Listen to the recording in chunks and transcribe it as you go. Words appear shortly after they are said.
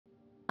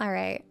All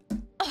right.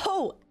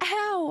 Oh,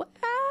 ow,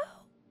 ow.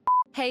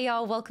 Hey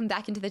y'all, welcome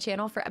back into the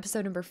channel for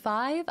episode number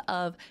 5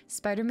 of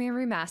Spider-Man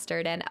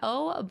Remastered. And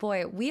oh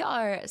boy, we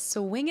are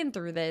swinging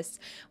through this.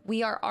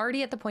 We are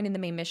already at the point in the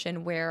main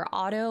mission where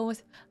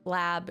Otto's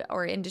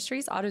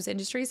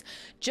Industries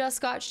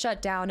just got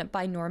shut down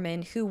by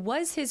Norman, who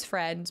was his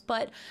friend.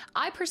 But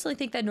I personally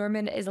think that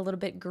Norman is a little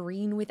bit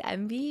green with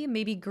envy,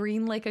 maybe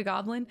green like a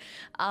goblin,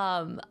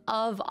 of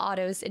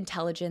Otto's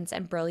intelligence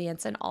and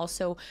brilliance, and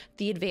also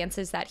the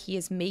advances that he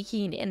is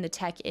making in the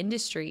tech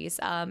industries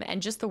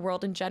and just the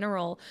world in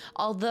general.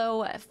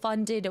 Although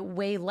funded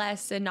way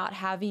less and not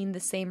having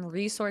the same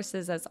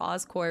resources as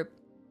Oscorp,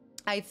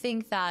 I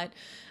think that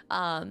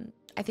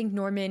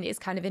Norman is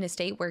kind of in a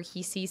state where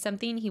he sees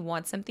something, he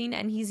wants something,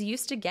 and he's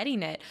used to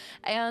getting it.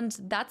 And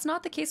that's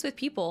not the case with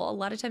people. A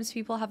lot of times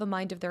people have a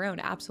mind of their own,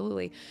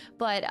 absolutely.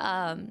 But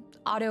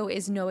Otto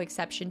is no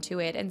exception to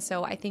it. And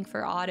so I think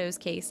for Otto's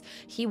case,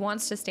 he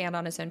wants to stand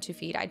on his own 2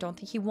 feet. I don't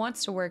think he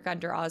wants to work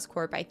under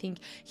Oscorp. I think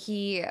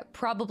he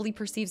probably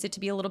perceives it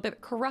to be a little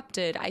bit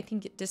corrupted. I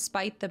think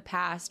despite the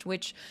past,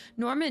 which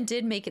Norman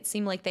did make it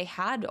seem like they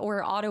had,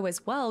 or Otto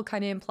as well,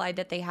 kind of implied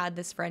that they had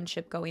this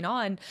friendship going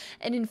on.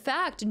 And in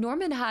fact,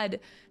 Norman had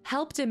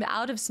helped him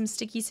out of some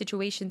sticky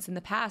situations in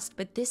the past,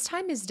 but this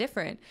time is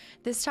different.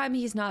 This time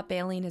he's not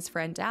bailing his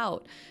friend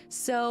out.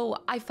 So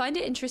I find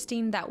it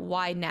interesting that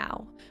why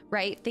now,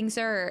 right? Things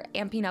are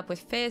amping up with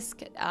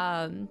Fisk.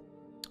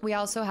 We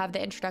also have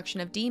the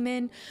introduction of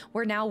Demon.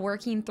 We're now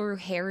working through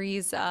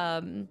Harry's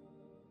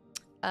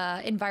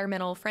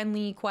environmental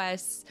friendly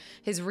quests,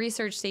 his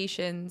research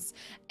stations,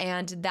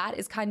 and that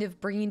is kind of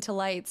bringing to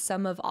light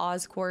some of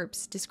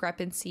Oscorp's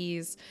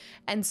discrepancies.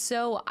 And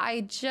so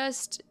I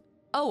just...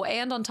 Oh,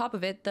 and on top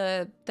of it,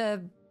 the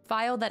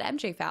file that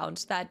MJ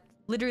found that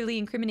literally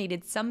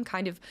incriminated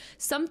something of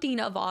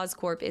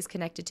Oscorp is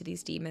connected to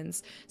these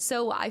demons.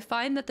 So I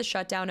find that the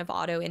shutdown of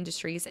Otto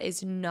Industries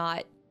is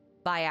not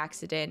by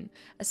accident,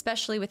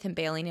 especially with him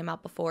bailing him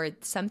out before.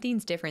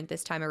 Something's different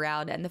this time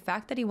around, and the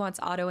fact that he wants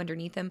Otto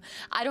underneath him,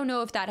 I don't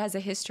know if that has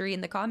a history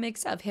in the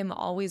comics of him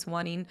always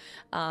wanting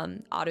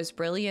Otto's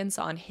brilliance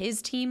on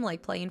his team,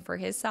 like playing for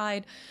his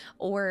side,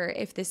 or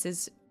if this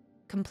is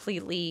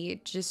completely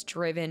just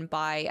driven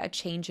by a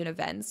change in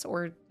events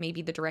or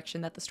maybe the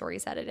direction that the story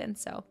is headed in.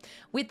 So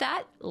with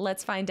that,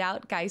 let's find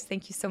out. Guys,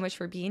 thank you so much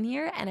for being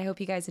here, and I hope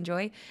you guys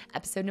enjoy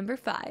episode number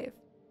 5.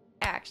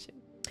 Action.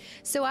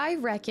 So I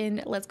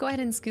reckon let's go ahead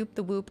and scoop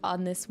the whoop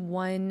on this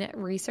one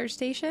research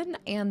station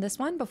and this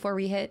one before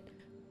we hit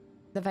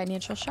the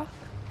financial shock.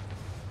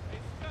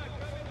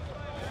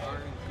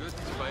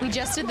 We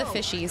just did the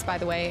fishies, by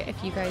the way.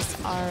 If you guys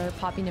are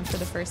popping in for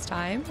the first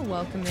time,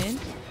 welcome in.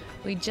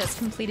 We just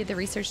completed the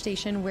research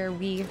station where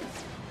we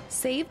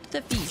saved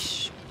the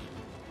fish.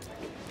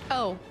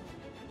 Oh,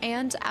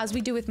 and as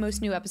we do with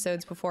most new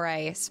episodes before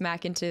I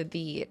smack into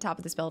the top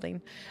of this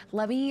building,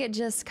 let me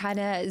just kind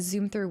of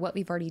zoom through what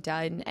we've already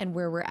done and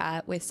where we're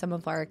at with some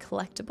of our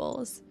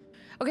collectibles.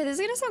 Okay, this is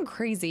gonna sound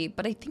crazy,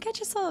 but I think I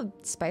just saw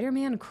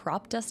Spider-Man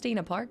crop dusting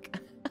a park.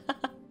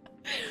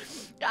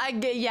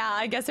 Yeah,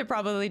 I guess it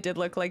probably did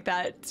look like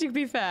that, to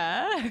be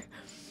fair.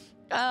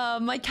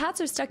 My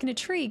cats are stuck in a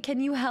tree. Can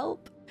you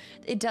help?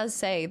 It does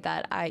say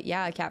that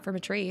yeah, a cat from a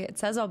tree. It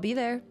says I'll be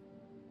there.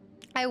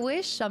 I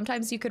wish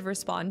sometimes you could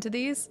respond to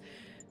these,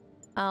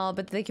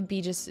 but they could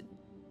be just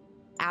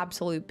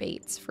absolute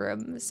baits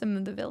from some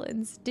of the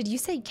villains. Did you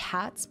say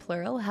cats,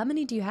 plural? How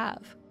many do you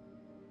have?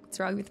 What's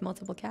wrong with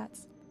multiple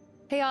cats?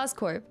 Hey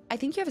Oscorp, I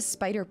think you have a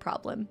spider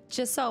problem.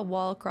 Just saw a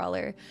wall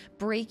crawler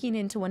breaking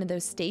into one of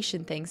those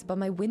station things above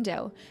my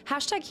window.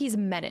 Hashtag he's a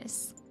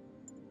menace.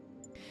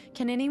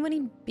 Can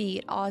anyone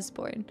beat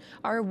Osborn?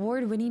 Our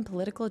award-winning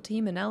political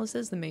team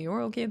analysis, the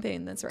mayoral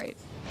campaign. That's right.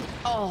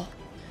 Oh,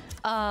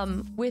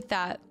 with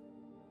that,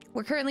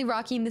 we're currently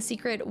rocking the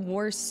secret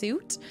war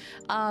suit.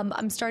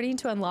 I'm starting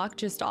to unlock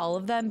just all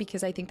of them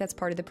because I think that's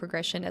part of the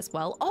progression as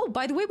well. Oh,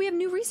 by the way, we have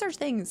new research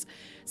things.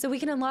 So we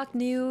can unlock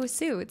new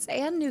suits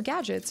and new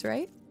gadgets,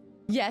 right?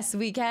 Yes,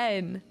 we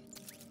can.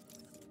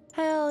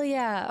 Hell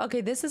yeah.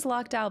 Okay, this is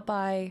locked out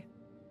by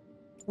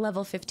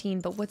level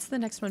 15, but what's the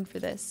next one for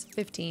this?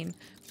 15.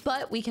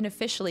 But we can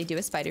officially do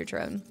a spider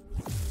drone.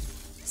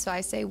 So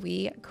I say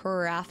we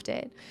craft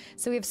it.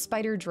 So we have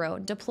spider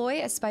drone.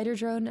 Deploy a spider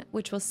drone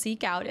which will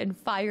seek out and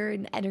fire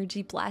an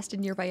energy blast at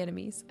nearby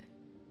enemies.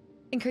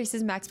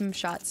 Increases maximum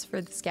shots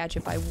for this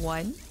gadget by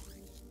 1.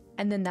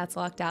 And then that's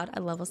locked out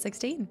at level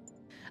 16.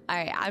 All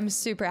right, I'm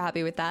super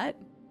happy with that.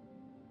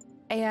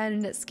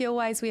 And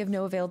skill-wise, we have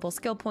no available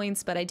skill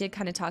points, but I did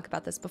kind of talk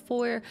about this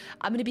before.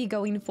 I'm gonna be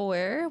going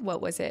for,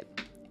 what was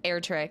it?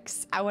 Air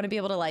tricks. I wanna be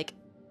able to like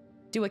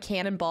do a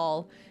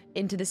cannonball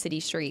into the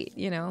city street,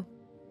 you know?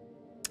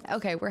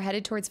 Okay, we're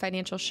headed towards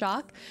financial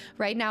shock.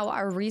 Right now,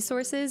 our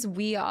resources,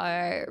 we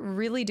are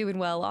really doing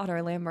well on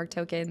our landmark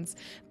tokens.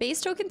 Base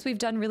tokens, we've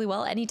done really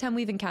well. Anytime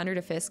we've encountered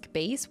a Fisk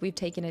base, we've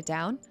taken it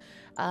down.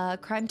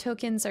 Crime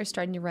tokens are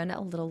starting to run a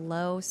little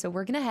low, so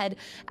we're gonna head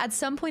at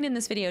some point in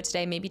this video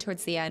today, maybe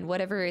towards the end,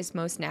 whatever is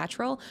most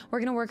natural, we're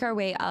gonna work our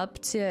way up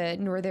to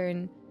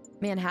northern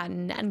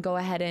Manhattan and go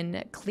ahead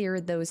and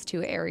clear those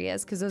 2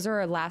 areas because those are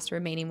our last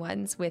remaining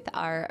ones with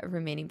our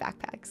remaining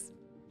backpacks.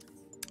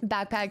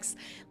 Backpacks,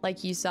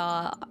 like you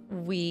saw,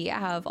 we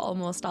have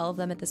almost all of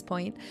them at this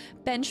point.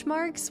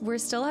 Benchmarks, we're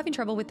still having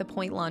trouble with the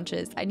point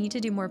launches. I need to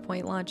do more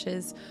point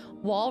launches.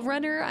 Wall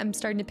runner, I'm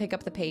starting to pick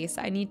up the pace.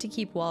 I need to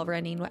keep wall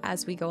running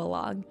as we go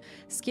along.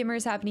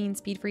 Skimmers happening,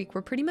 speed freak,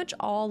 we're pretty much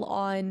all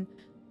on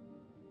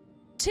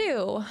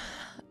 2,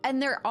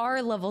 and there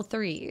are level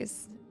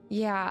 3s.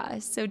 Yeah,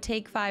 so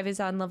take 5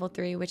 is on level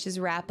 3, which is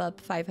wrap up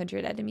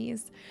 500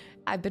 enemies.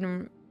 I've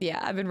been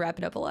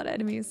wrapping up a lot of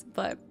enemies,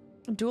 but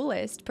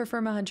duelist,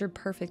 perform 100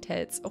 perfect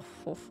hits.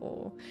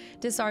 Oh.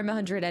 Disarm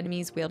 100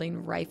 enemies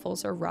wielding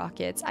rifles or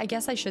rockets. I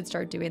guess I should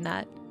start doing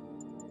that.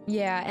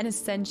 Yeah, and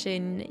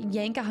ascension,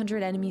 yank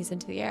 100 enemies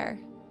into the air.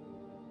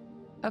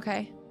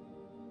 Okay.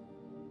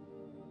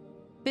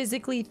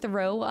 Physically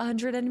throw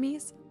 100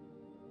 enemies.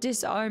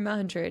 Disarm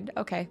 100.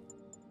 Okay.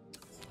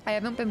 I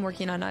haven't been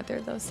working on either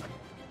of those.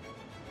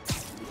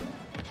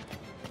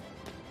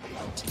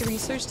 To the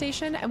research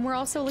station, and we're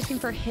also looking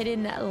for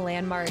hidden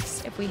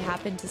landmarks if we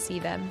happen to see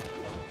them.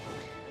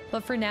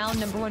 But for now,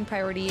 #1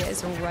 priority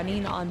is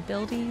running on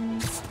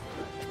buildings.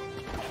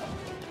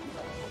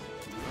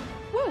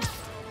 Woo!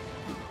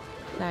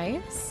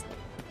 Nice.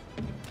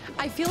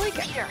 I feel like...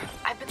 Peter,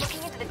 I've been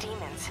looking into the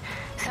demons.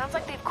 Sounds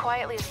like they've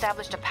quietly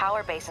established a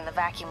power base in the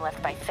vacuum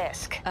left by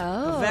Fisk.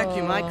 Oh. The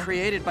vacuum I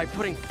created by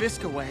putting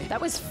Fisk away.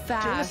 That was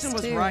fast, Jameson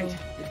was too. right.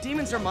 The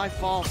demons are my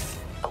fault.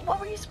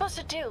 What were you supposed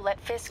to do? Let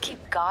Fisk keep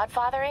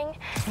godfathering?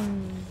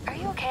 Are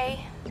you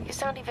okay? You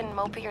sound even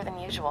mopier than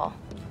usual.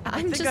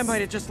 I think I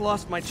might have just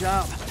lost my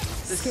job.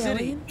 The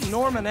city,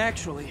 Norman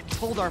actually,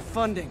 pulled our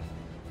funding.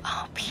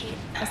 Oh, Pete.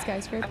 A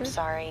skyscraper? I'm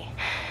sorry.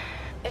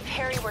 If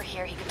Harry were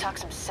here, he could talk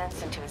some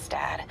sense into his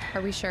dad.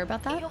 Are we sure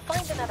about that? You'll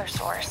find another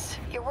source.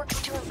 Your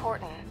work's too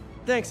important.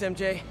 Thanks,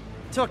 MJ.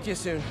 Talk to you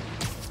soon.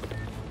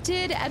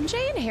 Did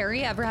MJ and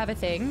Harry ever have a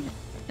thing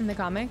in the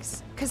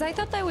comics? Because I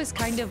thought that was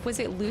kind of, was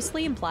it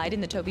loosely implied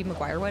in the Tobey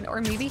Maguire one?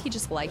 Or maybe he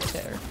just liked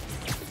her.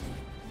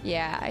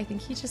 Yeah, I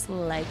think he just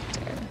liked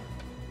her.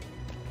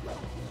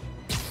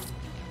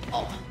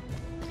 Oh.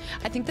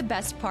 I think the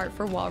best part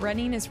for wall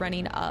running is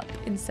running up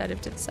instead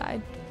of to the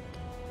side.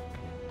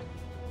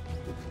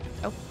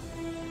 Oh.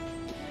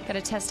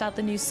 Gotta test out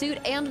the new suit,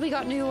 and we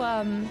got new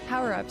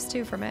power-ups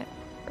too from it.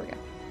 Here we go.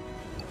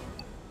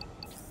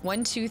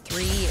 1, 2,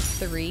 3,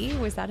 3.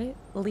 Was that it?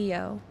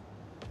 Leo.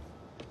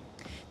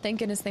 Thank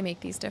goodness they make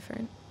these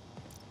different.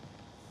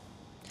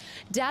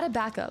 Data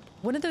backup.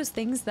 One of those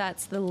things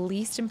that's the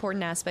least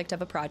important aspect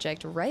of a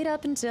project right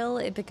up until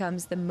it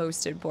becomes the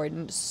most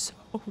important. So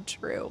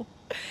true.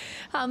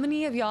 How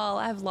many of y'all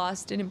have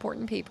lost an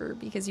important paper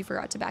because you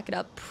forgot to back it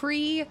up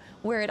pre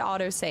where it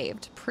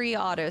auto-saved?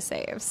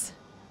 Pre-auto-saves.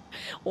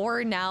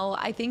 Or now,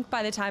 I think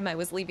by the time I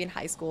was leaving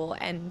high school,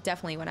 and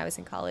definitely when I was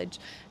in college,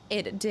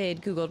 it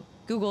did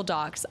Google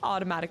Docs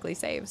automatically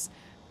saves.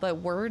 But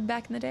Word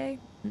back in the day?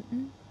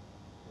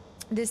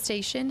 This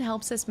station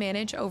helps us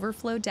manage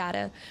overflow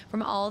data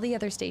from all the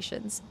other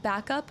stations.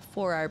 Backup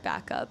for our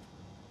backup.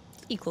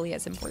 Equally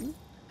as important.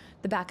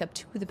 The backup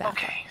to the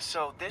backup. Okay,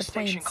 so this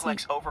station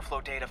collects overflow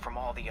data from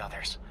all the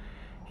others.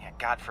 Yeah,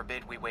 God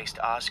forbid we waste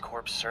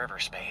Oscorp's server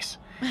space.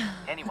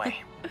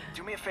 Anyway,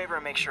 do me a favor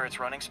and make sure it's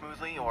running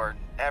smoothly, or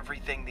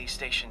everything these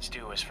stations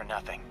do is for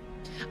nothing.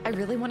 I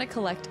really want to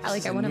collect,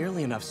 I want to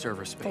nearly enough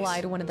server space.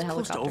 fly to one of the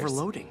helicopters. Close to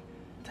overloading.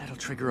 That'll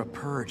trigger a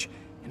purge,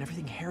 and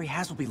everything Harry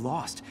has will be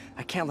lost.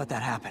 I can't let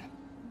that happen.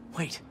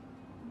 Wait,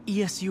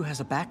 ESU has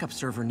a backup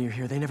server near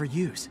here they never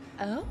use.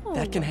 Oh.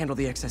 That can handle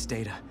the excess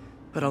data,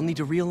 but I'll need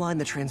to realign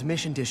the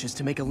transmission dishes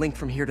to make a link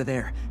from here to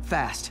there,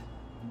 fast.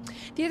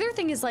 The other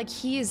thing is, like,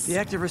 The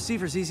active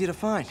receiver's easy to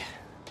find.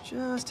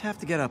 Just have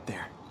to get up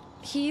there.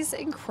 He's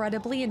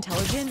incredibly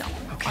intelligent.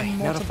 Okay, on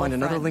now to find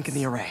another fronts. link in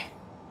the array.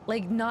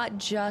 Like, not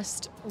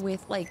just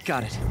with, like...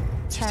 Got it.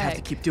 Just have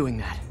to keep doing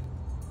that.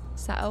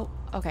 So,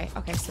 okay,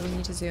 so we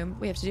need to zoom.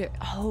 We have to do it.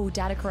 Oh,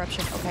 data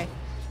corruption. Okay.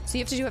 So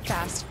you have to do it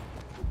fast.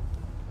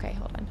 Okay,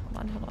 hold on.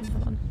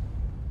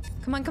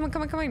 Come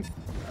on.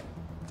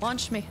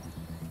 Launch me.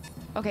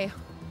 Okay.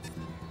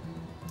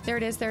 There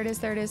it is.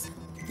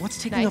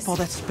 What's taking up all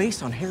that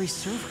space on Harry's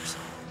servers?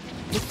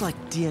 Looked like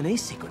DNA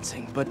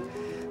sequencing, but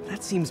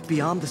that seems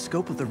beyond the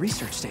scope of the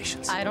research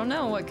stations. I don't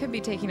know what could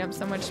be taking up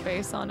so much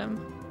space on him.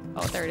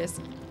 Oh, there it is.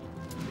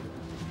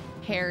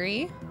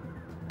 Harry.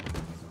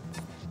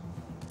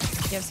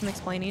 You have some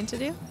explaining to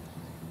do.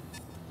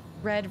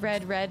 Red.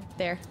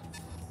 There.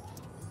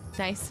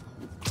 Nice.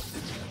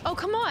 Oh,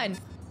 come on.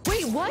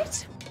 Wait,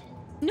 what?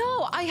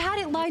 No, I had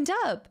it lined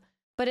up.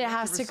 But it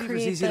has to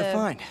create easy to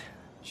find.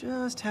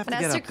 Just have to get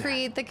up there. It has to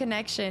create the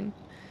connection.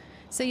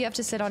 So you have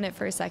to sit on it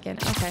for a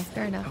second. Okay,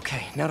 fair enough.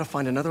 Okay, now to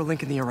find another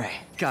link in the array.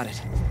 Got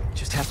it.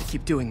 Just have to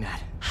keep doing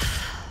that.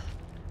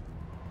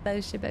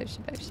 Bullshit.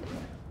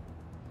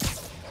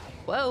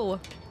 Whoa.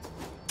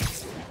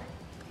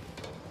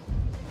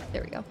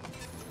 There we go.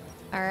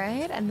 All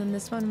right, and then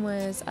this one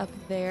was up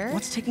there.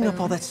 What's taking up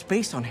all that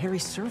space on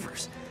Harry's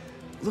servers?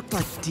 Looked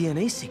like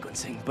DNA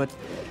sequencing, but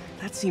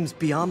That seems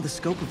beyond the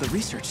scope of the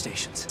research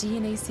stations.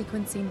 DNA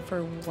sequencing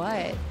for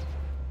what?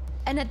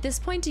 And at this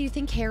point, do you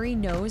think Harry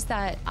knows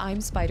that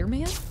I'm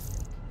Spider-Man?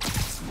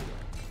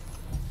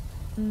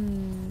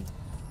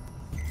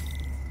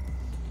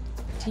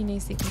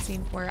 DNA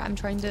sequencing for, I'm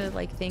trying to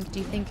like think, do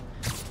you think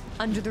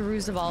under the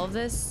ruse of all of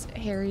this,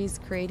 Harry's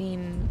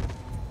creating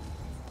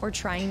or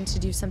trying to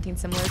do something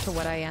similar to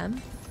what I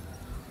am?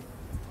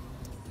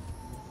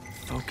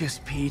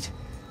 Focus, Pete.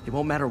 It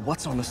won't matter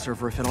what's on the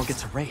server if it all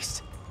gets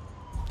erased.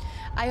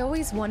 I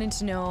always wanted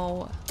to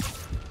know,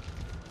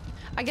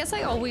 I guess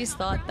I always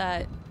thought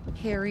that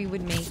Harry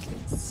would make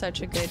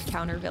such a good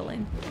counter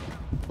villain.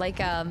 Like,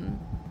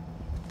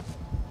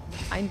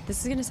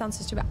 this is gonna sound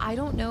so stupid. I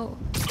don't know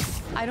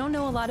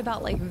a lot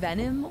about like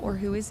Venom or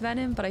who is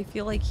Venom, but I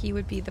feel like he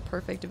would be the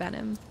perfect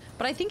Venom.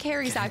 But I think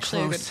Harry's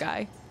actually a good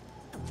guy.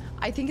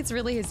 I think it's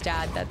really his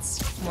dad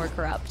that's more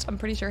corrupt. I'm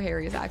pretty sure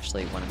Harry is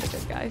actually one of the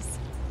good guys.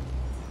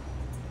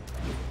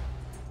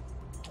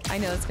 I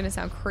know it's gonna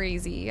sound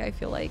crazy. I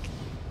feel like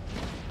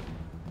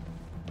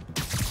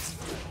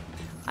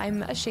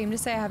I'm ashamed to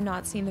say I have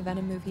not seen the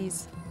Venom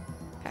movies.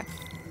 Okay.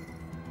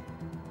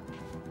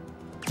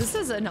 This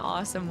is an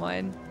awesome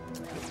one.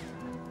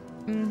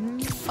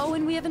 Oh,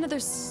 and we have another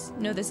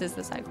no, this is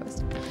the side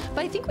quest.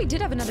 But I think we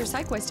did have another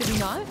side quest, did we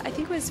not? I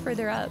think it was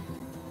further up.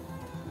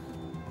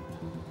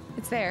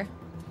 It's there.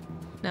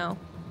 No.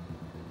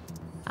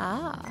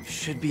 Ah.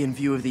 Should be in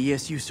view of the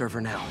ESU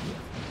server now.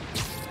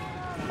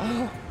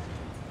 Oh.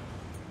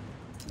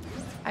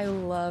 I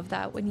love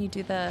that when you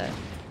do the,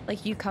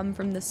 like you come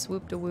from the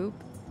swoop to whoop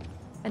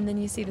and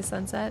then you see the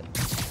sunset.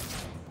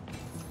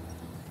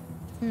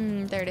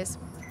 There it is.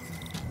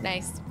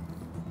 Nice.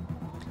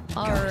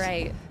 All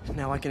right.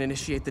 Now I can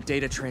initiate the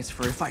data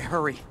transfer if I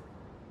hurry.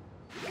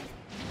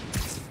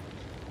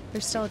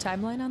 There's still a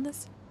timeline on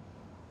this?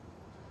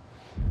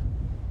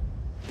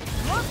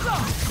 What's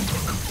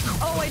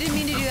up? Oh, I didn't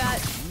mean to do that.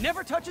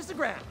 Never touches the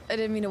ground. I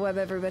didn't mean to web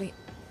everybody.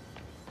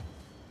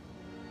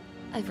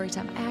 Every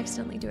time I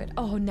accidentally do it.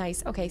 Oh,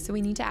 nice. Okay, so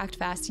we need to act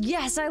fast.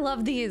 Yes, I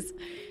love these.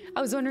 I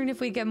was wondering if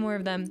we'd get more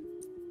of them.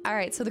 All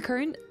right, so the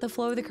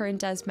flow of the current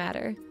does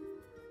matter.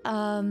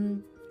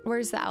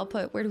 Where's the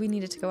output? Where do we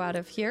need it to go out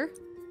of? Here?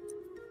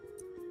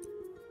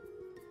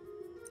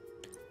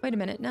 Wait a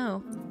minute,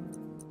 no.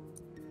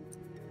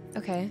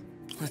 Okay.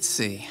 Let's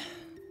see.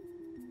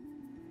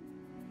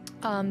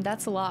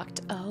 That's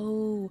locked.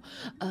 Oh.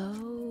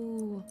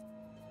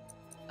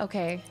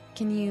 Okay,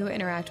 can you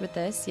interact with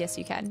this? Yes,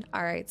 you can.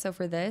 All right, so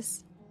for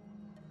this,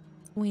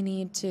 we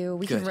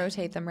can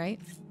rotate them,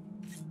 right?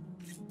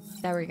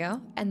 There we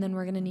go. And then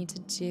we're gonna need to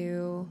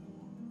do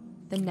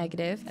the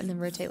negative and then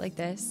rotate like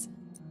this.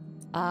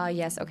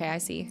 Yes, okay, I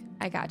see.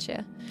 I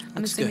gotcha.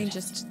 I'm assuming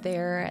just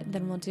there,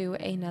 then we'll do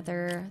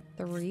another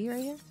 3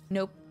 right here.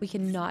 Nope, we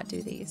cannot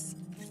do these.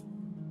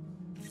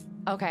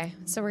 Okay,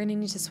 so we're gonna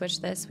need to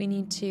switch this. We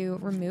need to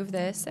remove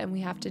this and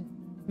we have to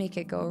make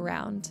it go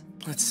around.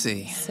 Let's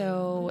see.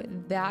 So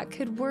that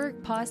could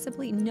work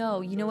possibly.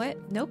 No, you know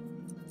what? Nope.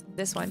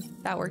 This one,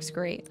 that works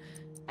great.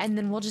 And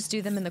then we'll just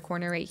do them in the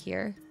corner right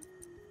here.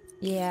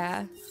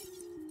 Yeah.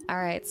 All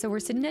right, so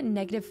we're sitting at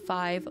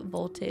 -5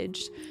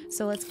 voltage.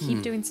 So let's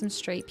keep doing some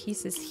straight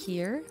pieces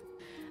here.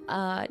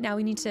 Now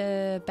we need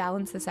to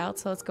balance this out.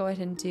 So let's go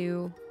ahead and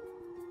do.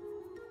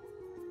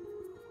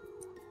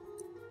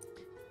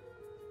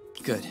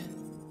 Good.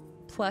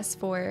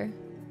 +4.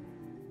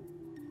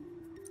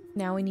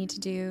 Now we need to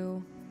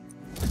do.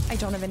 I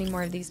don't have any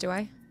more of these, do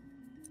I?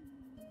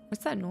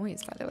 What's that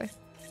noise, by the way?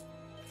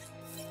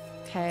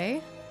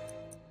 Okay.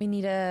 We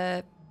need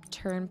a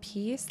turn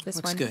piece. This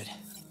one. Looks good.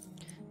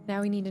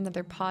 Now we need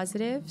another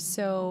positive,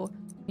 so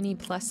we need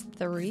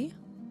 +3.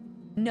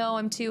 No,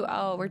 I'm too.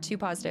 Oh, we're too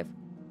positive.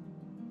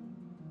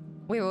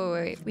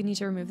 Wait. We need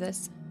to remove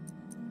this.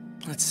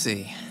 Let's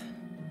see.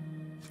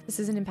 This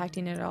isn't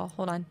impacting it at all.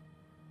 Hold on.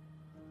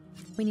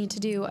 We need to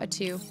do a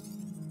 2.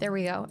 There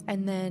we go.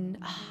 And then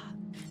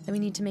we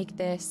need to make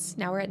this.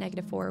 Now we're at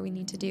 -4. We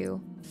need to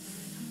do.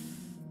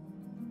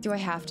 Do I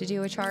have to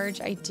do a charge?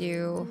 I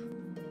do.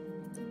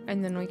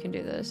 And then we can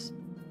do this.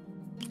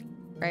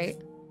 Right?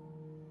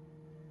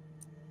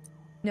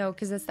 No,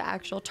 because that's the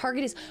actual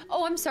target is.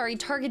 Oh, I'm sorry.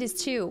 Target is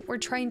 2. We're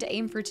trying to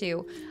aim for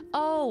 2.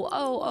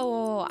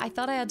 Oh. I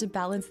thought I had to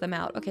balance them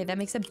out. Okay, that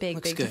makes a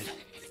big good.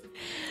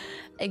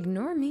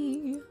 Ignore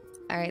me.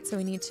 All right, so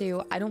we need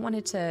to. I don't want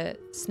it to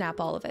snap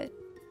all of it.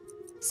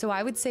 So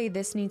I would say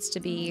this needs to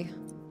be.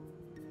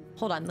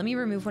 Hold on. Let me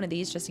remove one of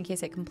these just in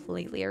case it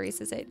completely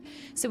erases it.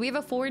 So we have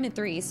a 4 and a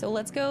 3. So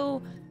let's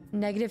go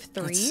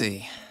 -3. Let's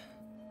see.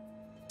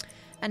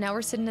 And now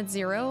we're sitting at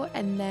 0,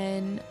 and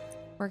then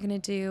we're gonna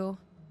do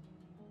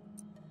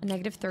a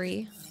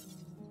 -3.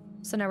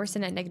 So now we're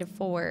sitting at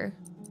 -4.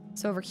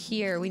 So over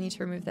here, we need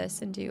to remove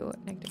this and do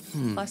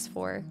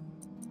 +4.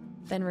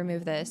 Then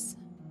remove this.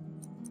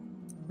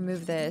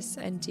 Remove this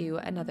and do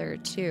another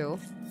 2.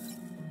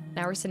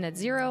 Now we're sitting at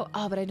 0.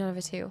 Oh, but I don't have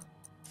a 2.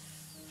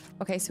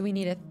 Okay, so we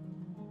need a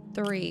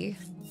 3.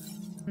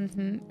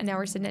 And now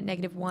we're sitting at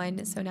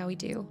 -1. So now we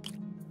do.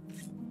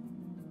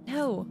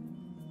 No.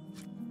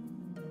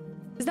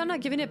 Is that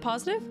not giving it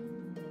positive?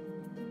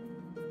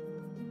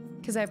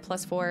 Because I have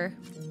 +4.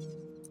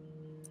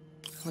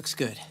 Looks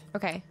good.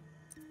 Okay.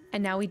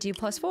 And now we do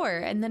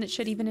 +4, and then it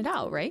should even it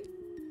out, right?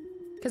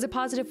 Because a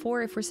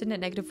 +4, if we're sitting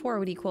at -4,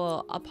 would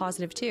equal a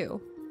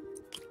 +2.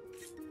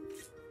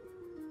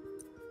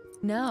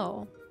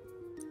 No.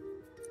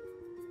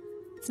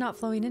 It's not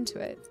flowing into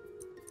it.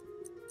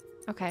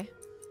 Okay.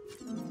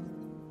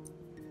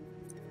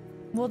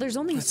 Well, there's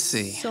only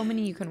so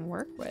many you can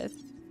work with.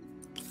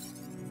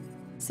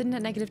 Sitting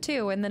at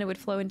 -2, and then it would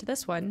flow into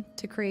this one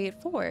to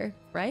create 4,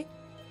 right?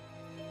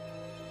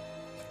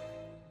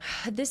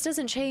 This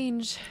doesn't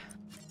change.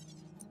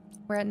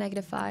 We're at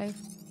 -5.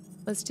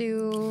 Let's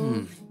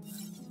do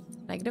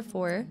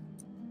 -4.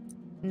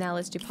 Now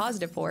let's do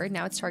 +4.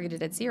 Now it's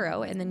targeted at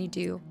 0, and then you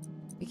do...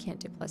 We can't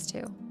do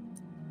 +2.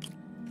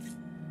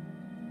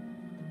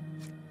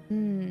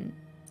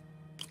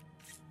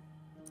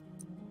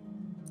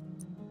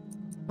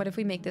 What if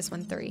we make this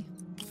one 3?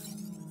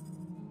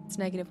 It's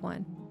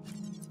 -1.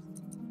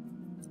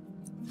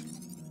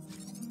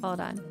 Hold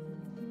on.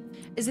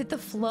 Is it the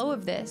flow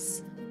of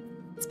this?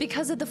 It's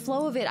because of the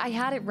flow of it. I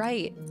had it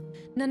right.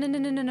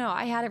 No.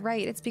 I had it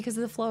right. It's because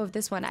of the flow of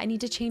this one. I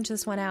need to change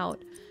this one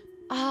out.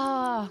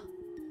 Ah.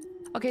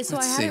 Okay, so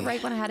I had it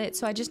right when I had it.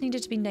 So I just need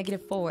it to be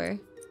 -4.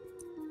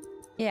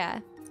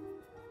 Yeah.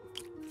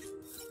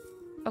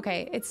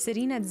 Okay, it's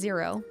sitting at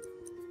 0.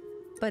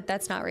 But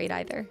that's not right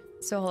either.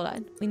 So hold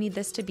on. We need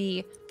this to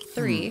be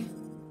 3.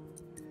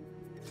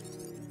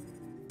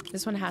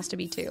 This one has to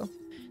be 2.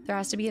 There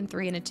has to be a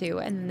 3 and a 2.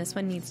 And then this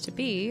one needs to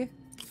be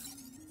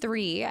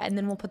 3. And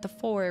then we'll put the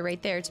 4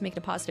 right there to make it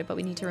a positive. But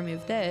we need to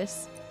remove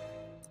this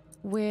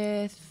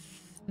with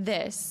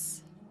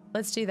this.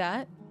 Let's do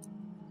that.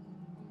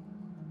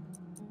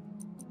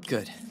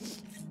 Good.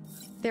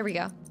 There we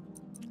go.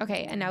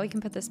 Okay, and now we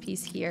can put this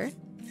piece here.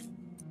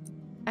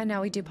 And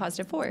now we do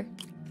 +4.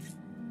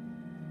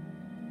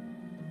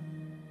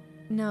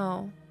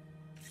 No.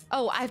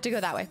 Oh, I have to go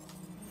that way.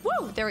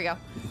 Woo! There we go.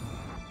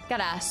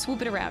 Gotta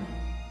swoop it around.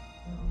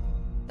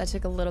 That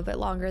took a little bit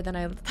longer than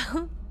I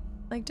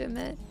like to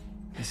admit.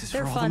 This is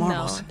They're for all fun, the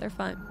marbles. though. They're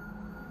fun.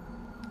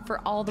 For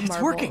all the It's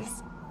marbles. working.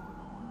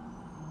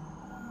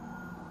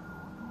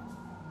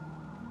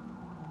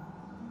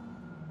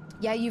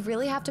 Yeah, you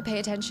really have to pay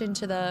attention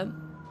to the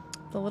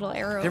little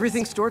arrows.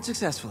 Everything's stored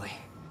successfully.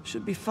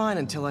 Should be fine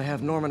until I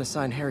have Norman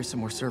assign Harry some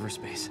more server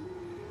space.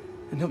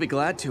 And he'll be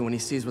glad to when he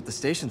sees what the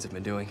stations have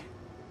been doing.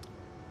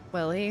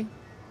 Will he?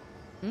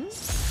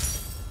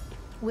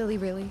 Will he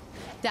really?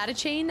 Data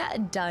chain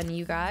done,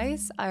 you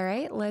guys. All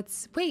right,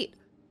 let's wait.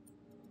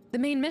 The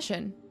main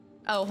mission.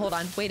 Oh, hold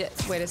on. Wait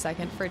a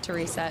second for it to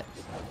reset.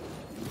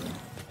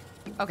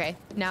 Okay,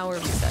 now we're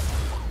reset.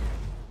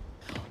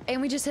 And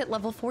we just hit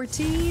level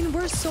 14.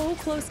 We're so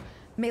close.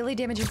 Melee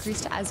damage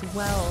increased as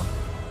well.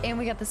 And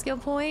we got the skill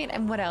point.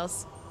 And what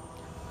else?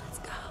 Let's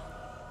go.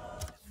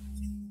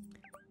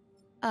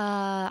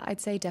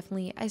 I'd say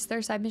definitely. Is there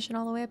a side mission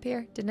all the way up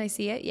here? Didn't I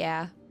see it?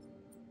 Yeah.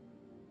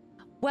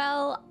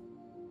 Well,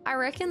 I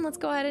reckon let's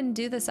go ahead and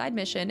do the side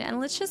mission and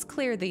let's just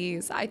clear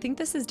these. I think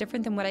this is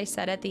different than what I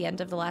said at the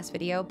end of the last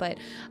video, but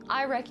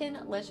I reckon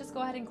let's just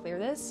go ahead and clear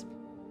this.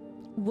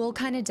 We'll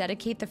kind of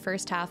dedicate the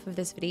first half of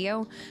this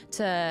video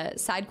to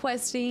side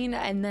questing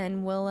and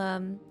then we'll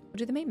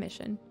do the main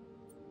mission.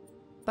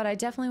 But I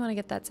definitely want to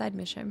get that side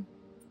mission.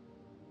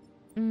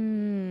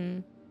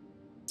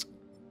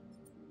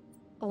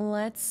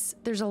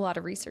 There's a lot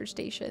of research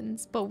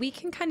stations, but we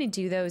can kind of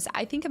do those.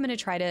 I think I'm going to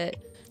try to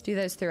do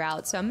those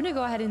throughout. So I'm going to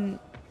go ahead and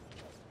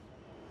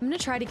I'm going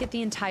to try to get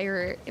the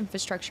entire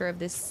infrastructure of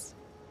this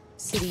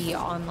city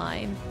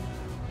online.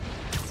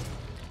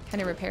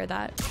 Kind of repair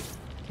that.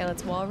 Okay,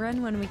 let's wall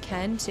run when we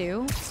can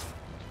too.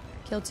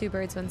 Kill 2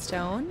 birds, 1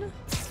 stone.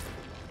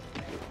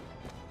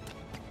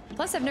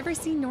 Plus, I've never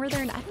seen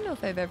Northern. I don't know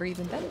if I've ever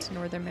even been to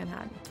Northern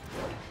Manhattan.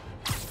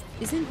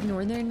 Isn't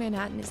Northern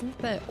Manhattan,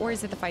 or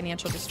is it the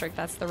financial district?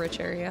 That's the rich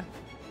area.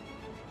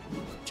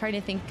 I'm trying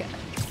to think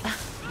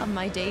of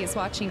my days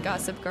watching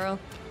Gossip Girl.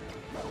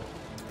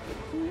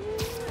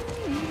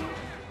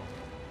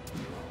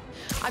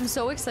 I'm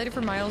so excited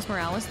for Miles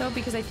Morales though,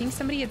 because I think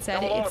somebody had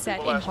said it's set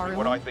in Harlem.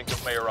 What I think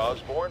of Mayor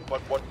Osborn, but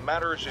what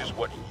matters is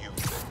what you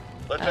think.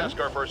 Let's ask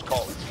our first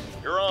caller.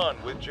 You're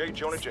on with J.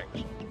 Jonah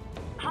Jameson.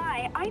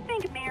 Hi, I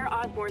think Mayor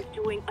Osborn's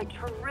doing a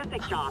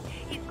terrific job.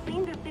 He's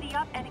cleaned the city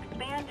up and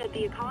expanded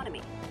the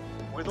economy.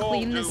 With all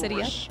due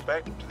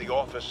respect to the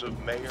office of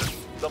mayor,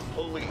 the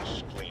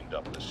police cleaned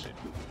up the city,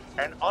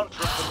 and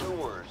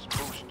entrepreneurs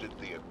boosted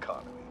the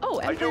economy. Oh,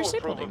 and I do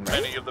approve of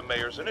many of the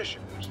mayor's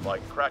initiatives,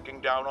 like cracking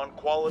down on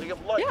quality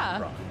of life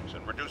crimes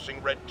and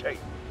reducing red tape.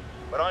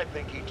 But I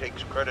think he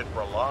takes credit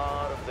for a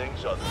lot of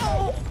things other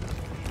than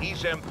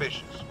he's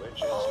ambitious,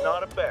 which is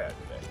not a bad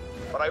thing.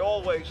 But I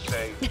always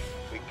say,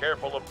 be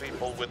careful of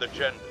people with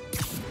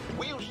agendas.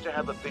 We used to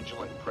have a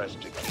vigilant press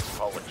to keep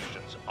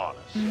politicians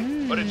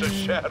honest, but it's a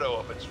shadow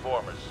of its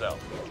former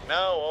self.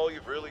 Now all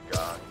you've really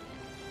got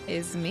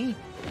is me.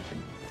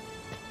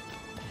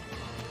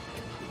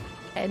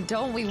 And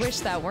don't we wish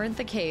that weren't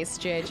the case,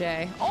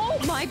 JJ? Oh,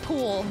 my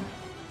pool.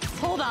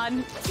 Hold on.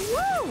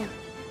 Woo!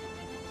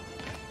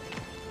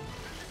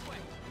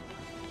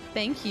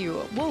 Thank you.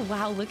 Whoa,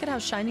 wow, look at how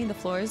shiny the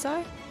floors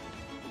are.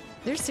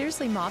 They're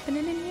seriously mopping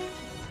it in here.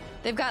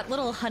 They've got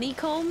little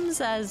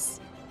honeycombs as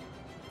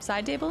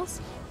side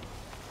tables.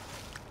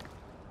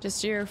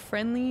 Just your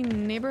friendly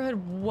neighborhood.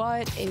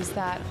 What is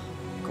that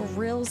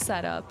grill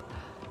setup?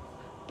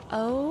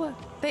 Oh,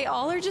 they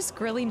all are just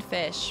grilling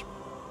fish.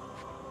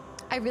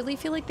 I really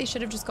feel like they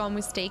should have just gone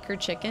with steak or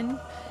chicken,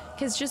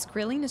 because just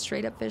grilling a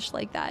straight up fish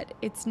like that,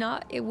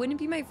 it wouldn't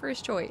be my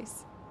first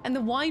choice. And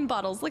the wine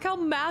bottles, look how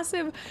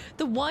massive.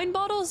 The wine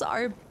bottles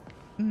are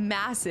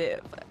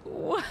massive.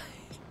 What?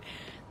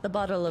 The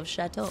bottle of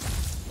Chateau.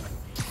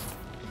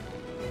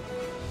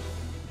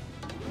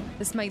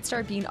 This might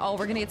start being, oh,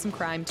 we're gonna get some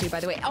crime too, by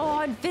the way. Oh,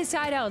 and fist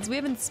hideouts. We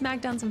haven't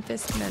smacked down some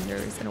fist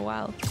vendors in a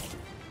while.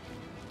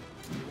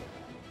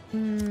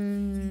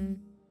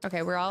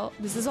 Okay,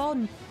 this is all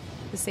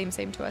the same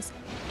to us.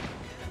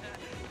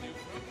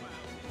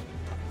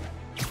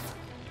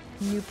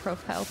 New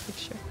profile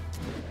picture.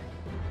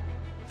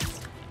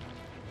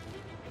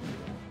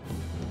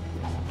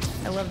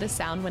 I love the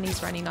sound when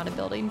he's running on a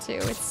building too.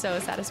 It's so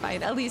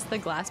satisfying. At least the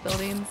glass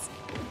buildings.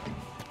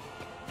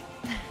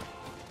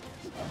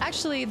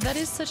 Actually, that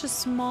is such a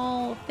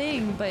small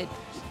thing, but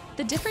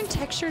the different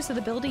textures of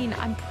the building,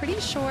 I'm pretty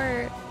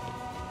sure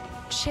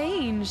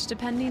change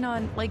depending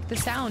on, like, the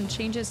sound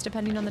changes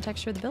depending on the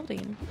texture of the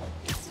building.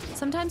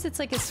 Sometimes it's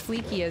like as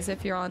squeaky as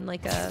if you're on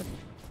like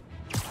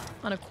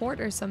on a court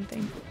or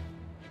something.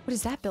 What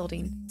is that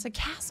building? It's a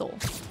castle.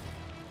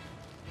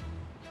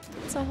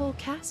 It's a whole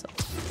castle.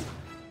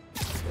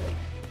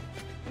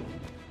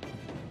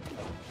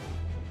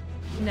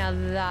 Now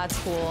that's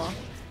cool.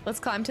 Let's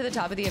climb to the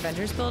top of the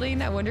Avengers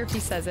building. I wonder if he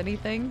says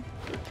anything.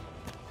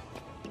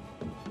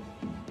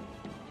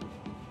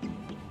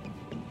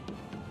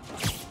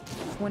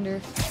 Wonder,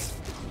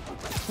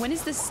 when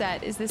is this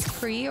set? Is this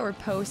pre or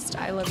post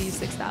I Love You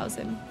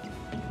 6000?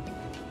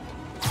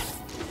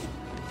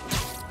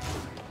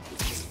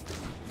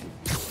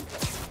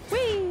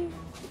 Whee!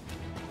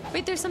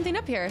 Wait, there's something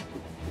up here.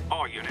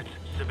 All units,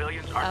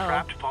 civilians are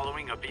trapped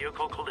following a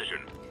vehicle collision.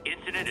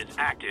 Incident is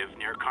active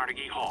near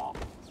Carnegie Hall.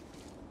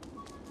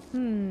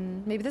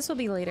 Maybe this will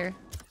be later.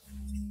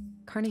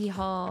 Carnegie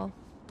Hall.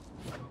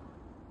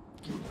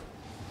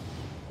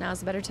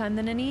 Now's a better time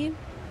than any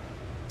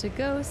to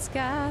go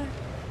skydiving.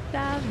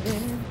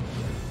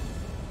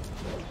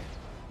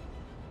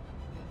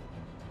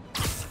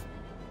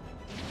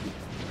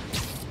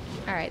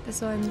 All right,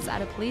 this one's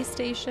at a police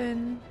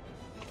station.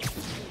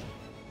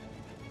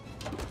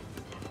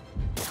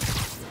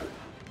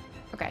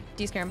 Okay,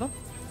 descramble.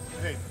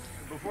 Hey,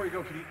 before you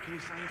go, can you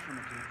sign for me,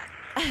 please?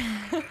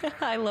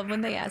 I love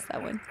when they ask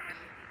that one.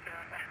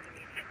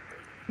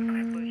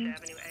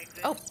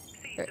 Oh,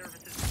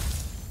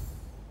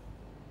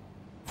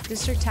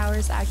 District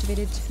Towers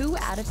activated 2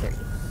 out of 30.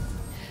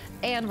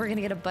 And we're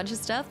gonna get a bunch of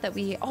stuff that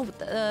we,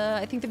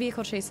 I think the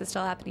vehicle chase is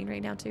still happening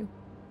right now too.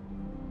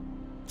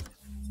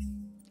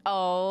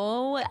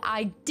 Oh,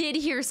 I did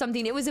hear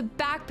something. It was a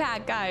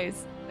backpack,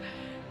 guys.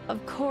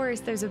 Of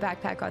course there's a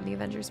backpack on the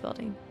Avengers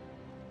building.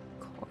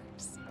 Of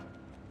course.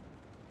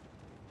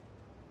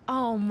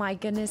 Oh my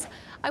goodness.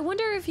 I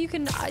wonder if you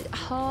can,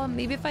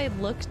 maybe if I had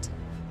looked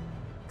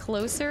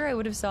closer, I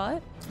would have saw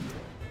it.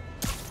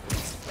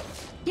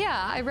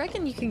 Yeah, I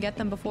reckon you can get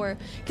them before,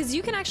 because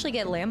you can actually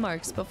get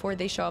landmarks before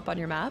they show up on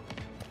your map.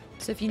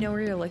 So if you know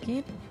where you're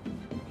looking,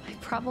 I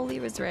probably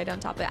was right on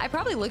top of it. I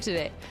probably looked at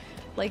it.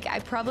 Like, I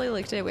probably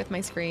looked at it with my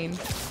screen.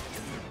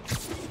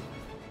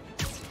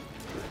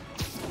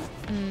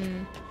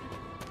 I'm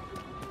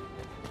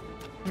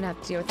gonna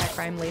have to deal with that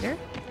crime later.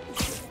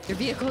 Your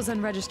vehicle's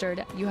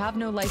unregistered. You have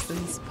no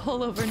license.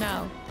 Pull over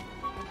now.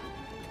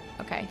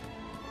 Okay.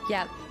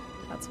 Yep.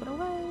 That's what it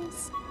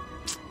was.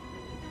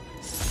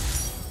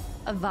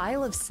 A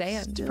vial of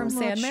sand from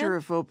Sandman? I'm not sure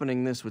if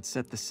opening this would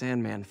set the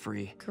Sandman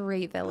free.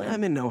 Great villain.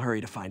 I'm in no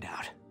hurry to find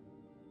out.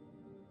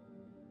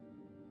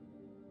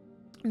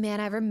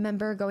 Man, I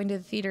remember going to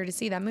the theater to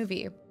see that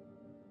movie.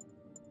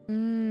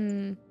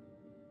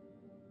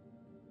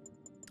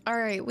 All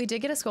right, we did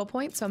get a skill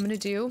point, so I'm gonna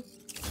do.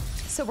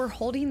 So we're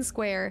holding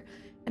square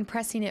and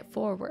pressing it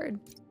forward.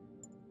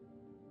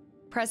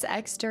 Press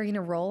X during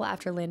a roll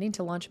after landing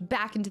to launch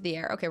back into the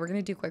air. Okay, we're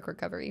gonna do quick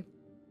recovery.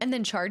 And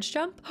then charge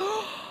jump.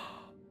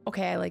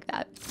 Okay, I like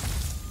that.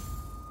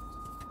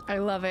 I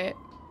love it.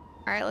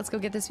 All right, let's go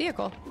get this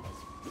vehicle.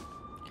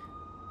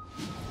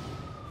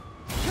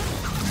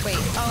 Wait,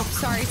 oh,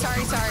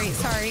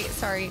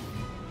 sorry.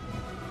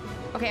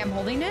 Okay, I'm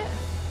holding it.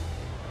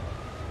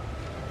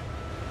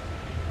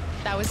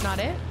 That was not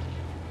it.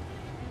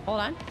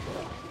 Hold on.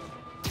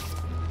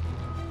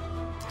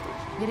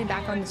 Getting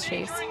back on this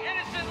chase.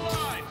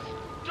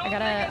 I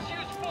gotta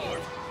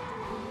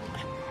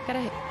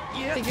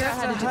figure out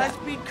how to do that.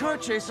 High-speed car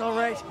chase, all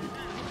right.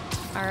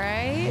 All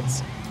right.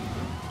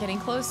 Getting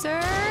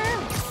closer.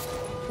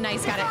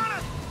 Nice, got it.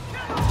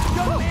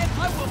 Young man,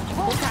 I will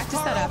We'll practice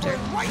that after.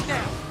 Right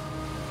now.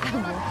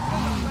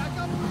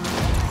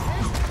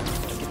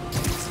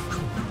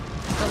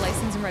 The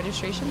license and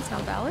registration is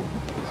not valid.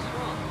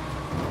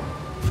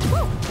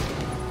 Woo!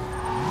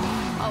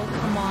 Oh,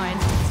 come on.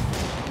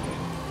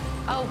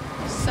 Oh,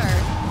 sir.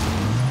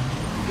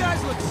 You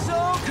guys look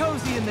so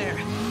cozy in there.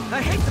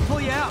 I hate to pull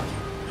you out.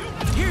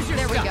 Here's your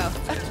stuff. There we go.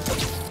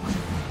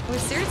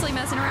 Was seriously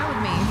messing around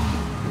with me.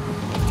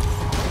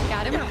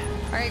 Got him. All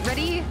right,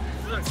 ready?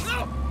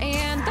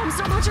 And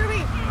thumbstorm puncher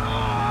me.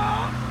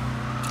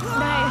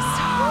 Nice.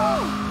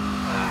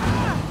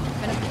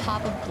 I'm gonna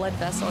pop a blood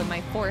vessel in my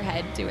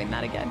forehead doing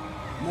that again.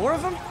 More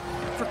of them?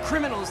 For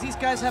criminals, these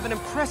guys have an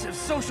impressive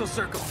social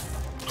circle.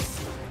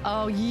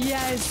 Oh,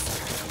 yes.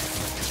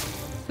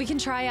 We can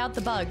try out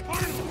the bug.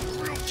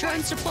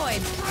 Drones deployed.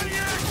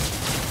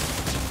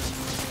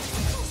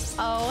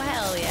 Oh,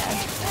 hell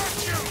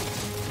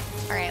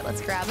yeah. All right,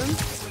 let's grab him.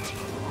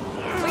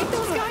 Wait,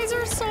 those guys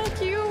are so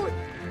cute.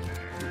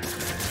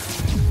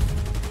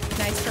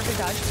 Nice, perfect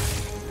dodge.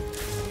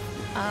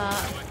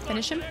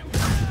 Finish him.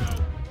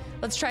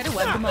 Let's try to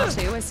web them all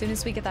too as soon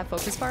as we get that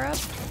focus bar up.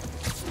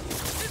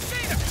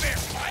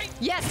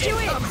 Yes, do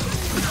it!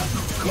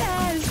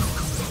 Yes!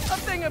 A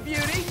thing of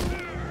beauty.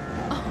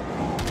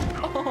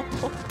 Oh. I'm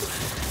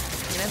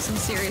gonna have some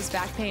serious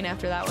back pain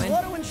after that one.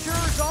 What do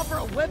insurers offer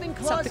a webbing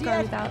clause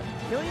yet? $1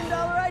 billion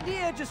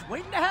idea just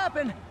waiting to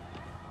happen.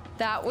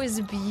 That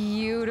was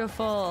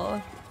beautiful.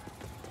 All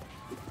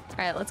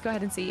right, let's go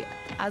ahead and see.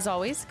 As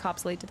always,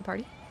 cops late to the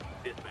party.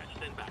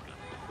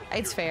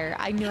 It's fair.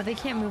 I know they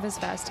can't move as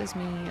fast as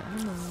me. I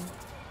don't know.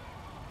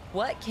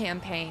 What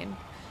campaign?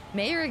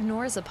 Mayor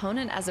ignores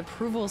opponent as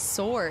approval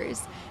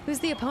soars. Who's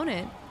the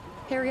opponent?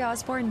 Harry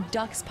Osborn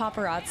ducks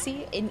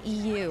paparazzi in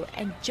EU,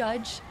 and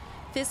Judge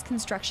Fisk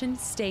Construction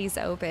stays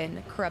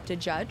open. Corrupted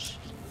judge?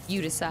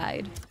 You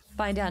decide.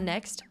 Find out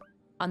next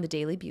on the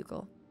Daily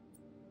Bugle.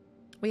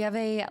 We have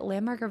a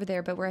landmark over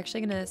there, but we're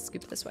actually gonna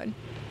scoop this one.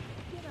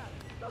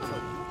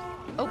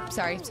 Oh,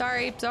 sorry.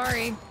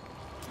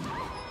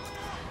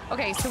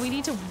 Okay, so we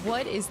need to,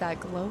 what is that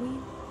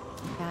glowing?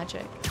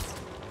 Magic.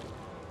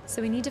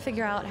 So we need to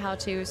figure out how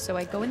to, so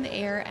I go in the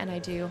air and I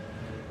do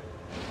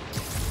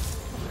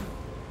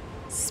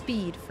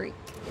speed freak.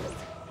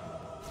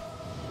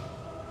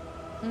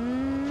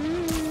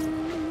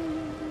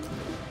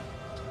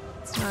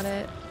 It's not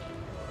it.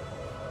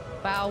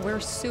 Wow, we're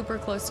super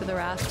close to the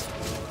raft.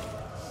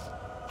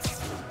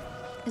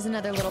 There's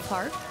another little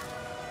park.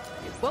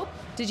 Whoa,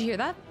 did you hear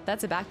that?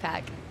 That's a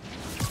backpack.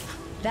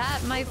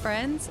 That, my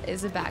friends,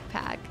 is a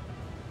backpack.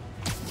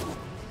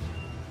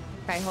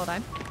 Okay, hold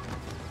on.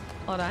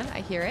 Hold on,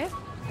 I hear it.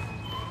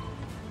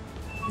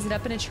 Is it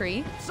up in a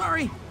tree?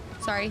 Sorry.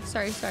 Sorry.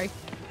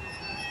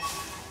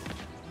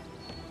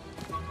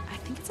 I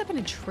think it's up in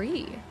a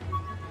tree.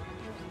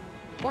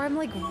 Or I'm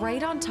like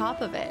right on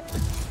top of it.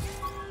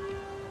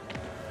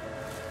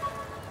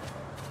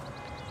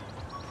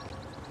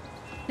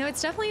 No,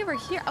 it's definitely over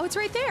here. Oh, it's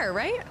right there,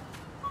 right?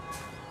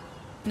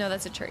 No,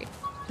 that's a tree.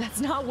 That's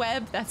not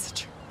web, that's a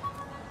tree.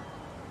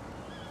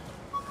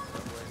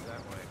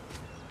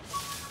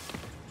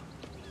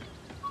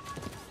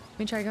 Let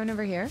me try going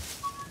over here.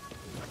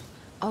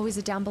 Oh, is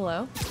it down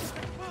below?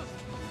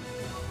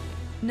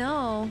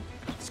 No.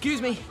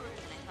 Excuse me.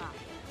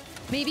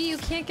 Maybe you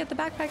can't get the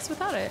backpacks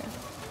without it.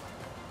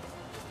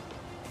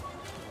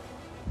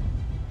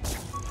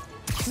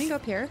 Can you go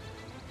up here?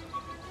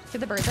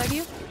 Get the bird's eye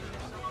view?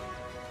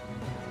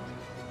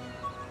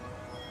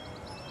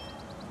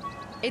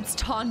 It's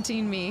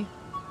taunting me.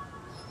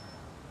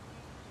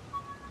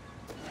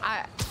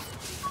 I'm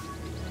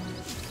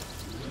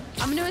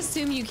gonna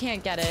assume you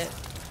can't get it.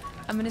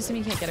 I'm gonna assume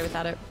you can't get it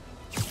without it.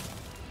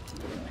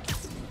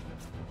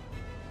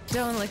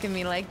 Don't look at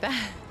me like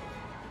that.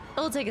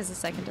 It'll take us a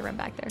second to run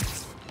back there.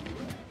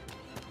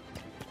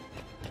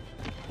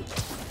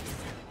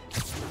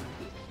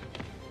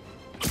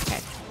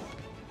 Okay.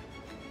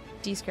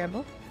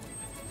 Descramble.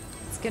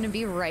 It's gonna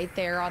be right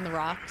there on the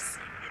rocks.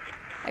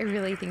 I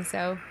really think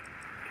so.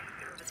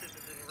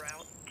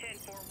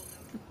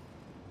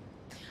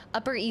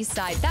 Upper East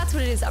Side. That's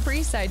what it is. Upper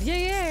East Side.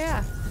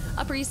 Yeah.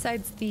 Upper East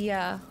Side's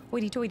the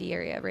hoity-toity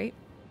area, right?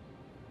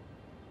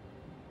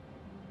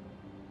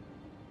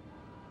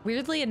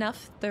 Weirdly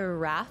enough, the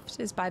raft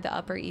is by the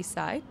Upper East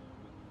Side.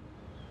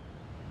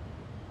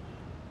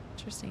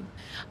 Interesting.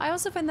 I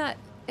also find that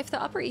if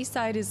the Upper East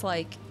Side is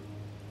like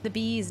the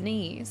bee's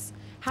knees,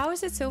 how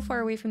is it so far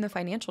away from the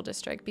financial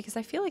district? Because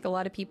I feel like a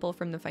lot of people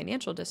from the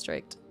financial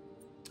district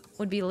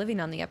would be living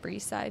on the Upper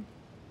East Side.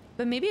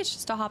 But maybe it's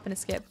just a hop and a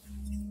skip.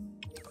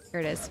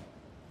 Here it is.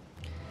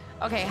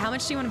 Okay, how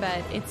much do you want to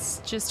bet?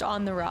 It's just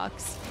on the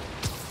rocks.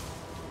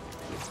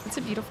 It's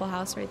a beautiful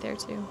house right there,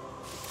 too.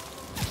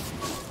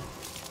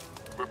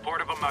 Report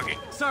of a mugging.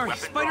 Sorry,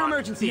 Weapon spider drawn.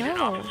 emergency. Need an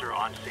officer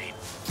on scene.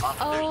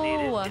 Officers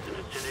needed Oh. in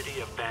the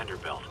vicinity of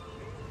Vanderbilt.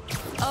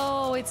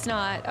 Oh, it's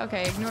not.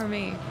 Okay, ignore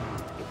me.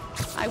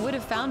 I would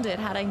have found it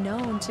had I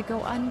known to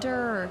go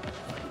under.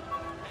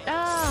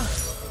 Ah,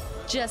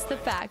 just the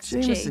facts.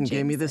 Jameson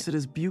gave me this at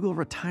his Bugle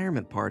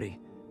retirement party.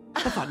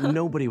 I thought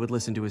nobody would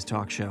listen to his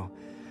talk show.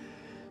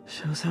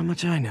 Shows how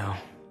much I know.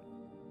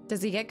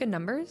 Does he get good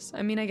numbers?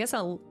 I mean, I guess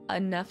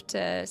enough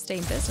to stay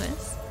in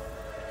business.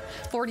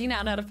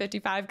 49 out of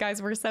 55,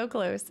 guys, we're so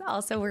close.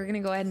 Also, we're gonna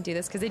go ahead and do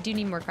this because I do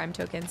need more crime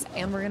tokens,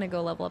 and we're gonna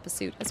go level up a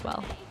suit as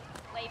well.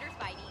 Later,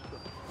 Spidey.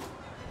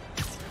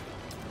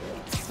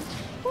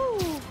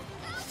 Woo.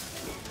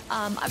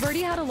 I've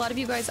already had a lot of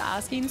you guys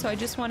asking, so I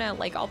just wanna,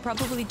 like, I'll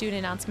probably do an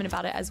announcement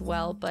about it as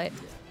well, but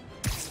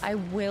I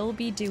will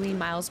be doing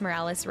Miles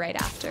Morales right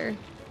after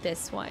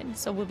this one.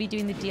 So we'll be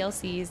doing the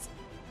DLCs.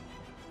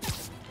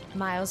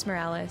 Miles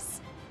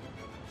Morales.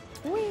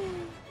 Whee!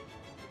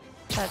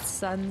 That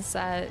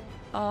sunset.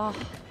 Oh.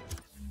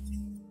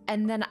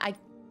 And then I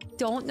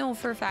don't know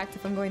for a fact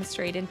if I'm going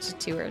straight into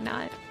 2 or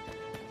not.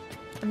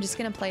 I'm just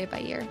gonna play it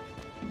by ear.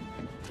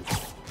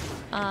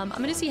 I'm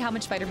gonna see how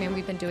much Spider-Man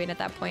we've been doing at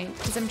that point,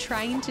 because I'm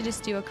trying to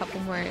just do a couple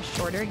more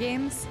shorter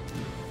games.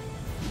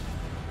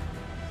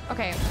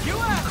 Okay. You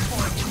asked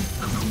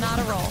for it. Not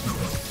a roll.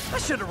 I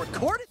should have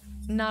recorded.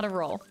 Not a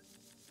roll.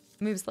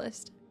 Moves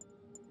list.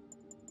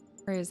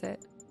 Where is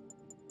it?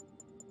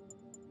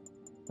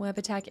 Web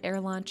attack,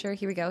 air launcher.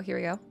 Here we go. Here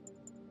we go.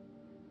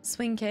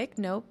 Swing kick.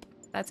 Nope.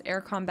 That's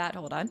air combat.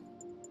 Hold on.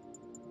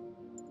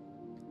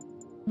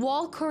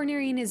 Wall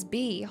cornering is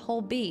B.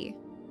 Hold B.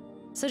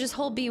 So just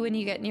hold B when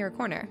you get near a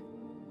corner.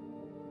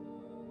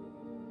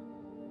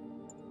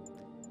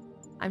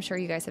 I'm sure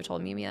you guys have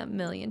told me a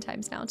million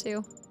times now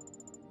too.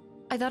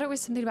 I thought it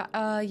was something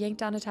about yank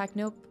down attack.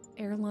 Nope.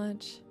 Air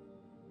launch.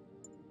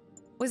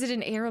 Was it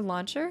an air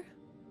launcher?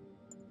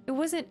 It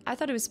wasn't. I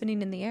thought it was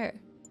spinning in the air.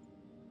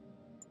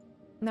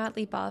 Not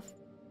leap off.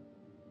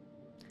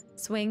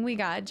 Swing we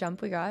got.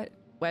 Jump we got.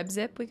 Web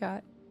zip we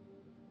got.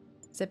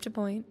 Zip to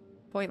point.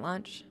 Point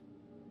launch.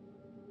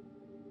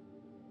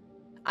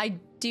 I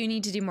do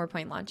need to do more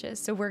point launches,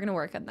 so we're gonna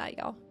work on that,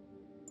 y'all.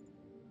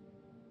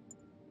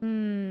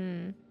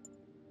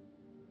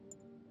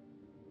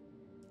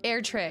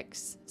 Air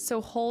tricks.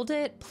 So hold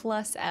it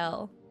plus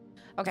L.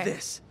 Okay.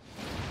 This.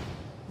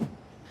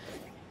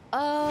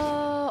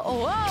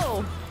 Oh,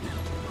 whoa!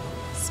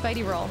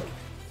 Spidey roll.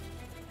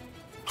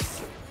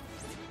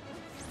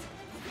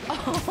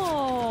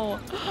 Oh,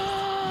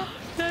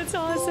 that's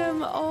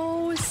awesome.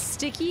 Oh,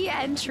 sticky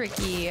and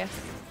tricky.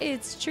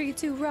 It's tricky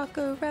to rock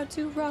around,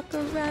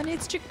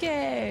 it's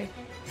tricky.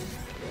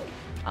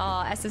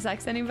 Oh,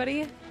 SSX,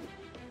 anybody?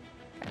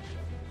 Okay.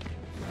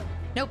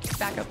 Nope,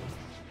 back up.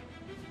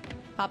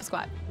 Pop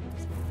squat.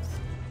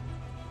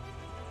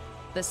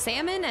 The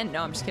salmon and,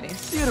 no, I'm just kidding.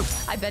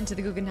 Beautiful. I've been to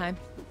the Guggenheim.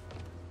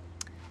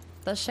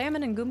 The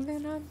salmon and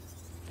Guggenheim.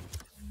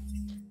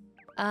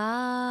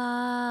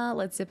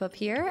 Let's zip up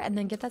here and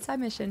then get that side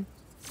mission.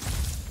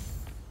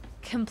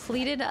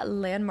 Completed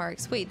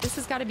landmarks. Wait, this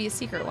has got to be a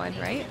secret one,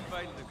 right?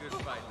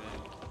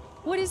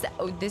 What is that?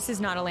 Oh, this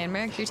is not a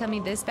landmark. You're telling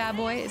me this bad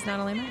boy is not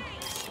a landmark?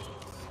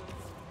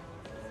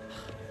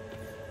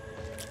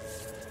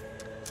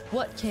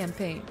 What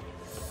campaign?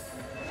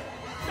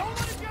 I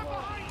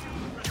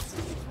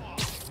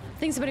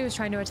think somebody was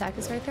trying to attack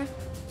us right there.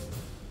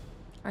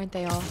 Aren't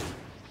they all?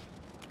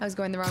 I was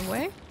going the wrong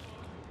way.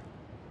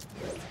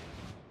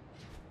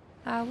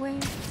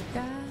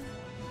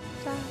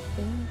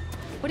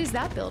 What is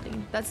that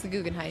building? That's the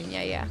Guggenheim.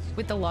 Yeah, yeah.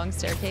 With the long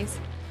staircase.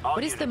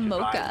 What is the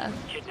Mocha?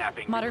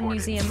 Modern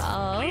Museum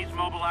of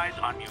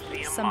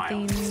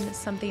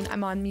something.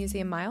 I'm on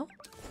Museum Mile.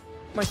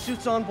 My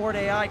suit's onboard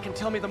AI can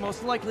tell me the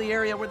most likely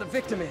area where the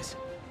victim is.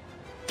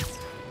 Let's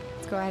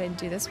go ahead and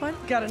do this one.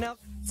 Got an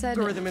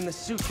algorithm in the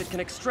suit that can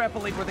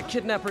extrapolate where the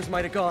kidnappers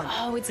might have gone.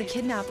 Oh, it's a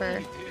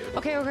kidnapper.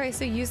 Okay, okay.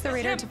 So use the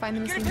radar to find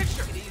the missing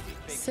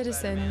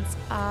citizens.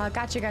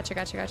 Gotcha. Here,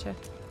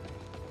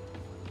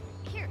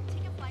 take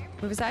a flyer.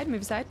 Move aside,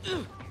 move aside.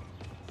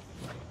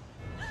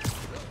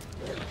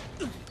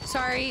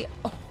 Sorry.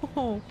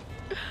 Oh.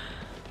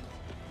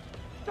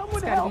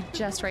 It's gotta be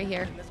just right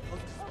here.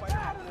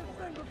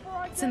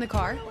 It's in the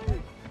car.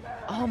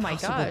 Oh my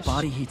gosh. Possible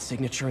body heat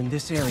signature in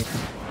this area.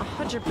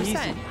 100%.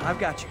 Easy. I've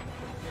got you.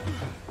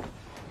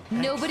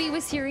 Nobody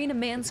was hearing a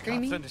man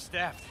screaming. Cops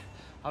understaffed.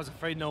 I was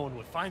afraid no one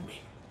would find me.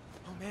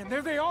 Oh man,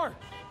 there they are.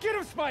 Get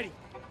him, Spidey.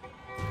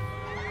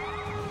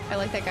 I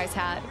like that guy's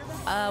hat.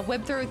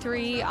 Web throw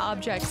 3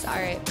 objects. All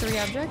right, 3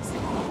 objects.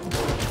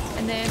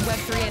 And then web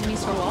 3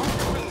 enemies for wall.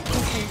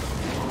 Okay.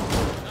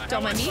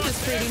 Don't mind me,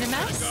 just creating a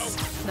mess.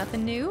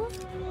 Nothing new.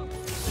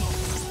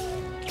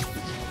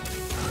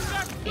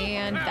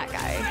 And that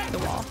guy, the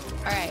wall.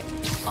 All right,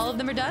 all of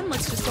them are done.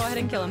 Let's just go ahead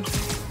and kill him.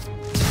 This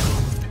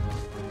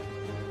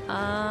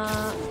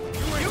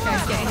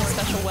guy's getting a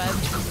special web.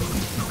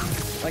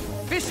 Like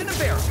fish in a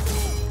barrel.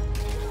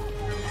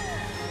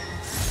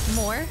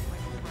 More.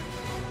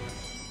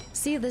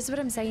 See, this is what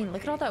I'm saying.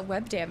 Look at all that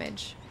web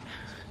damage.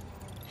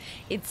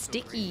 It's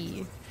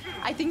sticky.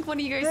 I think one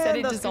of you guys said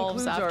it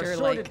dissolves after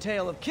like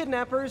tale of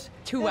kidnappers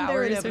 2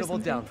 hours or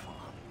something. Downfall.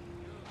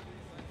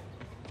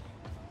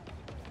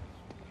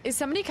 Is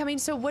somebody coming?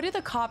 So what do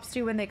the cops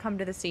do when they come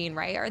to the scene,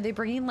 right? Are they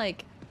bringing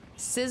like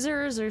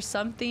scissors or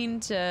something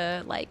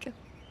to like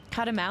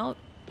cut him out?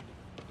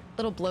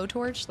 Little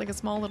blowtorch, like a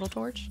small little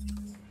torch.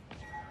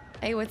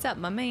 Hey, what's up,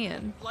 my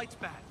man? Lights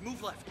bad.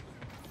 Move left.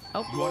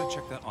 Oh. You ought to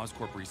check that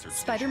Oscorp research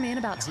Spider-Man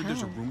about I heard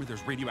there's a town. rumor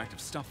there's radioactive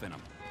stuff in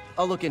them.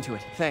 I'll look into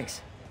it.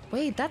 Thanks.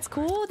 Wait, that's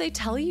cool. They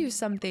tell you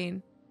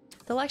something.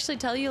 They'll actually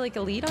tell you like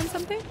a lead on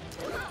something.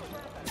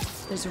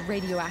 There's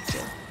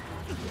radioactive.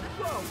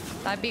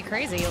 That'd be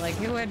crazy. Like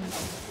who would?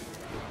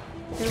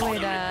 We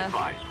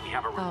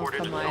have a Oh,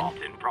 reported come on.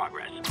 assault in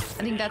progress.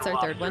 I think that's our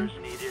third one.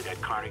 Officers needed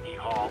at Carnegie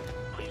Hall.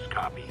 Please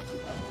copy.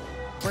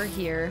 We're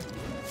here.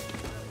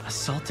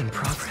 Assault in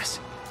progress.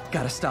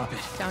 Gotta stop it.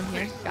 Down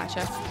here.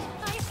 Gotcha.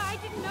 I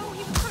didn't know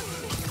he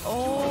was.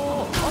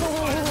 Oh.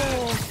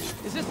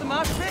 Is this the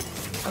mosh pit?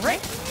 All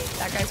right.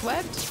 That guy's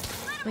webbed.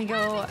 Let me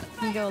go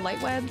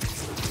light web.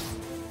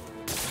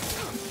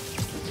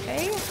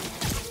 Okay.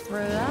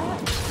 Throw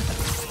that.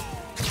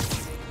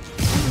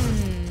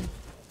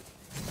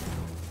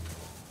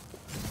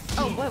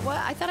 Oh, what?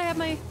 I thought I had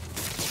my...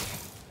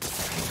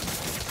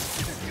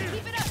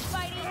 Keep it up,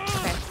 Spidey.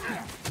 Okay.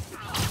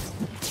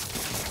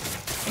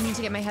 I need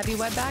to get my heavy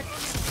web back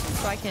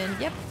so I can...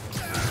 Yep.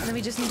 And then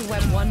we just need to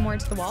web one more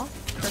to the wall.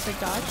 Perfect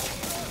dodge.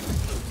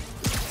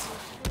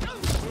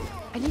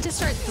 I need to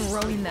start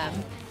throwing them.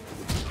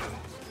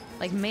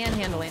 Like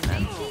manhandling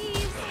them.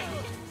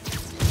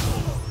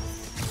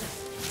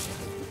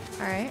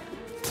 Alright.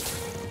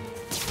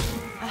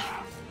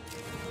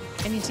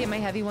 I need to get my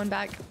heavy one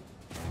back.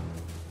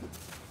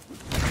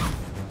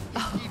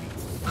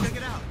 Check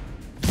it out.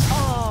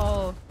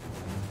 Oh.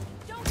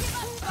 Don't give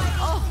up, Spidey.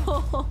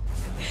 Oh.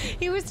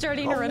 He was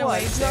starting to run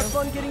away It's too. not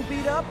fun getting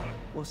beat up?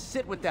 We'll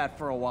sit with that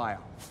for a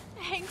while.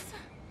 Thanks.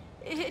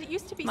 It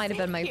used to be. Might have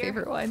been my safe here.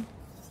 favorite one.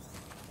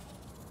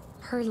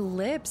 Her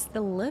lips,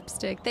 the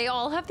lipstick. They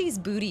all have these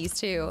booties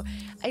too.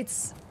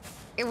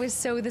 It was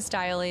so the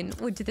styling.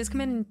 Did this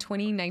come in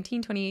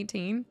 2019,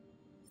 2018?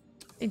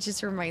 It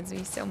just reminds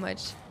me so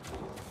much.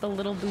 The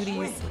little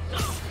booties.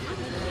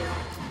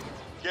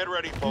 Get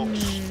ready,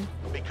 folks,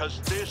 because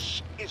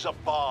this is a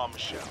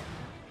bombshell.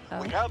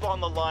 We have on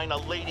the line a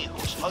lady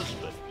whose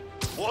husband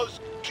was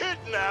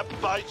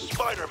kidnapped by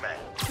Spider-Man.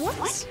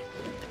 What?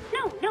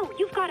 No,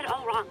 you've got it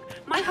all wrong.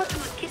 My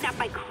husband was kidnapped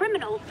by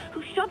criminals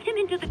who shoved him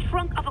into the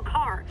trunk of a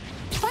car.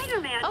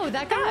 Spider-Man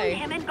that guy.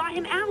 found him and got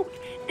him out,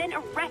 then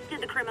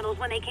arrested the criminals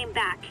when they came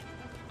back.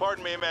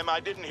 Pardon me, ma'am,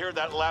 I didn't hear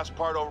that last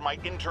part over my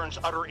intern's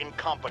utter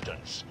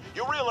incompetence.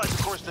 You realize,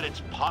 of course, that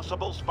it's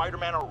possible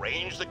Spider-Man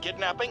arranged the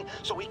kidnapping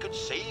so he could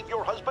save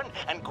your husband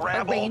and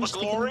grab all the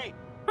glory?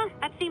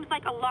 That seems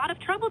like a lot of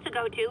trouble to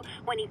go to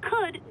when he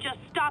could just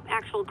stop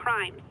actual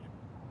crimes.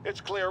 It's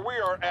clear we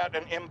are at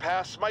an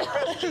impasse. My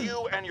best to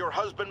you and your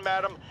husband,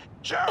 madam.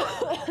 Jared,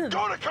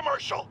 go to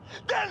commercial,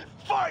 then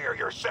fire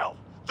yourself.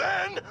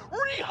 Then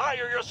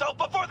rehire yourself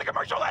before the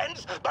commercial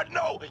ends. But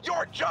no,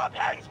 your job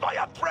hangs by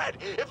a thread.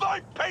 If I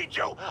paid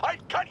you,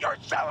 I'd cut your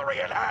salary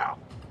in half.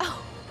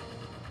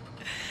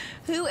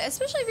 Who,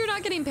 especially if you're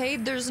not getting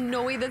paid, there's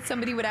no way that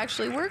somebody would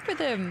actually work with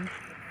him.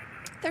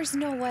 There's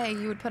no way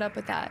you would put up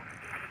with that.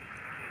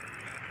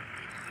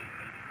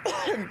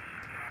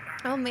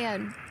 Oh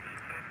man,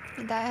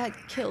 that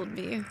had killed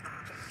me.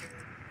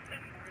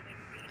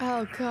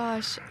 Oh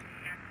gosh.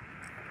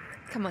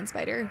 Come on,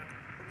 Spider.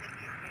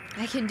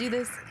 I can do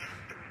this.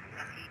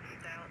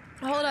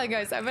 Hold on,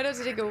 guys. I might have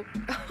to take a...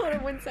 Hold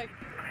on 1 sec.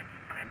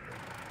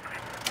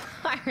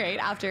 Alright,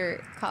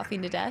 after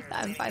coughing to death,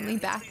 I'm finally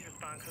back.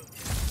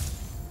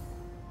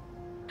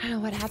 I don't know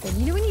what happened.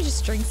 You know when you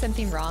just drink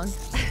something wrong?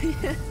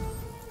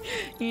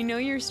 You know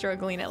you're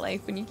struggling at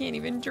life when you can't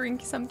even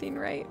drink something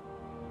right.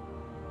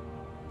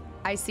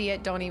 I see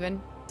it. Don't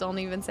even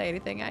say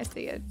anything. I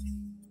see it.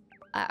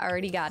 I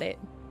already got it.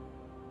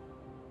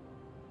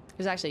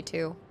 There's actually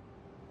 2.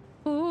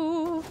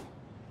 Ooh.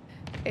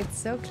 It's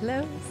so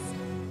close.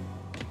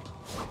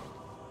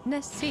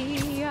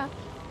 Nessia.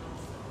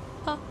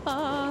 Ha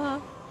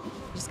ha.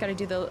 Just gotta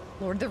do the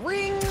Lord of the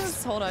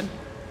Rings. Hold on.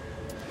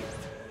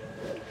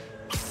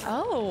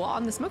 Oh,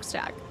 on the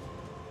smokestack.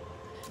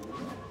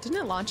 Didn't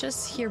it launch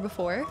us here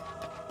before?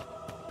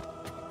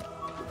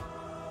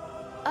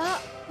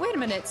 Wait a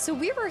minute. So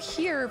we were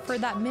here for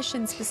that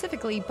mission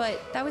specifically,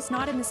 but that was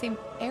not in the same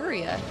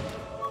area.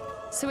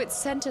 So it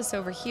sent us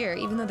over here,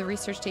 even though the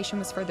research station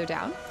was further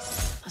down.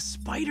 A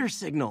spider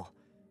signal.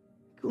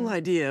 Cool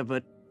idea,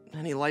 but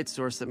any light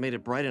source that made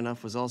it bright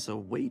enough was also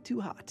way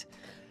too hot.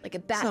 Like a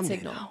bat Someday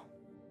signal. now.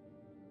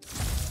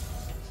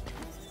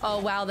 Oh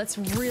wow, that's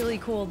really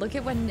cool. Look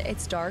at when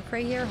it's dark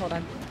right here. Hold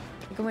on.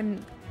 Look at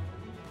when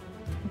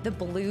the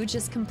blue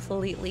just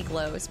completely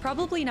glows.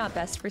 Probably not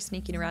best for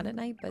sneaking around at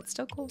night, but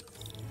still cool.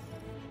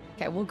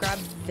 Okay, we'll grab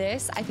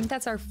this. I think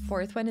that's our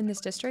 4th one in this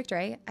district,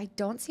 right? I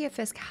don't see a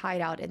Fisk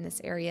hideout in this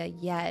area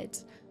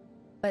yet.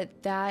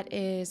 But that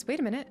is... Wait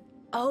a minute.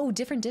 Oh,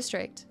 different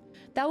district.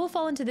 That will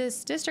fall into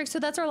this district, so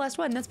that's our last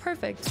one. That's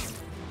perfect.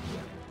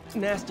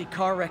 Nasty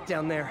car wreck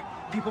down there.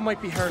 People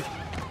might be hurt.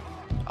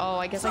 Oh,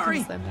 I guess I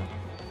can slam them.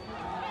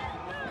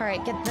 All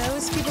right, get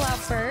those people out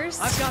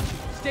first. I've got you.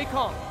 Stay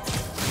calm.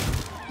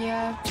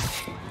 Yeah.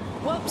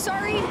 Whoop,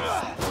 sorry.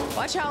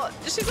 Watch out.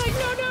 She's like,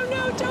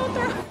 no, don't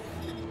throw.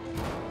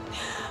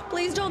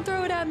 Please don't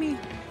throw it at me.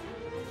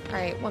 All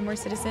right, one more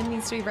citizen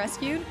needs to be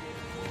rescued.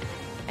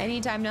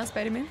 Anytime now,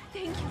 Spider-Man.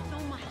 Thank you so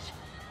much.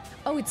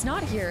 Oh, it's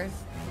not here.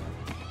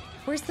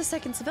 Where's the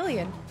second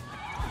civilian?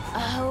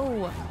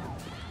 Oh,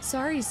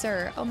 sorry,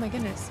 sir. Oh my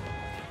goodness.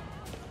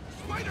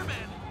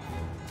 Spider-Man!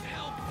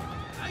 Help!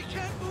 I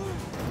can't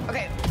move!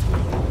 Okay.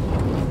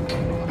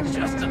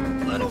 Just a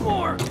little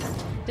more!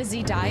 Does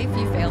he die if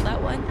you fail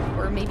that one?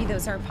 Or maybe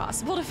those aren't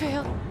possible to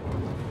fail?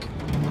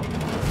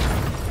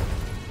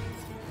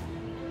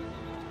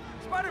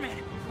 Spider-Man!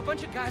 A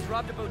bunch of guys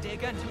robbed a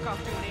bodega and took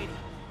off doing 80.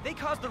 They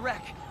caused the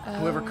wreck.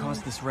 Whoever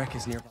caused this wreck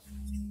is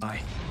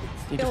nearby.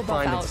 Need to It'll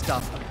buff find and out.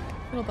 stop them.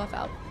 It'll buff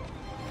out.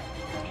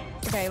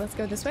 Okay, let's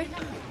go this way.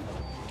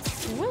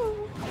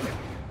 Woo!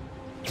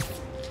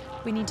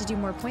 We need to do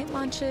more point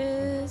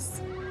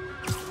launches.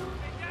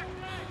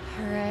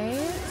 All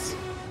right.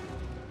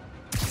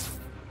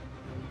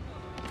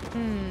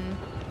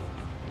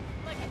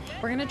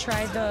 We're gonna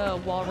try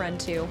the wall run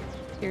too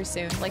here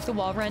soon. Like the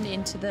wall run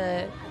into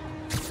the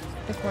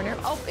corner.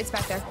 Oh, it's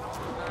back there.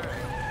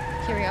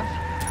 Here we go.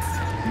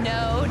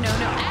 No, no,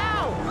 no.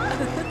 Ow!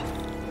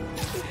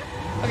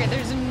 Okay,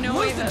 there's no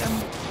way that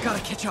I'm Gotta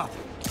catch up.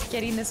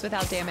 getting this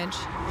without damage.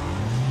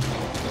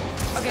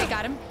 Okay,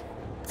 got him.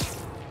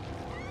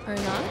 Hurry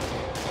on.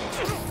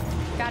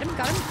 Got him,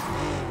 got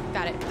him.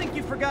 Got it. I think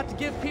you forgot to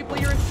give people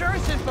your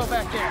insurance info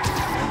back there.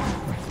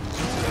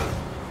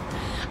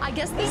 I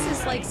guess this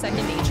is like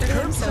second nature to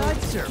him, so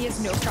he has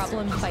no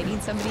problem fighting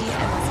somebody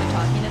and also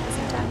talking at the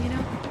same time, you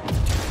know?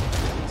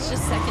 It's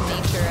just second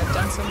nature. I've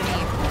done so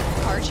many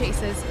car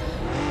chases.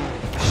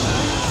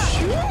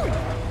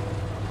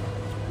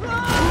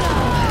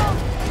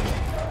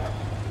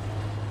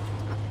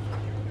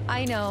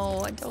 I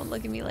know, don't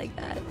look at me like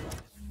that.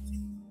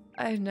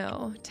 I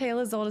know, tale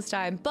as old as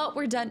time, but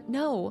we're done.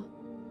 No,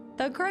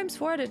 the crime's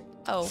thwarted.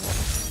 Oh,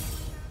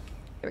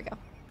 here we go.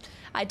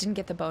 I didn't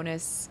get the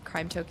bonus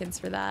crime tokens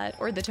for that,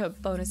 or the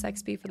bonus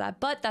XP for that,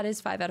 but that is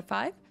 5 out of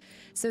 5.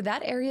 So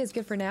that area is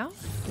good for now.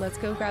 Let's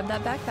go grab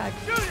that backpack.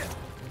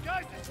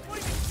 Guys, it's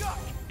flaming stuck!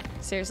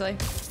 Seriously,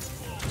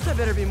 I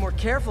better be more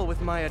careful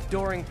with my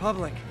adoring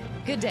public.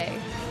 good day.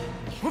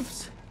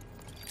 Whoops.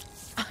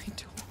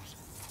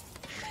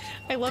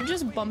 I love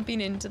just bumping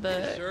into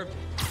the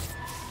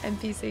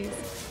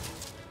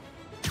NPCs.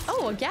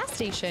 Oh, a gas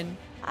station.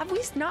 Have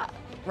we not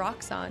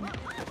rocks on?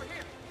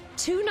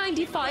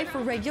 $2.95 for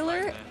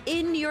regular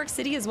in New York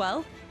City as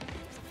well.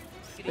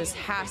 This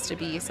has to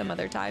be some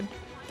other time.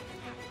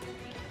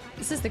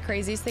 This is the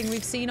craziest thing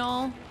we've seen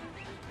all.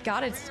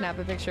 Gotta snap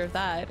a picture of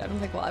that. I don't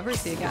think we'll ever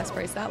see a gas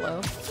price that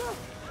low.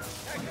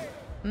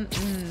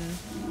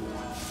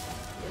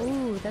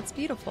 Ooh, that's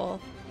beautiful.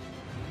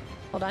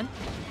 Hold on.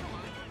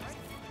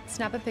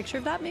 Snap a picture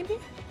of that, maybe?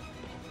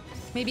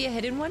 Maybe a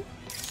hidden one?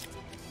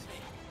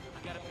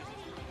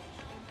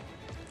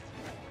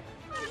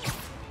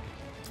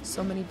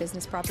 So many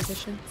business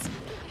propositions.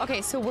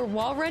 Okay, so we're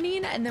wall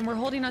running and then we're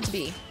holding on to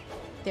B.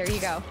 There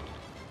you go.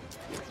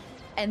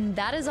 And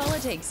that is all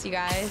it takes, you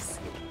guys.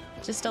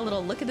 Just a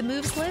little look at the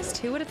moves list.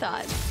 Who would have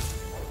thought?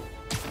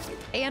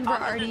 And we're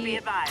already... Be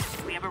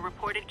advised, we have a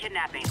reported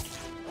kidnapping.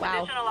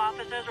 Wow. Additional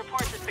officers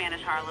report to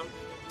Spanish Harlem.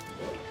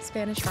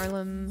 Spanish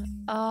Harlem.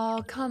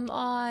 Oh, come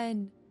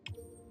on.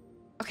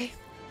 Okay.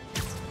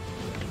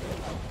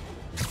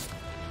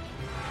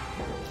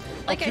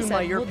 Like I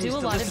said, we'll do a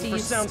lot of these for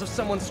sounds of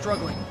someone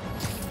struggling.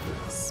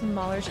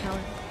 smaller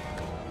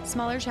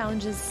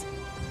challenges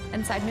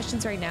and side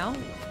missions right now.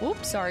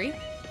 Oops, sorry.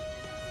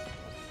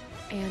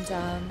 And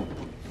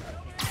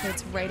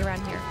it's right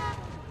around here.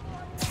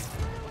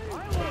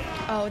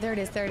 Oh, there it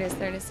is, there it is,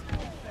 there it is.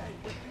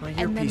 My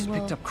earpiece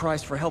picked up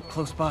cries for help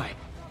close by.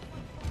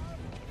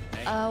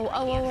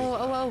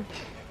 Oh.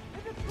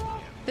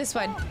 This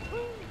one.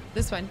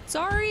 This one.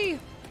 Sorry.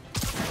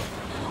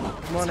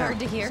 Come on, it's hard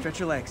to hear. Stretch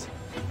your legs.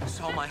 I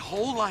saw my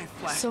whole life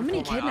flash. So many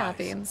before my eyes.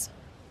 kidnappings.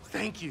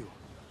 Thank you.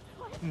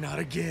 Not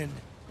again.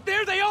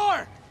 There they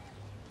are!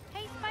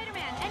 Hey,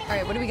 Spider-Man, All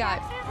right, what do we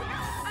got?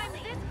 I'm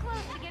this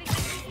close to getting my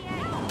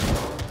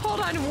CPA. Hold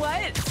on,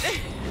 what?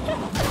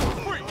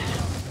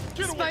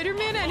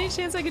 Spider-Man, any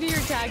chance I could do your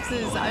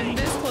taxes? I'm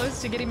this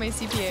close to getting my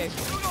CPA.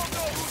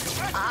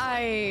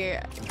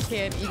 I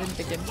can't even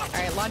begin. All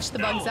right, launch the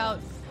bugs out.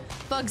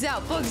 Bugs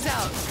out, bugs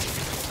out.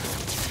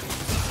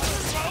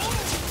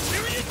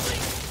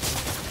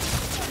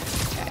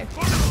 Okay.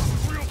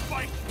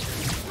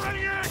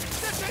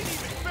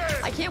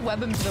 I can't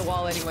web him to the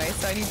wall anyway,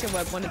 so I need to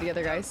web one of the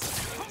other guys.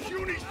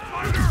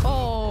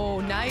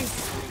 Oh,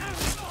 nice.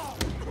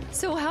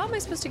 So how am I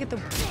supposed to get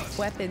the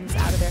weapons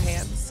out of their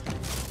hands?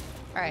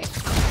 All right,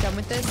 done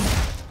with this.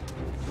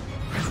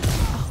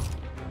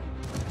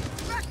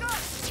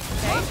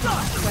 Okay,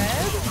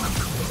 web.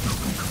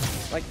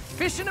 Like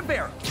fish in a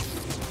barrel.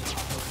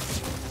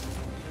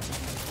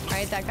 All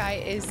right, that guy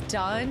is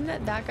done.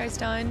 That guy's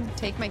done.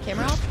 Take my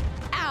camera off.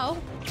 Ow.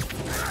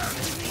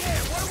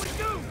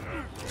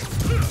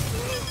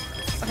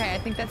 Okay, I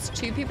think that's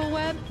 2 people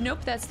webbed.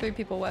 Nope, that's 3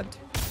 people webbed.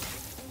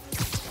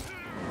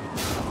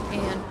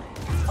 And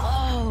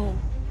oh.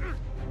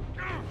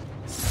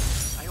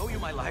 I owe you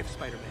my life,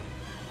 Spider-Man.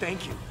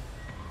 Thank you.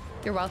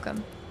 You're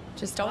welcome.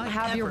 Just don't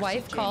have your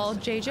wife call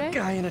JJ.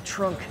 Guy in a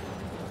trunk.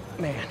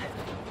 Man.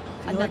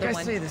 Another I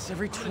one. say this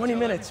every 20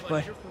 minutes,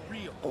 but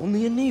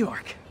only in New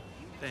York.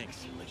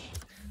 Thanks.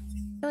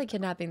 I feel like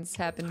kidnappings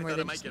happen more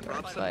than just New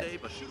York, but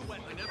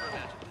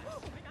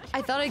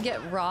I thought I'd get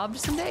robbed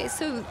someday.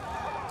 So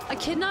a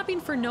kidnapping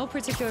for no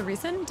particular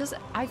reason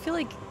I feel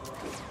like,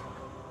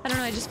 I don't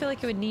know, I just feel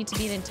like it would need to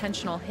be an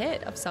intentional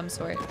hit of some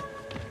sort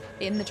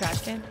in the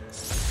trash can.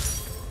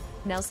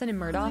 Nelson and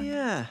Murdoch? Oh,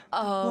 yeah.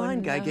 Oh, the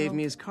blind guy no. gave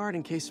me his card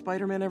in case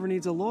Spider-Man ever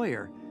needs a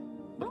lawyer.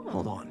 But Oh.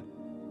 hold on.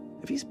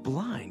 If he's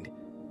blind,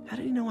 how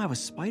did he know I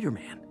was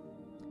Spider-Man?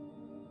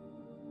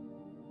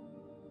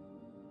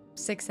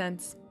 6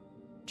 cents.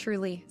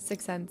 Truly,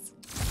 6 cents.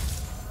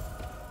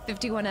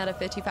 51 out of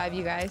 55,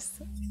 you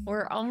guys.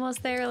 We're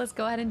almost there. Let's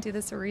go ahead and do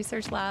this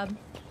research lab.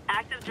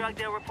 Active drug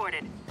deal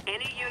reported.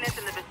 Any units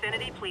in the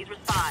vicinity, please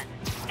respond.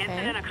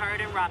 Incident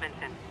occurred in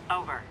Robinson.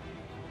 Over.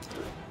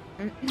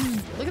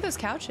 Look at those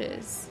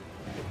couches.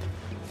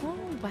 Oh,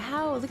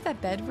 wow. Look at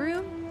that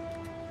bedroom.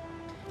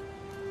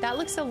 That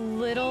looks a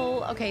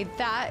little... Okay,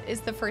 that is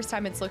the first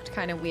time it's looked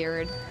kind of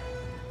weird.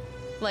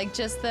 Like,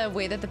 just the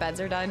way that the beds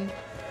are done.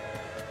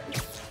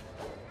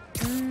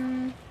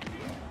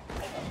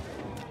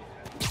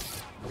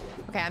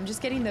 Okay, I'm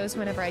just getting those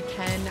whenever I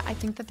can. I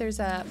think that there's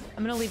a...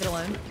 I'm gonna leave it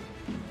alone.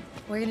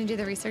 We're gonna do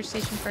the research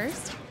station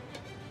first.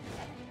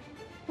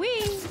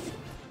 Whee!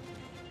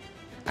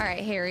 All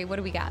right, Harry, what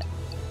do we got?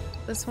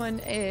 This one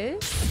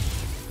is...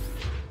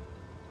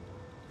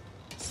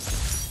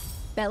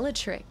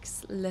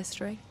 Bellatrix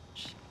Lestrange.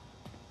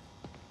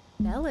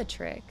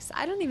 Bellatrix.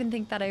 I don't even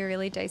think that I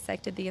really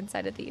dissected the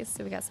inside of these.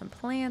 So we got some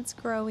plants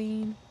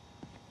growing.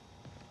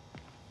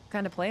 What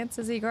kind of plants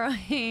is he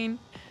growing?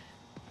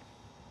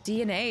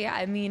 DNA.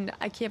 I mean,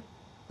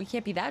 we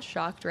can't be that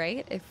shocked,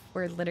 right? If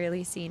we're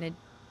literally seeing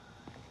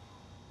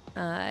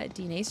a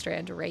DNA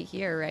strand right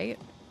here, right?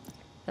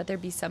 That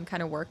there'd be some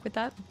kind of work with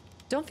that.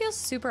 Don't feel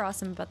super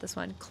awesome about this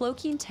one.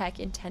 Cloaking tech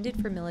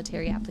intended for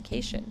military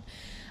application.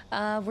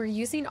 We're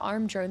using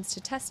armed drones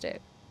to test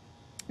it.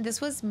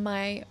 This was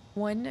my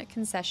one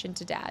concession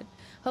to Dad.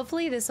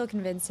 Hopefully this will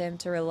convince him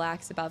to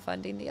relax about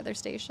funding the other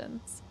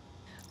stations.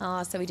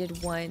 So we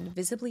did one,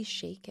 visibly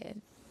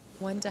shaken.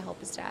 One to help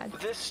his dad.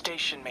 This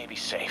station may be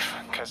safe,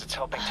 because it's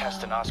helping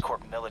test an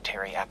Oscorp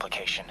military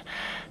application,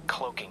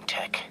 cloaking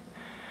tech.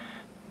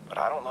 But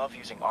I don't love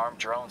using armed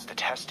drones to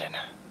test in.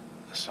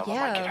 Someone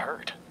might get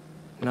hurt.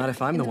 Not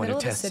if I'm the one who middle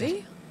of the tests city?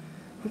 it.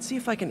 Let's see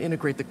if I can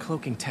integrate the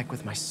cloaking tech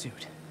with my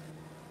suit.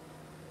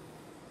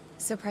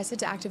 So press it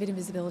to activate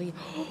invisibility.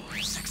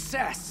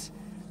 Success!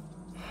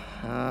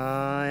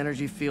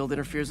 Energy field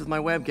interferes with my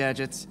web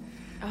gadgets.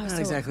 Oh, Not so-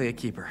 exactly a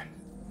keeper.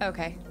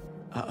 Okay.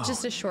 Uh-oh.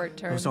 Just a short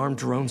term. Those armed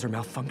drones are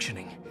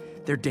malfunctioning.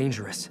 They're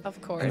dangerous.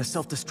 Of course. And the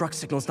self-destruct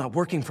signal's not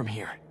working from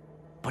here.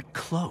 But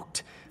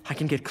cloaked, I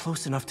can get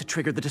close enough to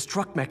trigger the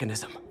destruct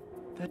mechanism.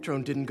 That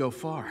drone didn't go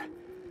far.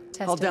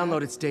 I'll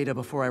download its data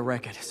before I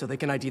wreck it, so they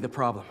can ID the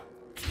problem.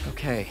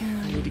 Okay,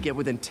 I need to get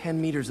within 10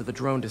 meters of the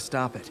drone to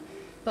stop it.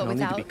 But and I'll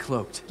need without to be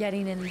cloaked.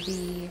 getting in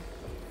the...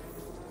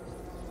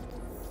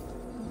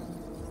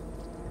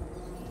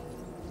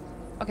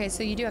 Okay,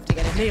 so you do have to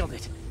get in. Nailed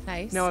it.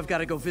 Nice. Now I've got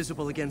to go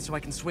visible again so I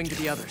can swing to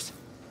the others.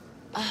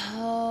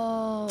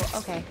 Oh,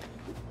 okay.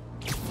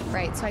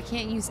 Right, so I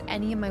can't use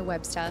any of my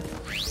web stuff.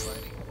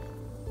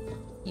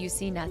 You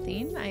see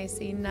nothing. I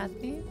see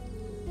nothing.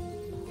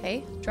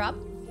 Okay, drop.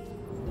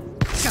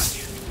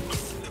 Gotcha.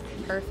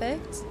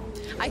 Perfect.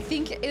 I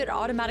think it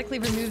automatically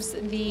removes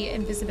the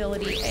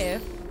invisibility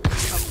if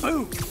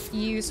boom.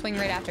 You swing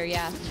right after,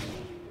 yeah.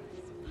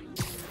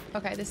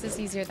 Okay, this is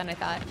easier than I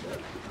thought.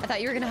 I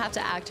thought you were gonna have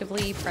to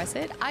actively press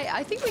it.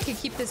 I think we could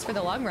keep this for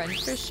the long run,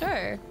 for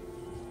sure.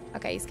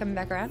 Okay, he's coming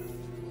back around.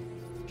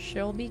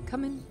 She'll be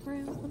coming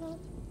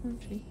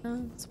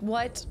around.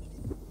 What?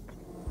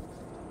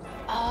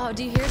 Oh,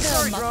 do you hear the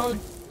Sorry, muffled? drone,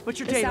 but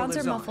your the data sounds are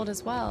lives on. muffled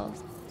as well.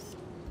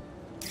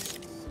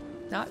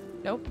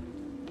 Nope.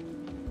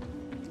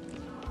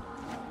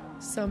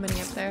 So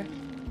many up there.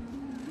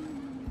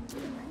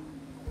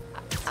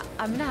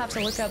 I'm gonna have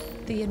to look up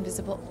the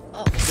invisible.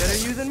 Oh. Better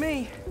you than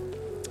me.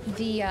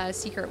 The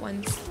secret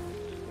ones.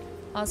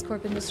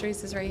 Oscorp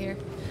Industries is right here.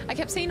 I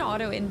kept saying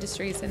Auto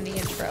Industries in the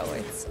intro.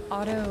 It's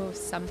Auto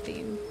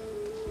something,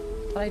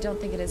 but I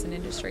don't think it is an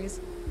Industries.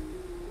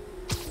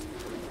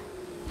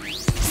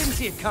 Didn't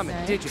see it coming,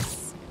 did you?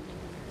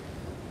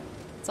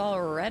 It's all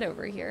red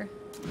over here.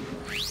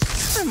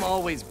 I'm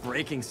always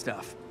breaking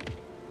stuff.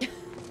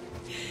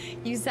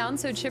 You sound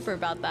so chipper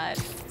about that,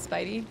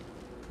 Spidey.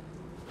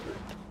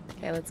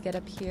 Okay, let's get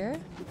up here.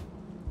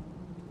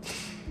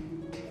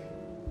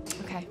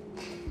 Okay.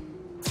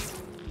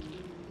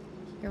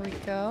 Here we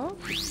go.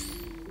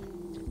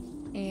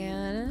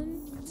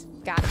 And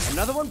got it.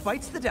 Another one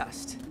bites the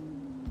dust.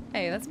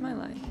 Hey, that's my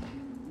line.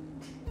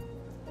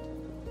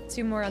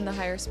 2 more on the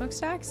higher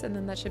smokestacks, and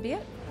then that should be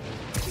it.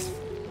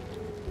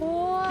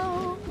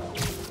 Whoa.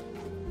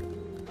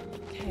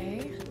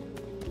 Okay.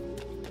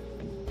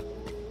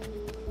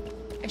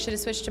 I should have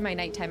switched to my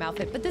nighttime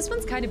outfit, but this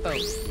one's kind of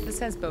both. This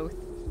has both.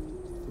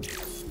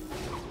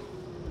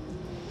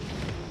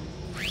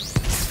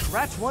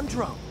 scratch one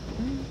drone.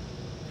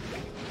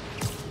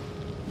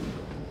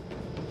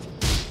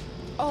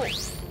 Oh.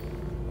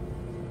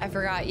 I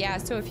forgot. Yeah,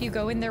 so if you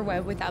go in their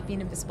web without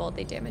being invisible,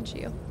 they damage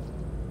you.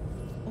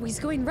 Oh, he's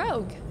going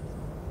rogue.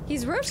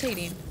 He's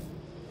rotating.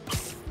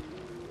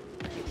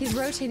 He's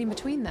rotating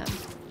between them.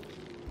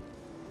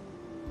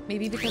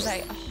 Maybe because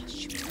oh,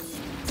 shoot.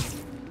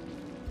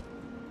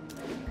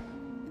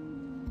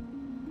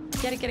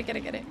 Get it, get it, get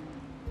it, get it.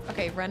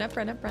 Okay, run up,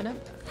 run up, run up.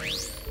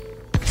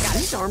 Are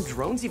these armed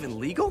drones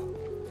even legal?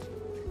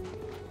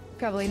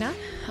 Probably not.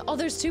 Oh,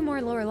 there's 2 more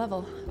lower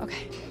level.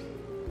 Okay.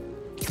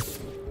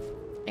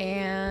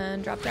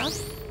 And drop down.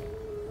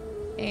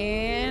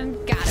 And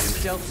got him.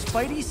 Stealth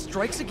Spidey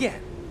strikes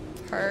again.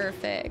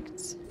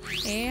 Perfect.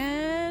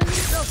 And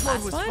Stealth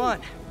mode was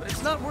fun, but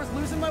it's not worth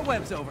losing my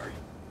webs over.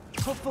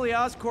 Hopefully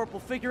Oscorp will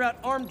figure out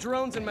armed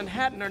drones in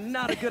Manhattan are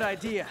not a good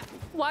idea.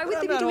 Why would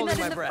they be doing that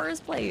in the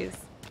first place?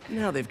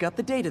 Now they've got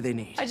the data they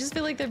need. I just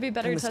feel like there'd be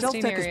better and the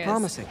testing stealth tech areas is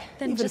promising,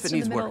 than even just if it in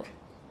needs the middle,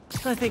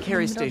 work. I think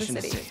Harry's middle of the station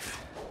is city.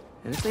 safe.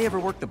 And if they ever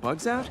work the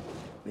bugs out,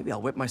 maybe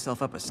I'll whip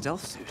myself up a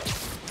stealth suit.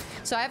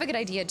 So I have a good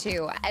idea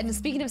too. And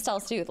speaking of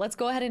stealth suit, let's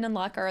go ahead and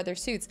unlock our other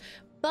suits.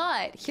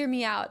 But hear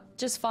me out.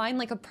 Just find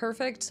like a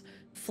perfect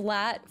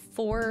flat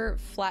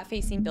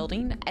facing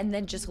building and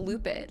then just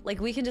loop it. Like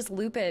we can just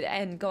loop it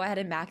and go ahead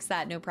and max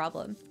that, no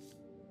problem.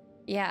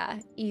 Yeah,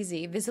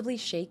 easy. Visibly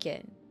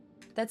shaken.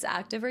 That's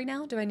active right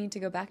now. Do I need to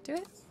go back to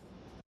it?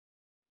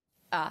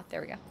 Ah,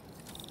 there we go.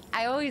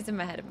 I always am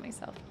ahead of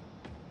myself.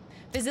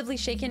 Visibly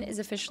shaken is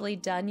officially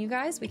done, you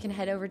guys. We can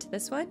head over to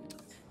this one.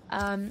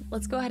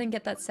 Let's go ahead and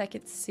get that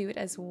second suit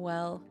as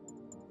well.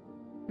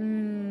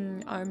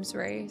 Arms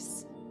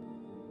race.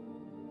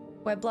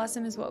 Web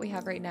Blossom is what we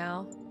have right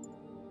now.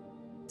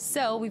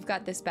 So we've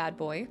got this bad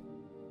boy.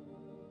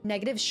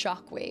 Negative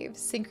shockwave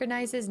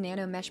synchronizes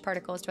nano mesh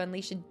particles to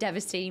unleash a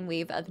devastating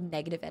wave of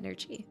negative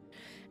energy.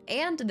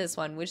 And this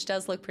one, which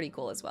does look pretty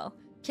cool as well.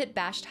 Kit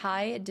bashed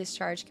high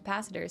discharge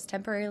capacitors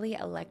temporarily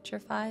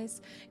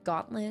electrifies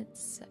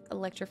gauntlets,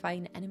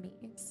 electrifying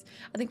enemies.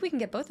 I think we can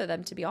get both of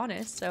them, to be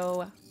honest.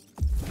 So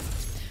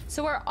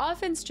our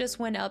offense just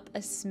went up a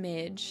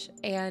smidge,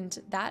 and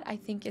that I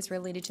think is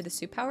related to the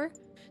suit power.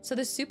 So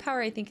the suit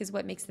power I think is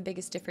what makes the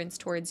biggest difference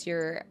towards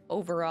your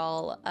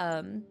overall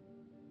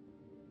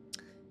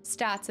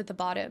stats at the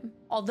bottom.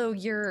 Although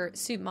your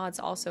suit mods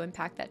also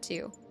impact that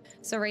too.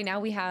 So right now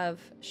we have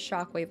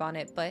shockwave on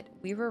it, but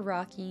we were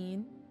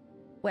rocking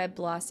Web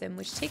Blossom,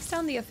 which takes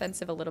down the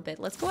offensive a little bit.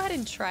 Let's go ahead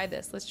and try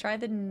this. Let's try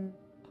the...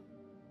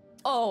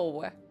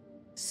 Oh,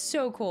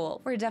 so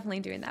cool. We're definitely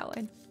doing that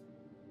one.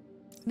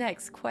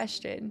 Next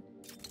question.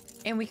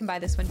 And we can buy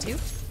this one too.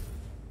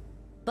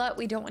 But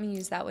we don't want to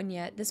use that one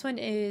yet. This one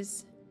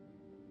is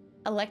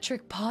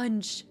Electric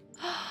Punch.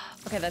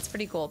 Okay, that's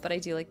pretty cool, but I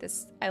do like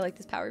this. I like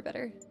this power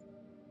better.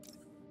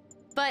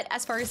 But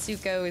as far as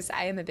suit goes,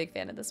 I am a big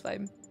fan of this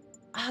one.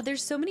 Ah,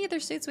 there's so many other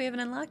suits we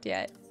haven't unlocked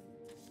yet.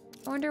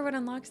 I wonder what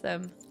unlocks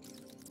them.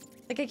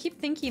 Like, I keep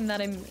thinking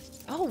that I'm...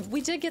 Oh, we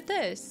did get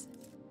this.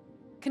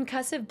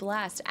 Concussive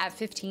Blast. At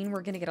 15,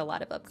 we're going to get a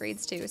lot of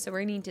upgrades, too. So we're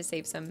going to need to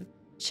save some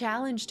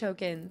challenge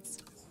tokens.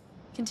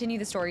 Continue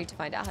the story to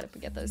find out how to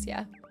get those,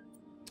 yeah.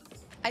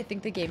 I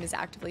think the game is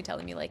actively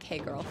telling me, like, hey,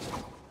 girl,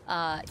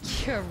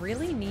 you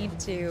really need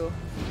to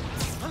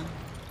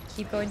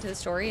keep going to the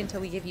story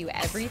until we give you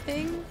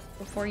everything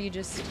before you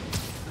just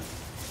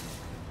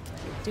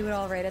do it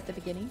all right at the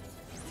beginning.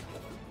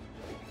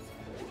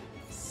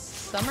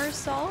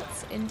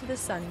 Somersaults into the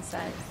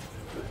sunset.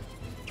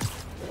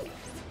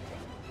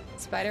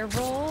 Spider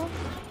roll.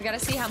 We gotta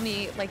see how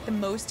many, like, the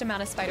most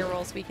amount of spider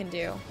rolls we can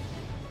do.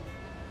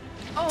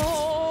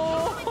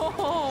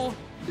 Oh!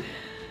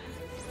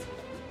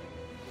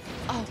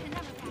 Oh.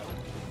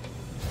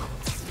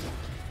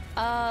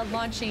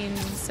 Launching.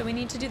 So we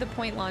need to do the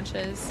point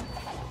launches.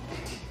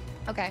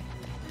 Okay.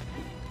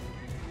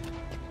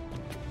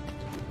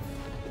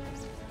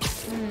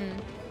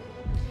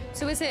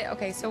 So is it,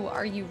 okay, so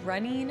are you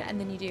running and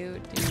then you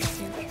do,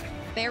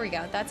 there we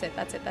go. That's it,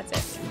 that's it, that's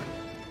it.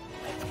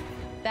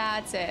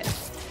 That's it.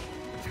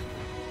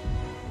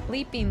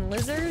 Leaping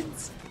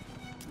lizards.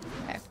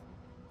 Okay.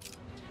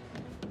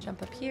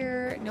 Jump up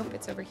here. Nope,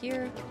 it's over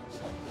here.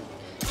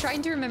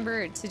 Trying to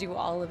remember to do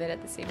all of it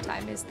at the same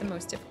time is the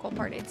most difficult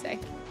part, I'd say.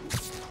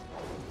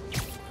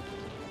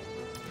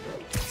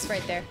 It's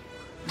right there.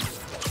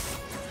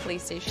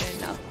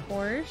 PlayStation, of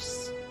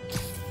course.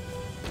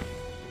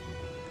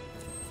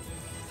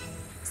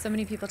 So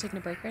many people taking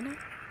a break right now?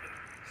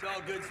 It's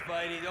all good,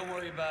 Spidey. Don't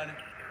worry about it.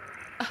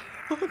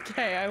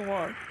 Okay, I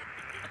won't.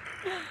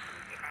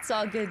 It's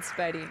all good,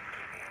 Spidey.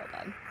 Hold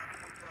on.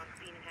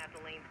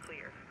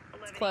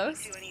 It's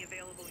close.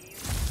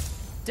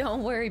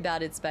 Don't worry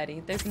about it,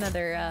 Spidey. There's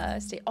another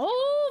state.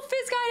 Oh,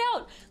 Fizz Guide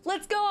out!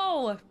 Let's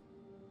go!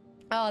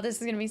 Oh, this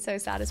is gonna be so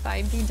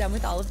satisfying being done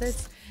with all of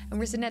this. And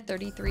we're sitting at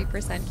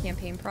 33%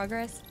 campaign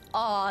progress.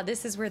 Oh,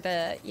 this is where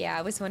the, yeah,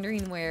 I was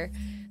wondering where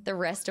the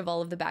rest of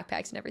all of the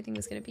backpacks and everything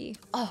was gonna be.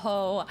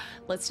 Oh,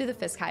 let's do the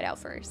Fisk hideout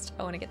first.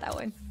 I wanna get that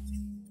one.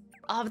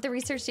 Oh, with the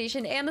research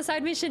station and the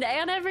side mission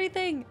and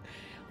everything.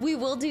 We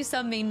will do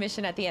some main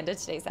mission at the end of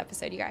today's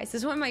episode, you guys.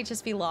 This one might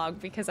just be long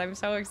because I'm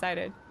so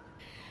excited.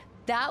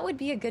 That would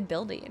be a good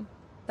building.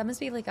 That must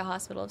be like a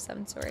hospital of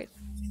some sort.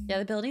 Yeah,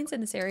 the buildings in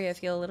this area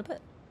feel a little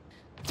bit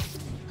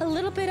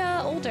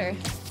older.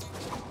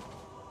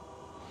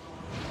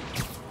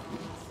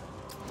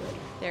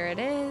 There it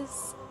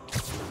is.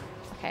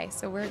 Okay,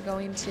 so we're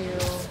going to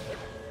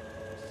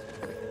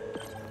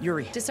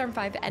Yuri, disarm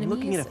 5 enemies. I'm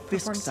looking at a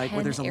Fisk site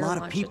where there's a lot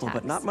of people,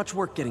 but not much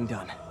work getting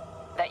done.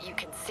 That you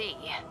can see.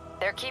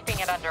 They're keeping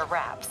it under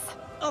wraps.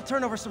 I'll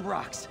turn over some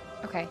rocks.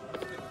 Okay.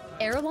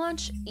 Air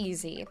launch,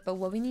 easy. But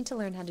what we need to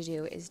learn how to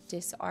do is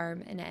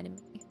disarm an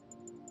enemy.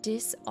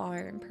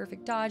 Disarm.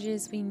 Perfect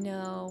dodges, we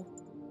know.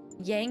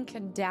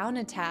 Yank down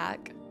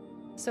attack.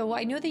 So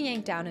I know the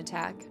yank down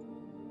attack.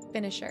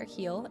 Finisher,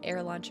 heal,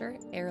 air launcher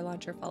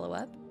follow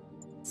up.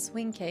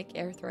 Swing kick,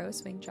 air throw,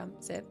 swing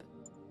jump, zip.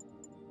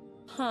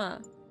 Huh.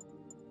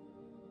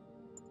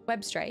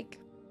 Web strike.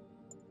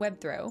 Web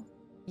throw.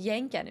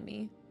 Yank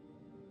enemy.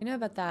 I know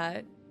about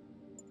that.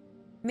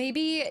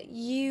 Maybe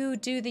you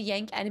do the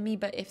yank enemy,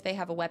 but if they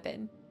have a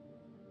weapon.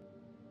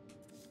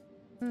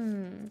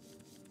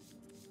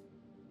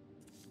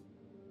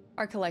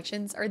 Our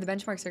collections, or the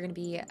benchmarks are going to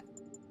be...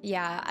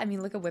 Yeah, I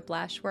mean, look at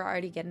Whiplash. We're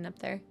already getting up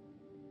there.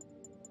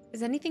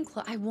 Is anything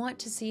close? I want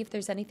to see if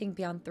there's anything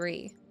beyond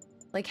 3.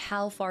 Like,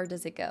 how far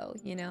does it go,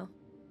 you know?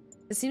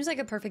 This seems like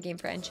a perfect game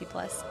for NG+.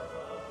 So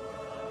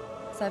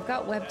I've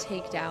got web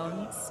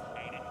takedowns.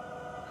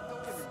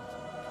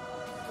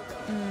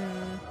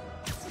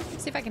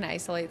 See if I can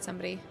isolate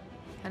somebody.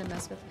 Kind of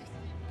mess with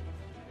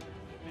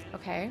it.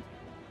 Okay.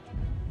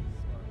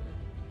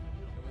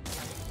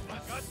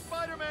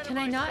 Can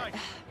I not?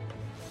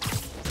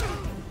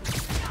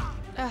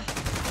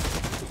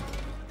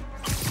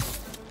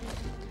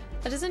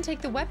 That doesn't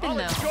take the weapon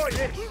though.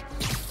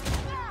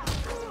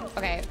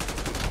 Okay.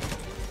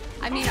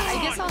 I mean,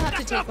 I guess I'll have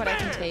to take what I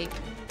can take.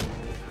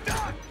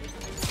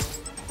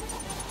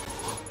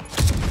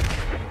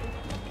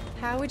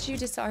 How would you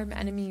disarm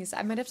enemies?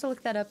 I might have to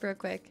look that up real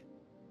quick.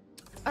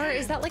 Or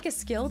is that like a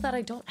skill that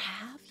I don't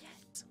have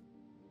yet?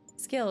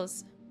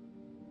 Skills.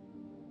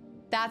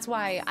 That's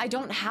why I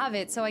don't have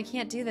it, so I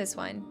can't do this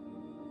one.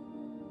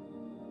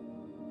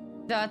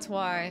 That's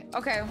why.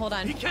 Okay, hold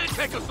on. He can't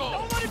take us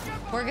all.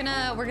 We're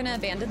gonna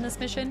abandon this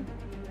mission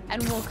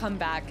and we'll come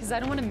back because I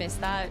don't want to miss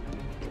that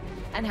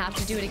and have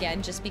to do it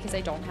again just because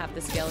I don't have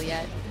the skill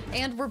yet.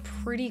 And we're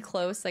pretty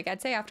close. Like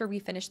I'd say after we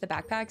finish the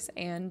backpacks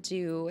and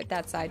do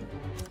that side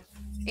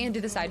and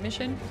do the side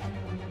mission,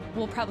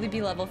 we'll probably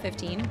be level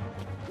 15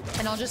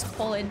 and I'll just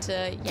pull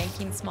into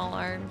yanking small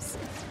arms.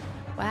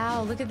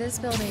 Wow, look at this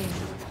building.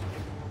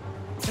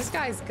 This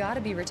guy's got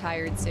to be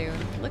retired soon.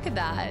 Look at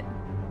that.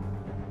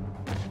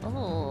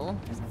 Oh.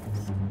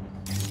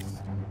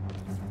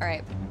 All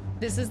right,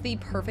 this is the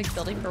perfect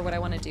building for what I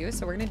want to do.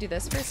 So we're gonna do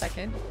this for a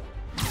second.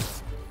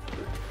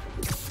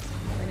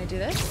 We're gonna do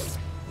this.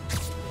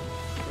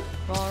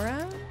 Roll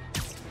around.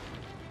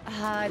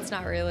 It's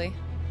not really.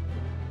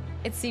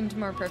 It seemed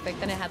more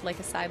perfect than it had like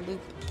a side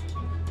loop.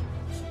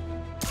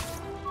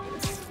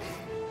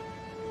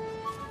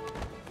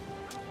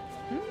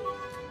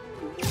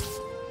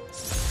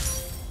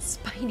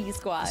 Spidey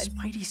Squad.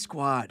 Spidey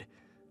Squad.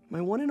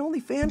 My one and only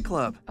fan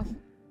club. Oh.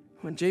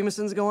 When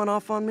Jameson's going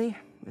off on me,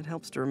 it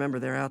helps to remember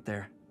they're out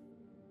there.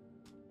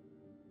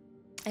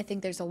 I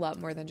think there's a lot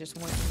more than just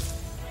one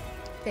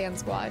fan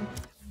squad.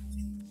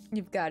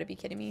 You've got to be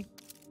kidding me.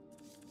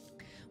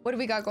 What do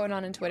we got going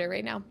on Twitter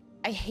right now?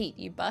 I hate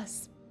you,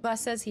 Bus.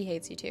 Bus says he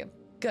hates you too.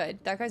 Good.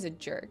 That guy's a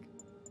jerk.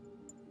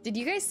 Did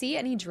you guys see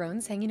any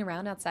drones hanging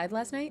around outside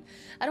last night?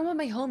 I don't want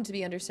my home to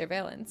be under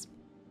surveillance.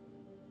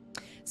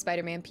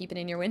 Spider-Man peeping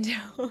in your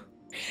window.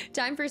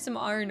 Time for some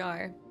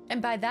R&R.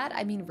 And by that,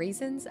 I mean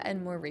raisins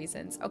and more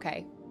raisins.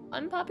 Okay.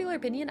 Unpopular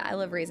opinion, I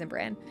love Raisin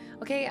Bran.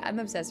 Okay, I'm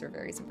obsessed with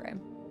Raisin Bran.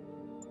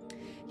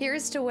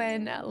 Here's to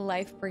when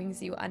life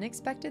brings you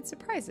unexpected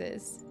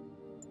surprises.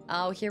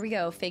 Oh, here we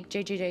go. Fake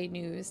JJJ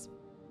news.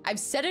 I've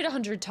said it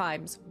 100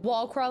 times.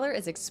 Wallcrawler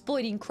is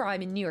exploiting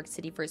crime in New York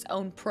City for his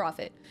own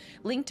profit.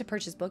 Link to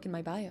purchase book in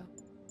my bio.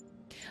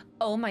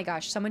 Oh my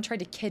gosh, someone tried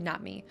to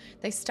kidnap me.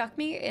 They stuck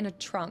me in a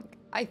trunk.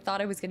 I thought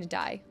I was gonna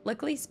die.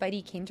 Luckily,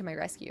 Spidey came to my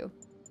rescue.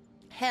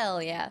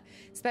 Hell yeah.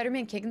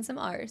 Spider-Man kicking some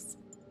arse.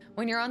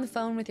 When you're on the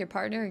phone with your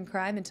partner in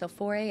crime until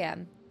 4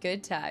 a.m.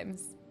 Good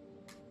times.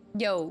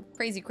 Yo,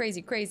 crazy,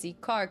 crazy, crazy.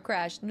 Car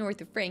crash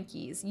north of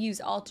Frankie's. Use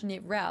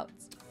alternate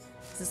routes.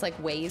 Is this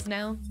like Waze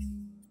now?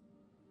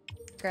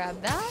 Grab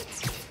that.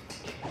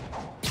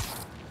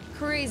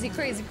 Crazy,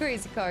 crazy,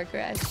 crazy car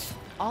crash.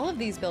 All of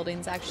these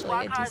buildings actually.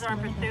 SWAT cars are in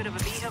pursuit of a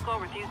vehicle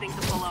refusing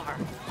to pull over.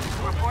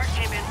 The report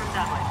came in from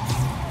Douglas.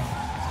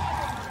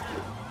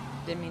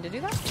 Didn't mean to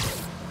do that.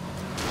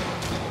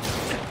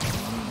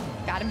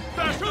 Got him.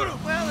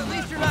 Well, at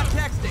least you're not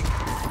texting.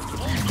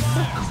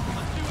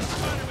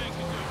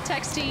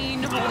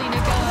 Texting, holding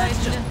a gun.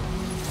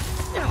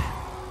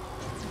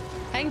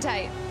 Hang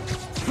tight.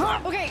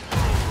 Okay.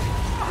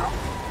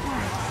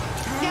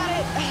 Got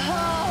it.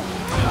 Oh.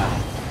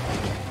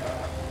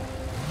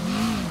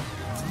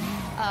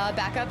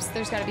 Backups.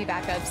 There's gotta be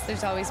backups.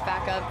 There's always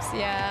backups.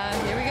 Yeah,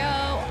 here we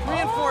go.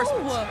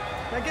 Reinforcements. Oh!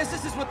 I guess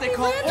this is what they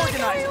call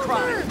organized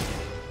crime.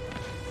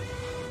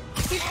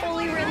 He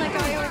fully ran that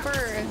guy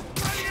over.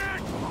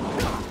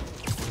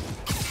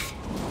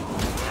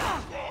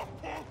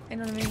 I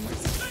know what I mean.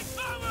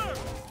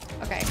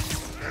 Okay.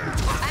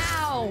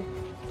 Ow!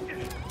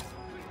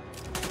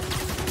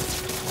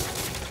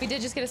 We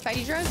did just get a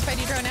Spidey drone.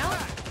 Spidey drone out.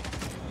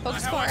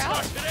 Focus core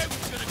out.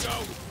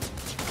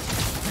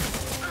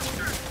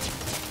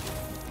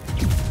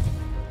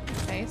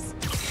 Nice.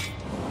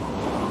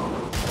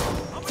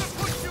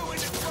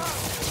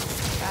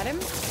 Got him.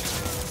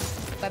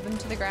 Web him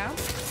to the ground.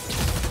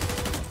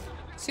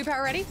 Super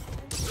power ready?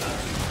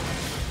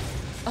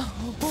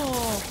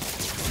 Oh.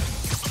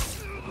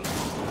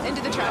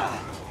 Into the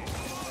trap.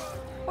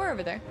 Or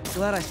over there.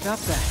 Glad I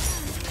stopped that.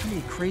 Too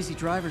many crazy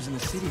drivers in the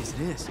city as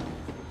it is.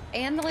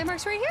 And the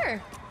landmark's right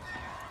here.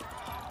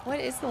 What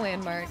is the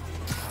landmark?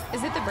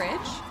 Is it the bridge?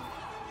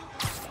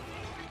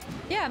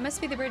 Yeah, it must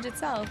be the bridge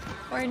itself.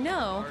 Or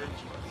no.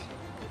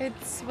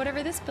 It's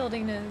whatever this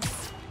building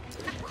is.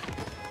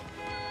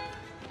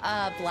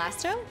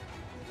 Blasto?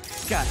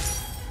 Got it.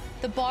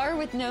 The bar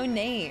with no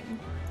name.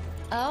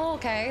 Oh,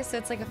 okay. So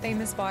it's like a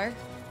famous bar.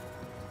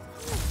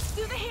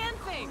 Do the hand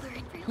thing.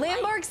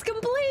 Landmarks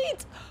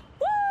complete!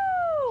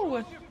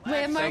 Woo!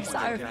 Landmarks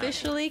are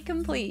officially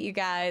complete, you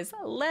guys.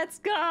 Let's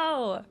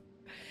go!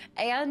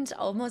 And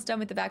almost done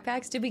with the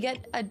backpacks. Did we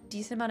get a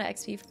decent amount of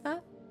XP from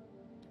that?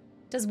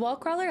 Does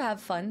Wallcrawler have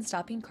fun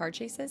stopping car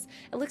chases?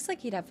 It looks like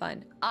he'd have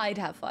fun. I'd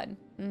have fun.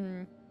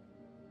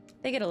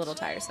 They get a little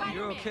tiresome.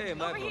 You're okay in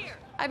my book.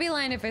 I'd be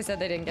lying if I said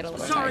they didn't get a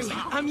little Sorry,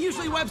 tiresome. I'm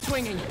usually web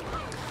swinging.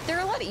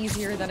 They're a lot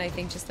easier than I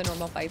think just the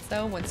normal fights,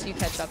 though. Once you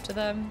catch up to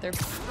them, they're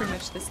pretty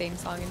much the same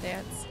song and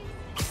dance.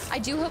 I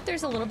do hope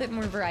there's a little bit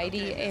more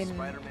variety in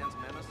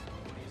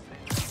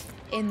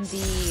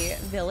the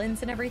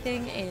villains and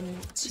everything in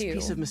 2. This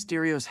piece of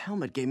Mysterio's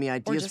helmet gave me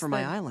ideas for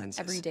my islands.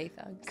 Everyday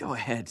thugs. Go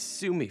ahead,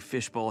 sue me,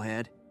 fishbowl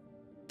head.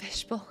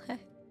 Fishbowl head.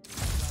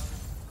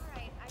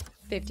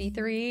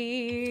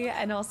 53,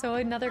 and also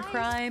another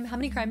crime. How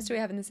many crimes do we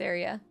have in this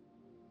area?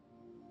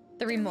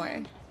 3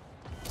 more.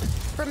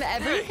 From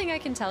everything I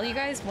can tell you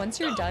guys, once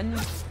you're done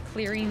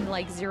clearing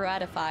like 0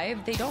 out of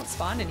 5, they don't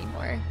spawn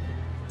anymore.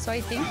 So I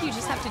think you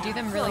just have to do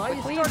them really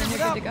quickly and then you're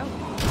good to go.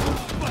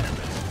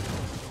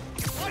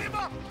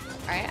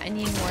 Alright, I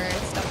need more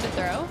stuff to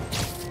throw.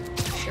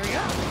 Here we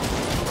go.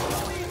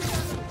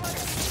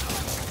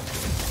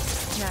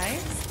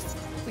 Nice.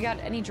 We got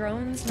any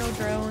drones? No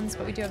drones,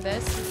 but we do have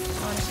this.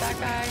 Launch that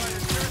guy.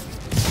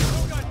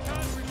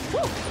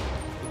 Woo!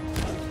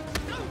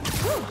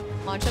 Woo!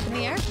 Launch up in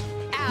the air.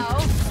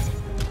 Ow!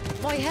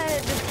 My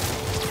head.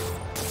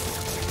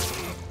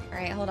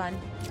 Alright, hold on.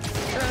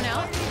 Drone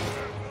out.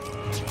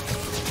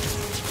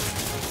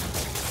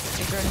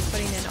 The drone is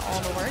putting in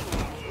all the work.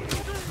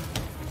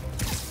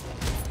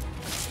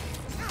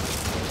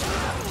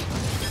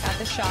 Got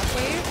the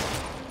shockwave.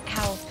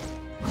 Ow.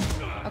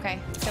 Okay,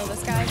 kill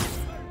this guy.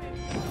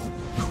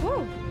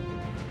 Woo!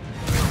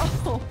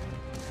 Oh!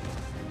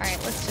 Alright,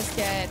 let's just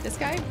get this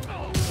guy.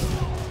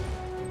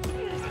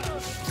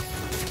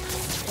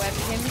 Web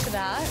him to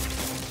that.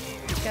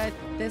 Get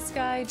this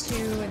guy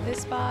to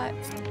this spot.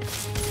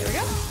 There we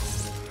go.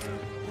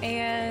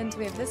 And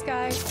we have this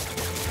guy.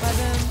 Web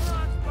him.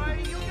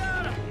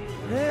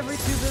 Every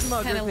two-bit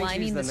mugger Kinda thinks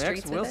lining he's the the next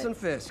streets with Wilson it.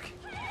 Fisk.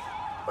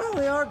 Well,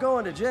 they are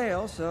going to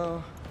jail,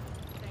 so...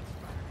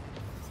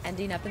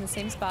 Ending up in the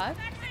same spot.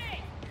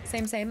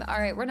 Same. All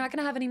right, we're not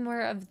gonna have any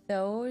more of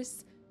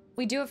those.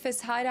 We do have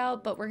Fist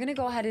Hideout, but we're gonna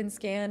go ahead and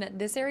scan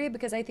this area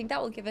because I think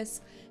that will give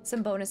us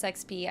some bonus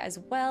XP as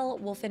well.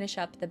 We'll finish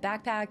up the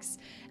backpacks,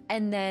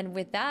 and then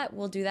with that,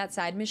 we'll do that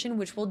side mission,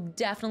 which will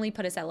definitely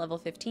put us at level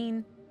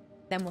 15.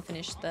 Then we'll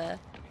finish the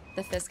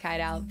Fist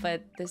Hideout,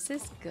 but this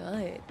is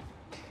good.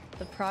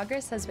 The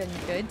progress has been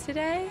good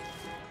today.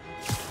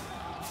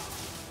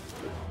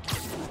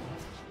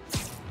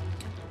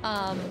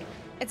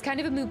 It's kind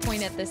of a moot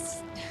point at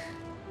this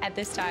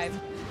time,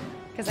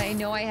 because I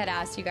know I had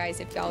asked you guys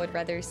if y'all would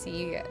rather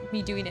see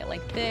me doing it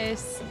like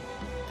this.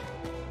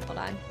 Hold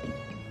on.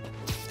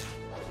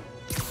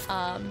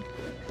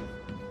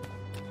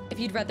 If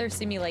you'd rather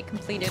see me like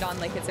complete it on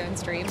like its own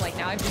stream, like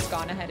now I've just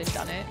gone ahead and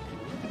done it,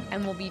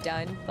 and we'll be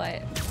done.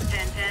 But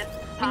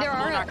I mean,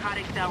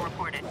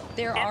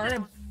 there are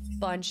a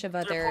bunch of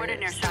other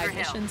side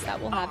missions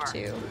that we'll have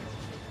to.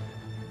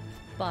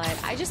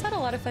 But I just had a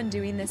lot of fun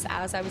doing this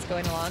as I was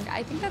going along.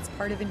 I think that's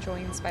part of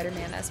enjoying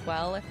Spider-Man as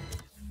well,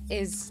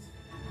 is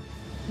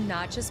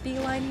not just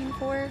beelining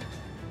for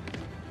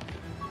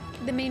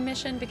the main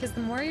mission, because the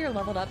more you're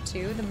leveled up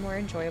too, the more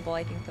enjoyable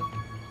I think the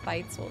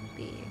fights will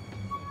be.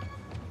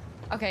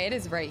 Okay, it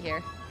is right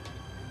here.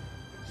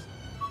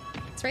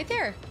 It's right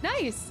there.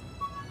 Nice.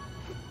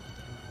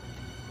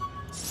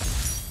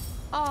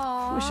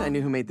 Aww. Wish I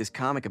knew who made this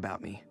comic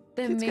about me.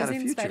 The Kid's got a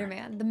Amazing future.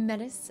 Spider-Man, the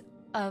Menace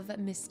of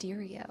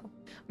Mysterio.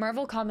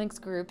 Marvel Comics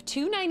Group,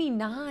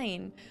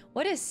 $2.99.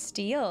 What a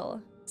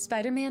steal.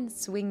 Spider-Man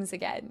swings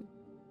again.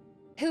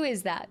 Who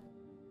is that?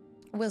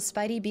 Will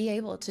Spidey be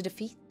able to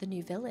defeat the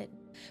new villain?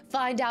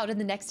 Find out in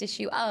the next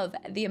issue of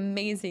The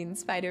Amazing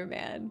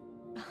Spider-Man.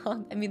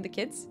 I mean, the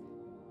kid's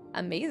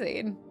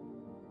amazing.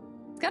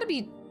 It's gotta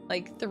be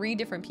like 3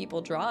 different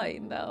people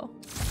drawing though.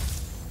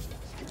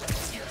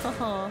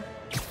 Oh,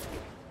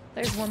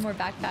 there's one more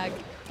backpack.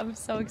 I'm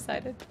so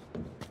excited.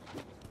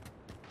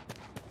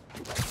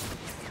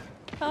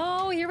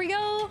 Oh, here we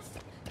go.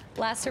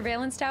 Last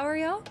surveillance tower,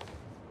 yo.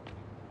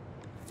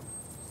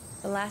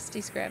 The last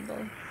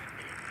descramble.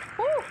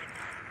 Woo!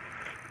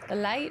 The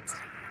light.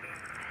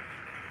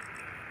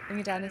 Bring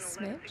it down a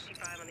smidge.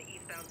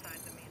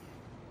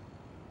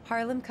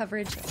 Harlem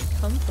coverage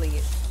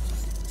complete.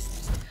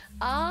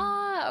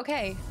 Ah,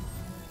 okay.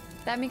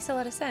 That makes a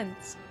lot of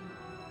sense.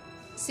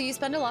 So you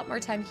spend a lot more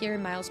time here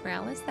in Miles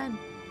Morales then?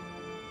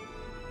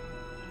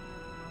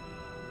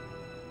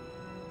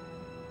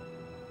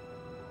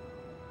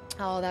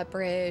 Oh, that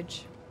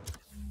bridge.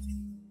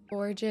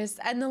 Gorgeous.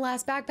 And the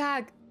last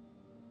backpack.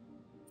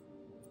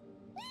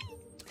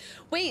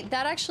 Wait,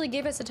 that actually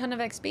gave us a ton of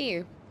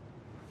XP.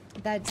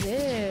 That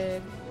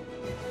did.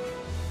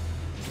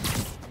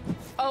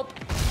 Oh,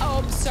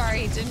 I'm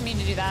sorry. Didn't mean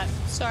to do that.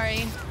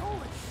 Sorry.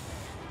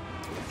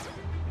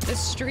 The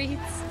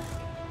streets.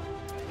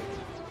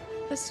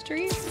 The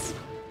streets.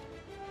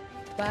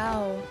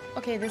 Wow.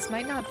 Okay, this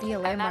might not be a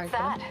landmark. And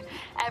that's that.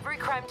 Every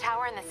crime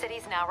tower in the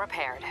city's now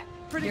repaired.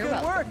 Pretty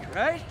good work,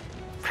 right?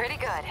 Pretty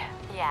good,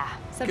 yeah.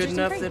 Good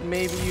enough that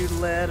maybe you'd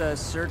let a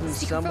certain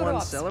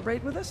someone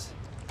celebrate with us?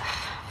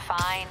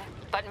 Fine,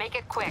 but make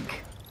it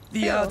quick.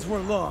 The odds were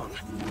long,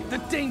 the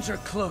danger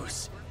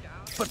close.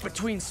 But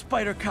between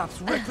Spider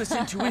Cop's reckless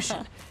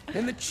intuition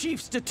and the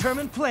Chief's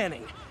determined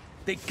planning,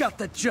 they got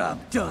the job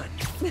done.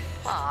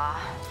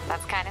 Aw,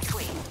 that's kind of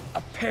sweet.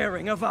 A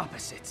pairing of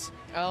opposites.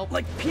 Oh.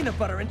 Like peanut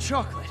butter and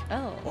chocolate.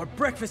 Oh. Or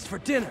breakfast for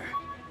dinner.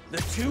 The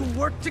two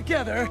work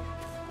together.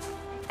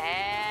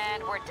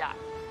 And we're done.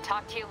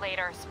 Talk to you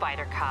later,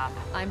 Spider Cop.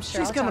 I'm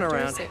sure She's coming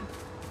around,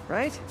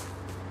 right?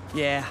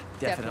 Yeah,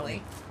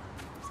 definitely.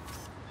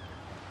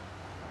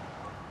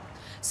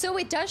 So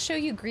it does show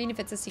you green if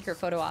it's a secret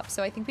photo op,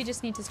 so I think we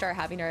just need to start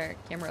having our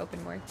camera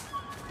open more.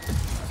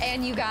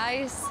 And you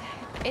guys,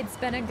 it's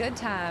been a good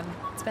time.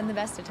 It's been the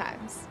best of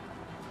times.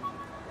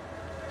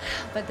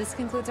 But this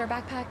concludes our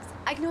backpacks.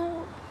 I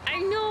know.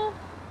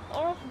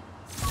 Oh.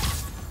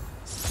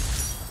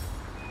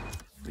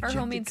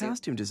 Rejected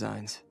costume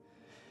designs.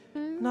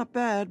 Not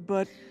bad,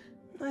 but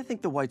I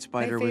think the White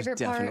Spider was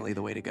definitely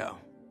the way to go.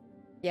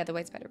 Yeah, the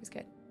White Spider was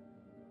good.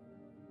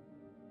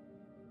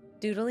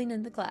 Doodling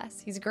in the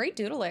class. He's a great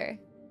doodler.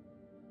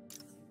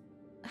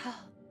 Oh,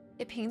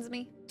 it pains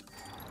me.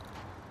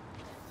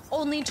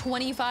 Only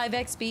 25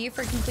 XP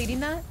for completing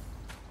that?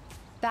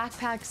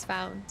 Backpacks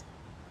found.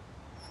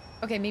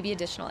 Okay, maybe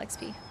additional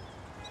XP.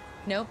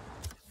 Nope.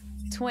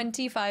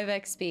 25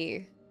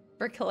 XP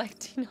for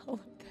collecting all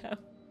of them.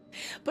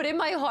 But in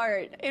my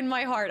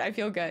heart, I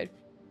feel good.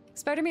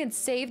 Spider-Man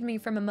saved me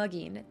from a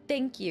mugging.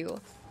 Thank you,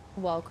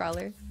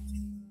 Wallcrawler.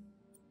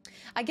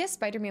 I guess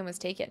Spider-Man was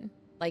taken.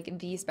 Like,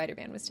 the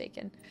Spider-Man was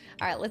taken.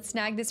 All right, let's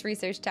snag this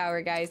research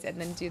tower, guys, and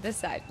then do the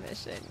side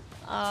mission.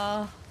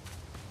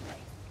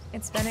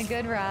 It's been a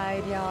good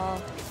ride,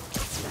 y'all.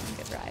 It's been a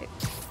good ride.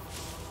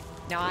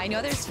 Now, I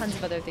know there's tons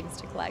of other things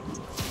to collect.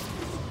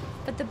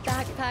 But the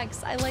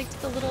backpacks, I liked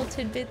the little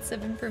tidbits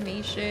of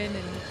information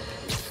and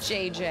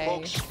JJ.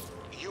 Folks,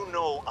 you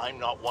know I'm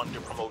not one to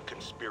promote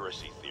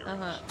conspiracy theories.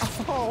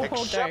 Oh,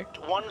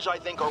 except ones I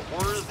think are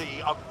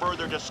worthy of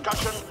further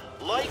discussion,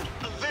 like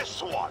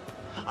this one.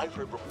 I've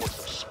heard reports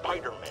of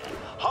Spider-Man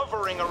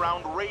hovering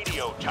around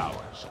radio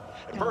towers.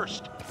 At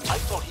first, I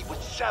thought he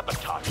would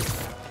sabotage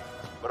them.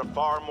 But a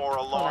far more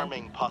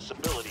alarming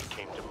possibility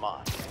came to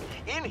mind.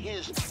 In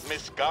his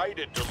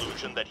misguided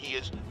delusion that he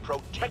is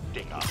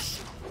protecting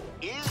us,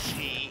 is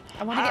he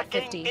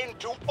hacking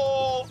into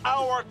all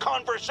our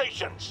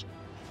conversations?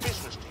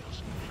 Business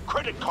deals,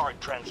 credit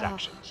card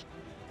transactions,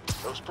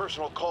 those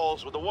personal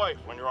calls with the wife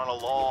when you're on a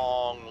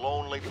long,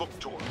 lonely book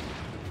tour.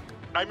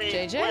 I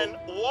mean, when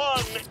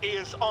one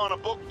is on a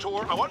book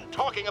tour, I wasn't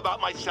talking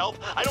about myself.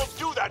 I don't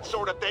do that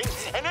sort of thing.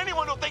 And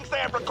anyone who thinks they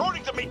have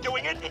recordings of me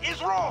doing it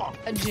is wrong.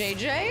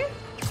 JJ?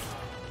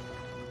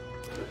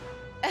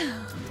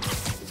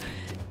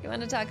 You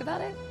want to talk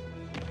about it?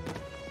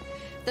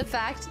 The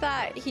fact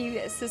that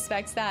he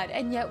suspects that,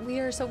 and yet we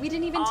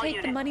didn't even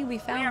take the money we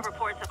found. We have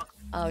reports of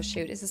oh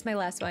shoot, is this my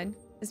last one?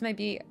 This might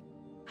be...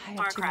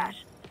 car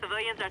crash.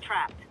 Civilians are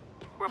trapped.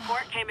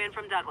 Report came in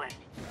from Douglas.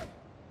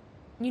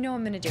 You know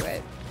I'm gonna do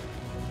it.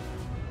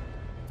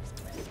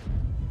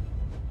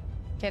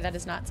 Okay, that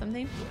is not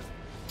something.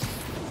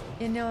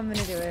 You know I'm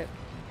gonna do it.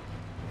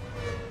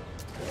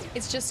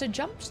 It's just a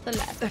jump to the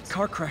left. That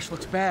car crash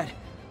looks bad.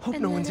 Hope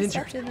no one's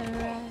injured.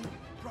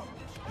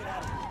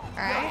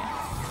 Alright.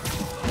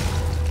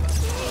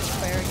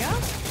 There we go.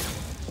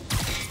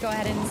 Go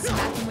ahead and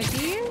smack him with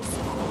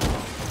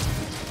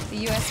these. The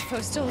U.S.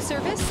 Postal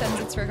Service sends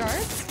its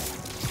regards.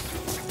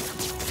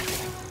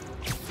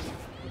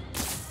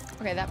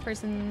 Okay, that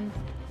person...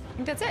 I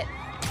think that's it.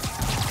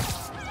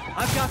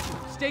 I've got you.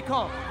 Stay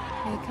calm.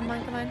 Okay, come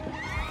on, come on.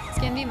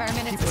 Scan the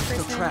environment. It's this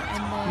person. Trapped.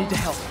 And then Need to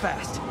help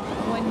fast.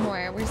 one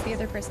more. Where's the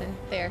other person?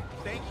 There.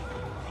 Thank you.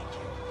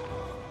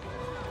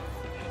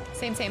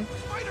 Same.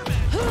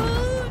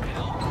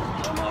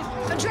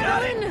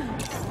 Adrenaline!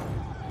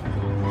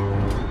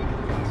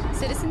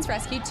 Citizens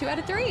rescued 2 out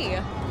of 3.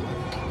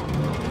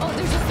 Oh,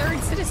 there's a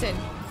third citizen.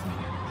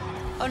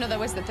 Oh no, that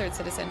was the third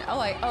citizen.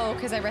 Oh,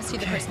 because I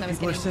rescued the person that was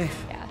getting. People are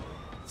safe. Yeah.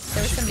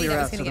 There was somebody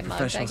that was going to get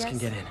mugged, I professionals guess. can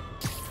get in.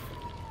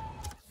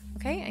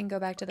 Okay, and go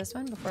back to this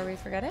one before we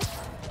forget it.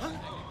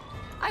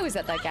 I was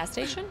at that gas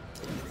station.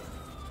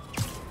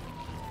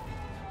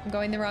 I'm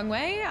going the wrong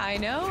way. I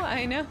know.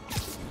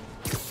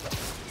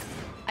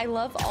 I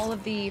love all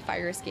of the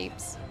fire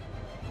escapes.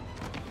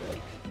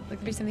 There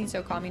could be something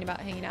so calming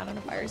about hanging out on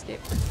a fire escape.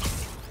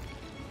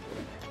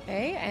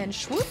 Okay, and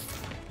swoop.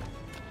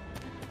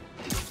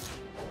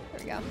 There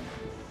we go.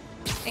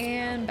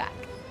 And back.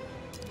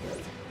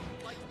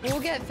 We'll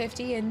get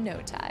 50 in no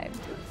time.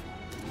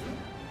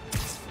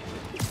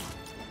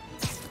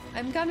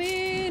 I'm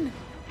coming.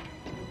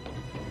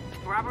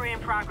 Robbery in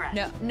progress.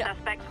 No.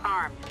 Suspects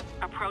armed.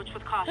 Approach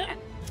with caution.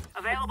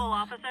 Available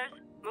officers,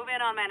 move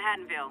in on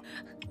Manhattanville.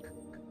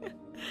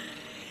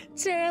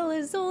 Tale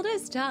as old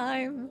as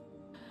time.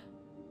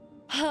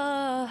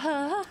 Ha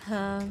ha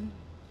ha.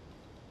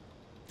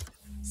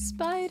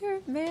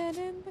 Spider-Man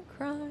in the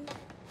crime.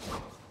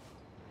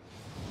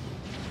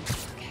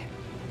 Okay.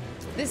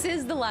 This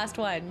is the last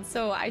one,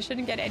 so I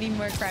shouldn't get any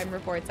more crime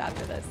reports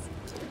after this.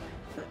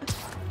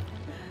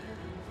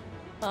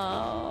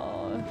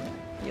 Oh,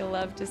 you'll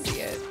love to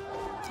see it.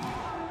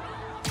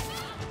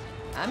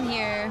 I'm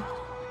here.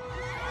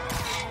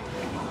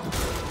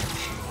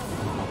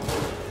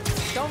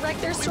 Don't wreck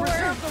their store. We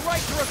reserve the right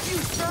to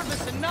refuse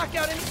service and knock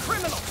out any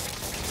criminals.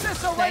 Says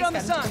so right on the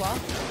sign.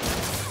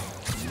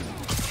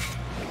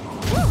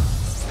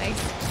 Nice.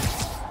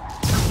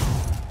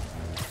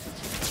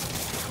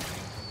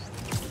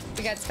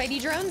 We got Spidey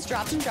drones.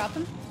 Drop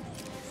them.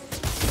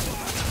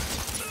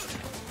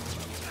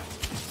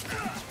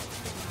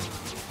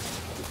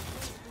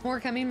 More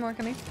coming.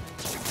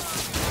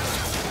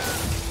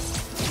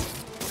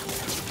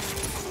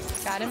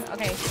 Got him.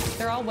 Okay,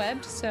 they're all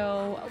webbed,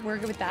 so we're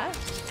good with that.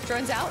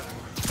 Drone's out.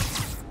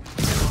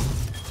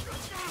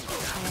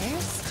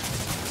 Nice.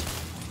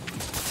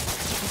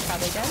 He's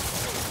probably dead.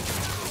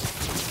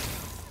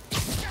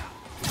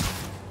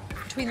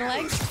 Between the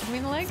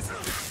legs.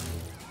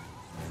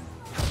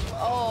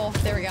 Oh,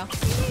 there we go.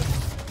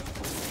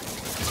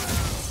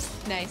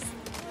 Nice.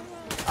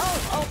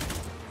 Oh.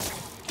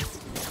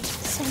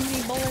 So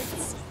many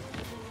bullets.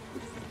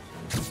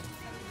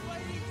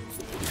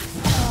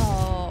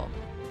 Oh.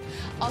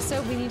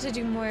 Also, we need to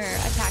do more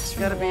attacks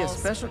from the walls. Gotta be a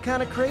special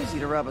kind of crazy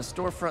to rob a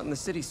storefront in the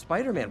city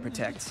Spider-Man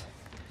protects.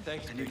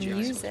 Thanks.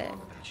 Use it.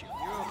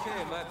 You're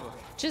okay in my book.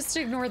 Just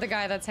ignore the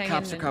guy that's hanging.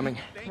 Cops are coming.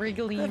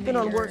 Wriggling I've been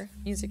in on your work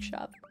music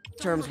shop.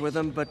 Terms with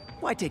them, but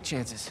why take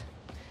chances?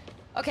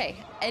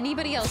 Okay,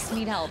 anybody else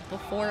need help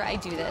before I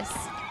do this?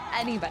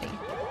 Anybody?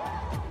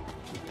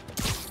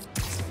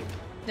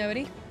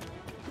 Nobody?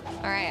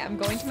 All right, I'm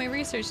going to my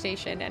research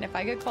station, and if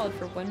I get called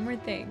for one more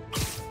thing.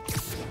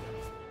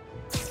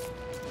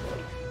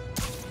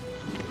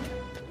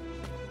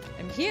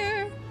 I'm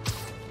here.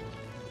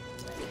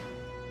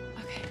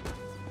 Okay.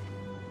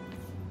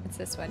 It's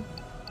this one.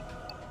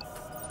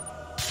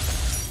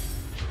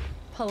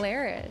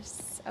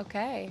 Polaris.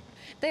 Okay.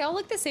 They all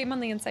look the same on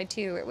the inside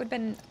too. It would have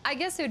been, I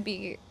guess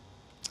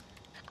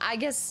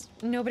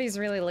nobody's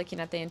really looking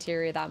at the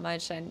interior that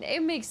much, and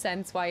it makes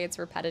sense why it's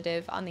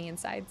repetitive on the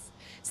insides.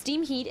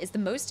 Steam heat is the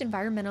most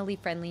environmentally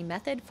friendly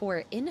method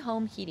for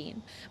in-home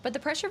heating, but the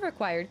pressure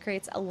required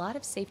creates a lot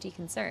of safety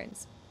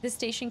concerns. This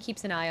station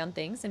keeps an eye on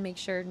things and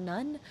makes sure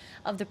none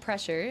of the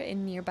pressure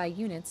in nearby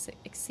units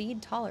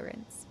exceed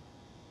tolerance.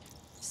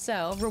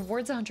 So,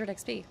 rewards 100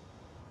 XP.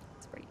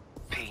 That's pretty.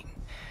 Pete,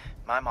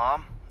 my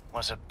mom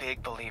was a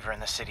big believer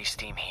in the city's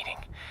steam heating.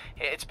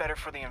 It's better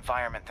for the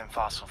environment than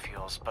fossil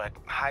fuels, but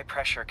high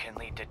pressure can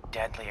lead to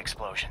deadly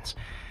explosions.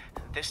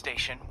 This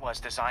station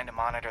was designed to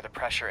monitor the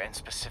pressure in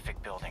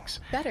specific buildings.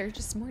 Better,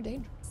 just more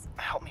dangerous.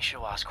 Help me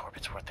show Oscorp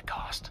it's worth the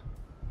cost.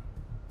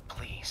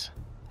 Please.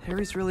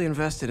 Harry's really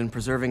invested in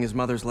preserving his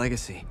mother's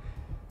legacy.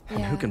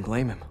 And who can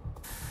blame him?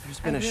 There's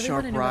been a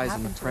sharp rise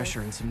in the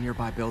pressure in some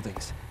nearby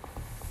buildings.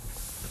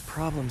 The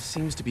problem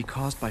seems to be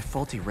caused by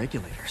faulty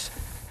regulators.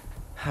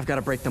 I've got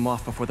to break them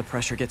off before the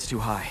pressure gets too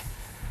high.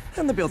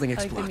 And the building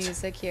explodes. I like the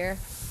music here.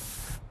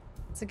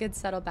 It's a good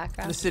subtle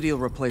background. The city will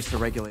replace the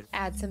regulator.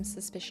 Add some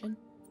suspicion.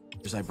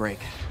 As I break.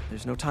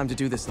 There's no time to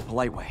do this the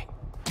polite way.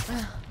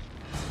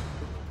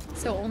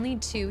 So only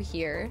 2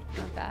 here.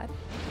 Not bad.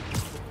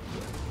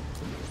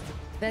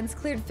 Vents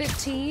cleared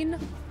 15.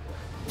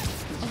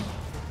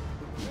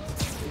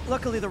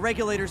 Luckily, the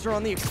regulators are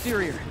on the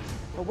exterior.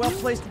 A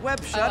well-placed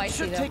web shut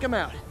should take them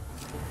out.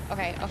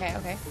 Okay.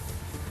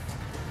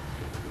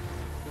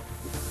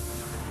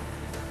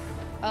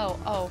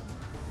 Oh.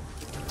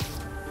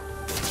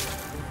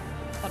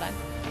 Hold on.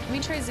 Can we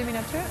try zooming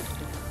up to it?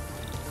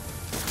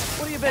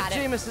 What do you bet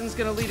Jameson's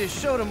gonna lead his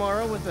show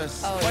tomorrow with a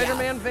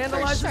Spider-Man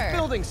vandalizes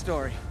building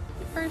story?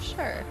 For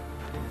sure.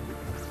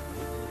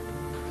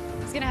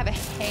 He's gonna have a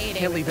heyday.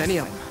 Can't leave any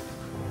of them.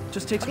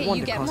 Just takes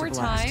one to cause a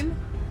blast. Time.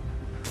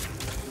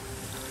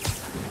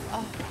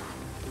 Oh.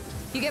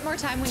 You get more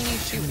time when you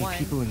shoot one.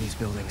 People in these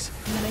buildings.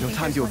 No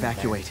time to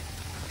evacuate.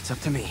 It's up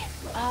to me.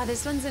 Ah,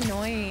 this one's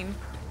annoying.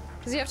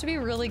 Because you have to be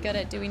really good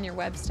at doing your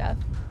web stuff.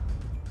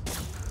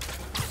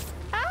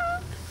 Ah!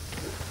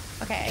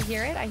 Okay, I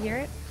hear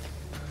it.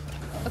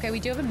 Okay,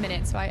 we do have a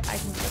minute, so I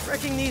can...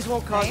 Wrecking these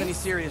won't cause any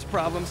serious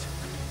problems.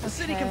 The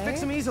city can fix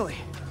them easily.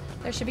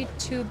 There should be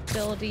 2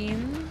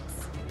 buildings.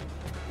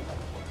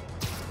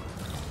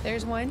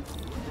 There's one.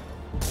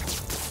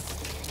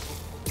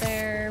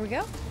 There we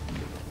go.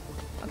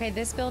 Okay,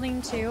 this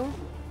building too.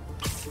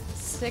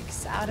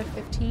 6 out of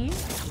 15.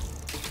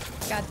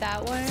 Got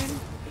that one.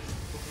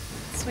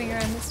 Swing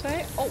around this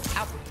way. Oh,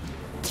 ow.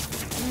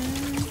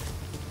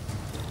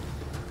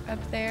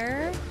 Up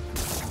there.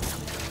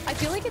 I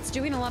feel like it's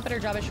doing a lot better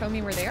job at showing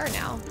me where they are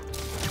now.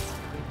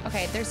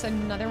 Okay, there's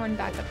another one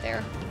back up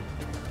there.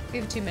 We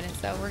have 2 minutes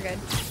though, we're good.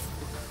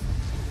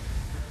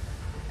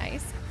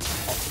 Nice.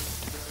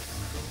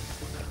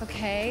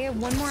 Okay,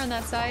 one more on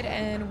that side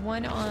and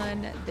one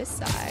on this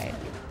side.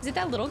 Is it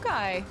that little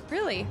guy?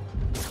 Really?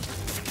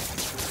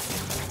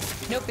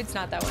 Nope, it's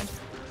not that one.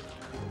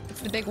 It's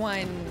the big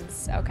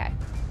ones. Okay.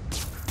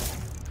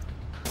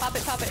 Pop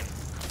it, pop it.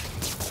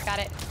 Got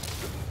it.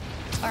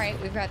 All right,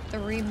 we've got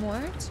 3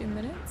 more, 2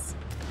 minutes.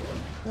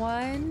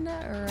 One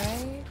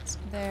right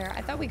there.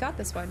 I thought we got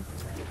this one.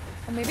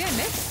 Oh, maybe I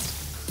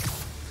missed.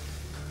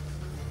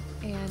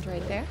 And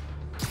right there.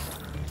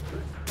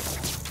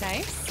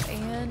 Nice.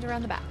 And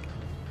around the back.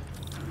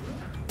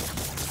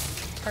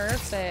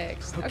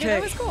 Perfect. Okay,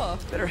 that was cool.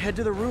 Better head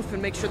to the roof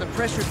and make sure the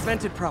pressure's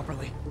vented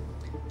properly.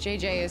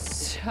 JJ is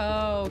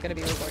so gonna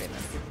be recording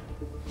this.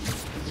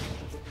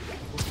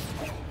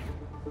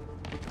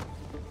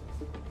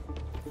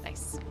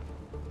 Nice.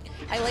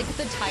 I like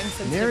the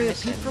time-sensitive Nary a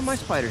missions. peep from my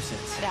spider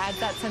sense. It adds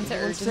that sense of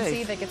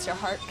urgency that gets your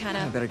heart kind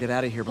of. I better get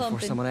out of here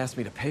before someone asks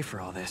me to pay for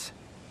all this.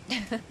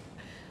 Yeah,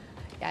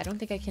 I don't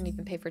think I can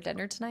even pay for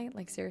dinner tonight.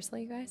 Like,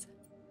 seriously, you guys?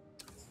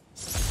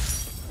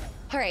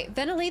 All right,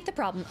 ventilate the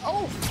problem.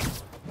 Oh!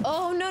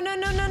 Oh, no, no,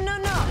 no, no, no,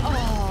 no.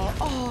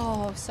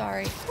 Oh,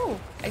 sorry. Oh,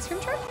 ice cream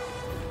truck?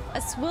 A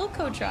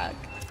Swilco truck.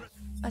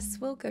 A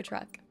Swilco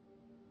truck.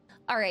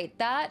 All right,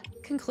 that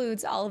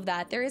concludes all of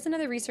that. There is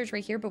another research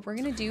right here, but we're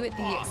gonna do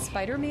the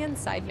Spider-Man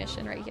side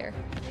mission right here.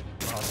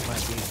 Boss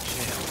might be in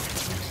jail.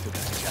 Still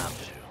got a job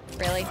to do.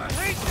 Really?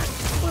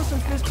 Listen,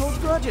 Fist holds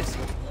grudges.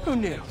 Who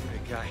knew?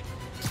 Big guy.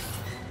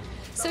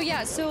 So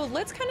yeah, so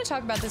let's kind of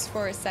talk about this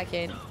for a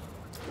second.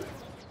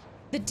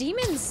 The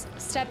demons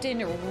stepped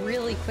in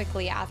really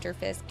quickly after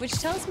Fisk, which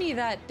tells me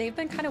that they've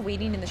been kind of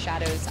waiting in the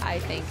shadows, I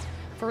think,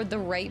 for the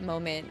right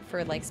moment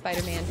for like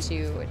Spider-Man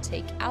to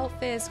take out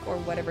Fisk or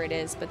whatever it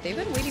is, but they've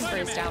been waiting for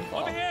his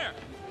downfall. What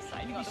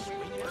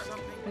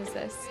is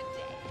this?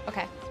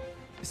 Okay.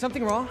 Is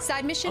something wrong?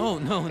 Side mission? Oh,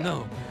 no,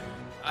 no.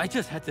 I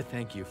just had to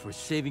thank you for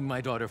saving my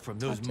daughter from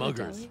those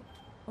muggers.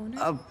 Oh,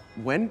 no.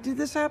 When did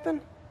this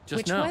happen?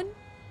 Just now. Which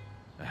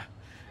one?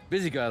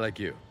 Busy guy like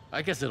you.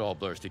 I guess it all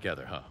blurs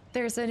together, huh?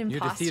 There's an imposter?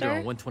 Near the theater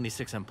on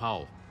 126 and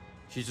Powell.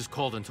 She just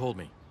called and told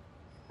me.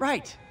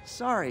 Right.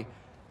 Sorry.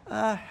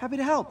 Happy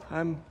to help.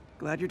 I'm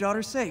glad your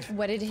daughter's safe.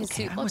 What did his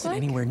suit look like? I wasn't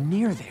anywhere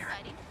near there.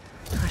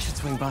 I should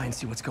swing by and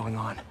see what's going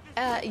on.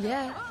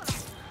 Yeah.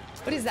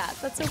 What is that?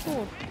 That's so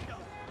cool.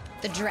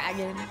 The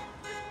dragon.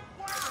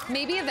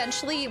 Maybe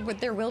eventually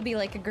there will be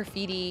like a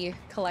graffiti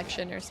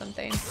collection or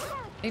something.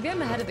 Maybe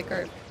I'm ahead of the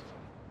curve.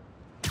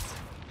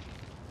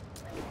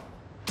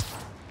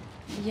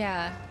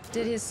 Yeah.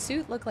 Did his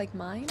suit look like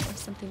mine or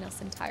something else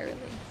entirely?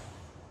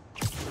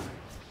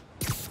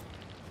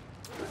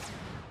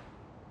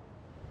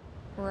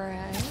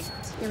 Right.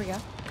 Here we go.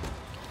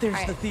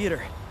 There's the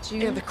theater.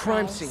 And the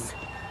crime scene.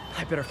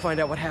 I better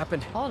find out what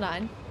happened. Hold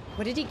on.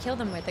 What did he kill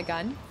them with? A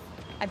gun?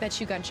 I bet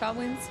you gunshot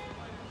wounds.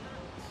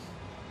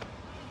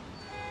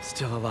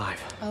 Still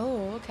alive.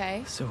 Oh,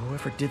 okay. So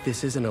whoever did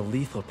this isn't a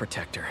lethal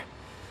protector.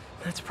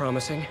 That's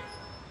promising.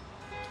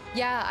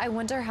 Yeah, I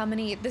wonder how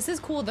many... This is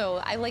cool, though.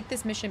 I like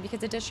this mission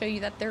because it does show you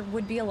that there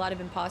would be a lot of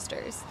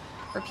imposters.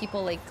 Or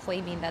people, like,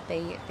 claiming that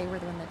they were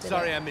the one that did it.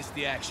 Sorry I missed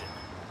the action.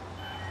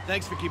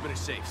 Thanks for keeping us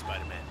safe,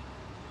 Spider-Man.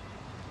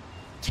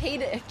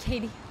 Kate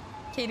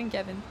and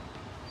Kevin.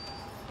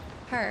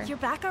 Her. You're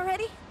back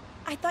already?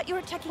 I thought you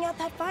were checking out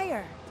that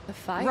fire. The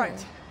fire?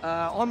 Right.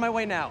 On my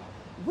way now.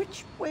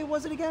 Which way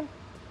was it again?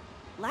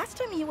 Last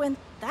time you went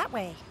that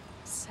way.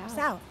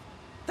 South.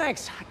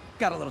 Thanks. I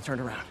got a little turned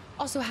around.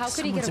 Also, how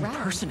could he get around? Someone's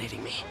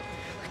impersonating me.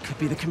 It could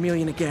be the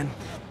chameleon again.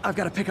 I've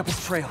got to pick up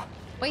his trail.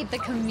 Wait, the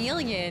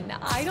chameleon?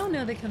 I don't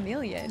know the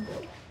chameleon.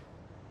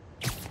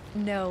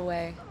 No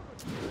way.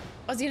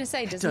 I was gonna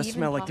say, does it does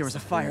smell like there was a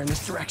fire in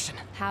this direction.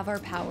 Have our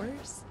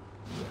powers?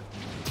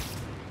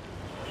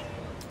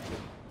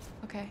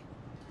 Okay.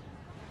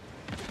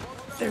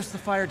 There's the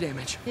fire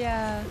damage.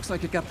 Yeah. Looks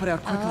like it got put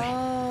out quickly.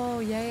 Oh,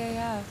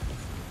 yeah.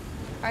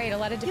 All right, a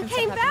lot of different You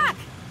came stuff back!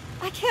 happening.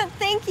 I can't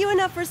thank you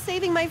enough for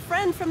saving my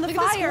friend from the Look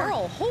at this fire.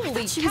 squirrel. Holy I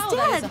thought she cow, was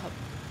that dead.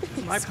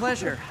 is My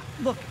pleasure.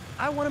 Look,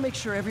 I want to make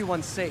sure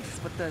everyone's safe,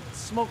 but the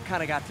smoke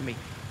kind of got to me.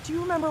 Do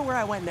you remember where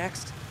I went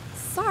next?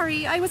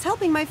 Sorry, I was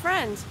helping my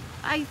friend.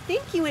 I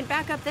think you went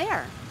back up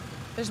there.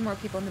 There's more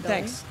people in the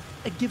building. Thanks.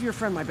 Give your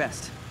friend my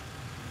best.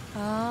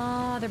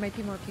 Oh, there might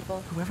be more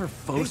people. Whoever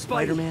faux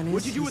Spider-Man is.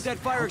 What'd you do with that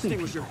fire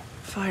extinguisher? People.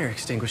 Fire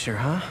extinguisher,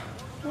 huh?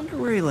 Wonder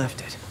where he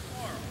left it.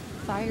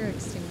 Fire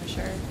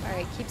extinguisher. All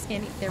right, keep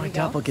scanning. There we go.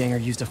 My doppelganger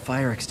used a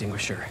fire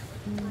extinguisher.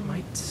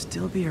 Might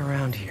still be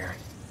around here.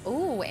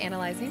 Ooh,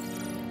 analyzing.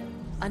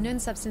 Unknown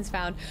substance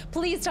found.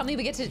 Please tell me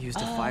we get to used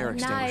a fire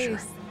extinguisher.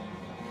 Nice.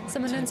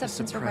 Some unknown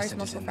substance requires suppressant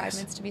multiple is in this.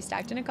 fragments to be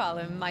stacked in a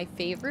column. My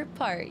favorite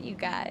part, you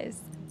guys.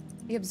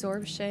 The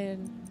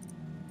absorption.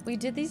 We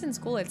did these in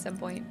school at some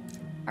point.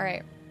 All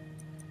right.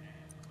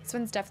 This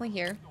one's definitely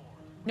here.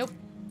 Nope.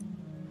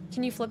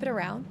 Can you flip it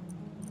around?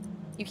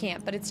 You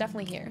can't, but it's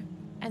definitely here.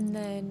 And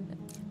then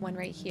one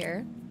right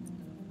here.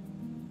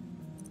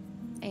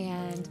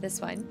 And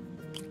this one.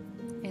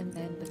 And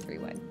then the 3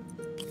 one.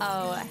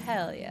 Oh,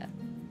 hell yeah.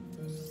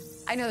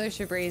 I know they're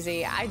super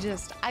easy.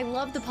 I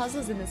love the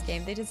puzzles in this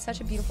game. They did such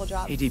a beautiful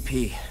job.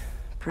 ADP.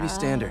 Pretty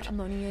standard.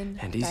 Ammonium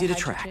and easy to dihydrogen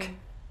track.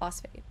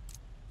 Phosphate.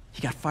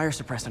 He got fire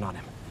suppressant on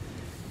him.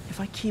 If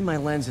I key my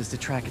lenses to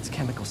track its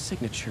chemical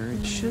signature,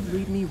 it should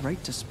lead me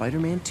right to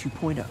Spider-Man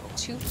 2.0.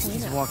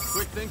 2.0.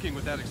 Quick thinking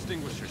with that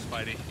extinguisher,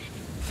 Spidey.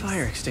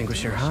 Fire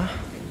extinguisher, huh?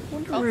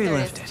 Wonder Oh, where he there it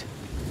left is. it.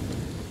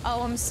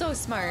 Oh, I'm so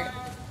smart.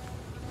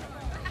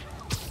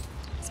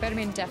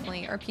 Spider-Man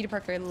definitely, or Peter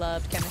Parker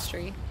loved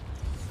chemistry.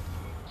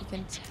 You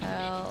can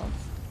tell.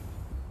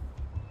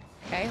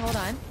 Okay, hold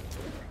on.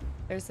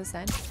 There's the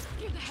scent.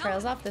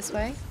 Trails off this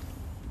way.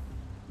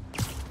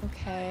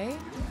 Okay.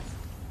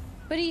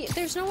 But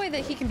there's no way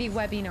that he can be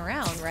webbing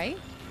around, right?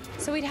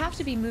 So he'd have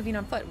to be moving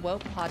on foot. Whoa,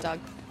 hot dog.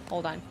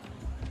 Hold on.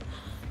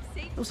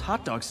 Those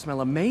hot dogs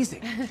smell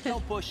amazing.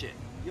 Don't push it.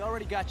 You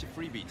already got your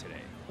freebie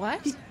today.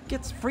 What? He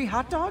gets free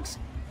hot dogs?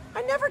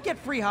 I never get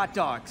free hot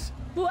dogs.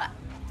 What?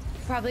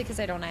 Probably because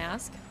I don't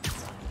ask.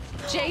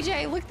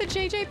 JJ, look at the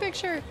JJ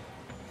picture.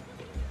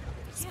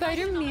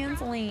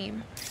 Spider-Man's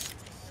lame.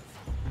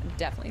 I'm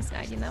definitely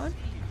snagging that one.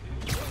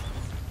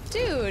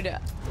 Dude.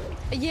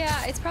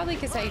 Yeah, it's probably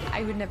because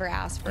I would never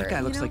ask for it. That guy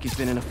looks like he's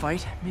been in a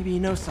fight. Maybe he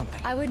knows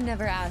something. I would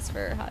never ask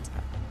for a hot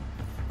dog.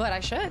 But I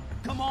should.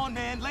 Come on,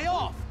 man, lay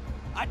off.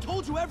 I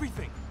told you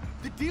everything.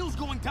 The deal's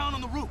going down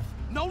on the roof.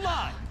 No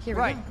lie.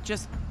 Here we go.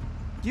 Just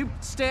you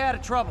stay out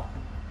of trouble.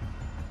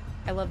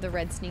 I love the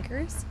red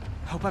sneakers.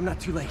 Hope I'm not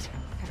too late.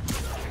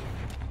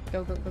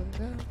 Go, go, go,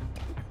 go.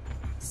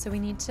 So we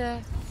need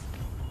to...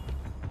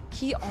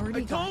 He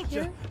already got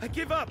here? I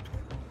give up.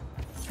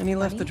 And he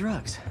left the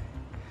drugs.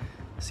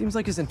 Seems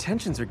like his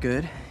intentions are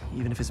good,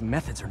 even if his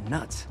methods are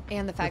nuts.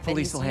 And the fact the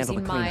police that will he's handle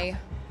the using cleanup.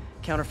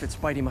 Counterfeit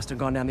Spidey must have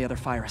gone down the other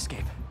fire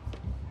escape.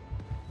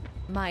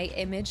 my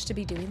image to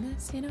be doing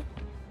this, you know?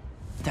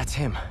 That's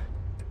him.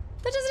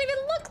 That doesn't even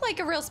look like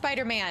a real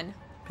Spider-Man.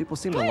 People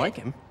seem to like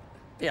him.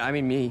 Yeah, I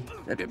mean me.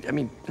 I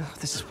mean,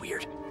 this is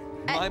weird.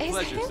 My his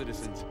pleasure, hands-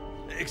 citizens.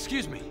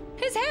 Excuse me.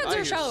 His hands I are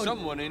hear showed.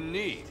 someone in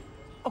need.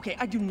 Okay,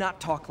 I do not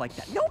talk like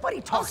that. Nobody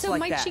talks Also, like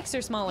my that. cheeks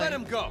are smaller. Let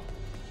him go.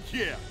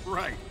 Yeah,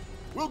 right.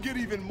 We'll get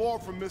even more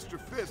from Mr.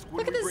 Fisk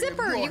when Look at we the bring him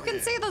zipper. your You can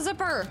head. see the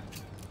zipper.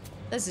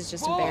 This is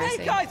just Whoa, embarrassing.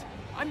 hey guys,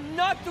 I'm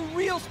not the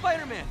real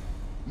Spider-Man.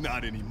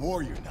 Not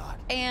anymore, you're not.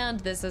 And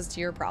this is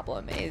your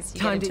problem, is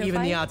you Time get into to a even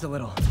fight. the odds a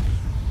little.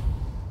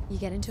 You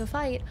get into a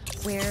fight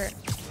where...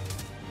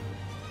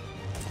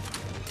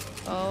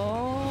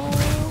 Oh...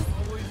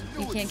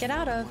 You can't get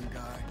out of.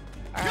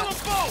 All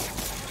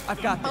right.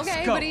 I've got this.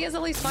 Okay, Go. but he is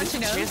at least Is punching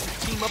this a him. chance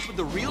to team up with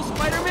the real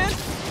Spider-Man?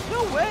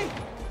 No way.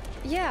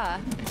 Yeah.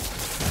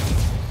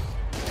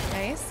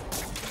 Nice.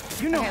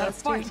 You know Okay, how to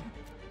let's fight.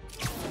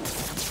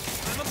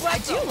 I'm a I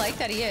black do belt. like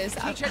that he is.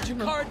 Teach at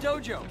Jakar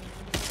Dojo.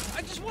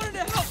 I just wanted to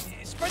help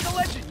spread the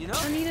legend, you know?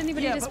 I don't need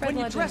anybody Yeah, to but spread when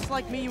you legend. dress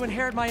like me, you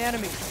inherit my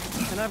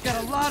enemies. And I've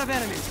got a lot of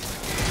enemies.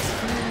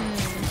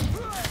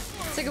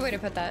 It's a good way to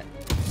put that.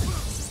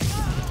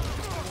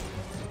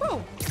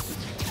 Whoa.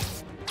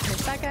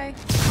 Miss that guy.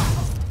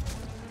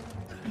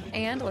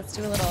 And let's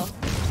do a little...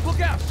 Look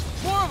out!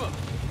 More of them!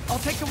 I'll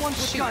take the ones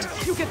with Shoot.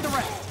 guns. You get the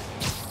rest.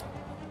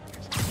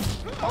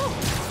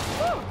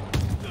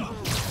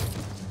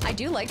 I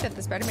do like that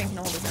the Spider-Man can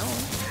hold his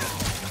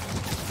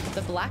own.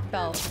 The black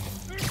belt.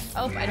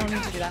 Oh, I don't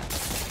need to do that.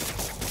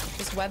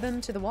 Just web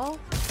him to the wall.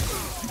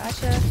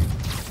 Gotcha.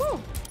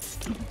 Woo.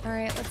 All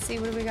right, let's see.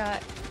 What do we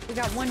got? We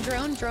got one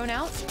drone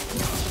out.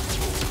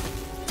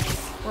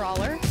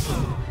 Brawler.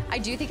 I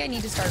do think I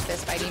need to start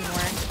fist fighting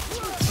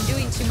more. I'm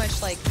doing too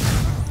much, like,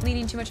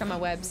 leaning too much on my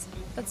webs.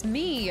 That's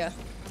me.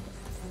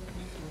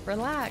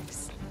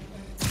 Relax.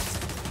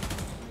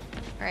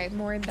 All right,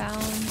 more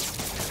inbound.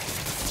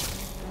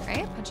 All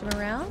right, punch him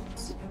around.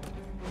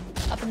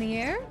 Up in the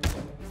air.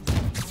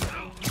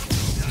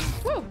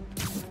 Woo!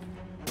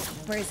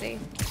 Where is he?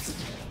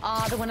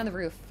 Ah, the one on the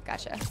roof.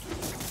 Gotcha.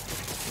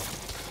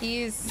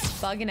 He's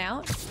bugging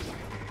out.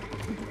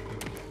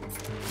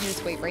 You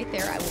just wait right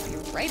there. I will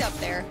be right up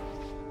there.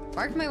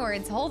 Mark my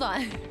words. Hold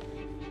on.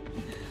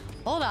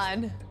 Hold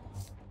on.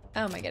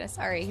 Oh my goodness.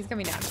 All right, he's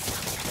coming down.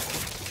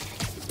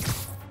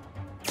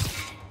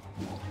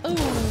 Ooh.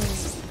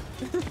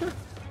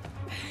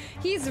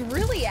 He's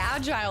really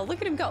agile.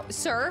 Look at him go.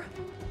 Sir?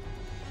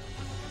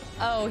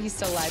 Oh, he's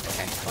still alive.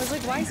 Okay. I was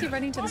like, why is he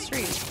running to the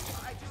street?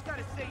 I just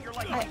gotta say, you're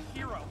like a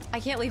hero. I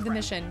can't leave the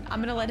mission.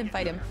 I'm gonna let him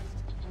fight him.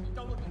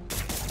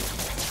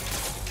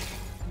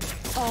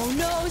 Oh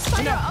no,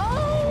 Spider!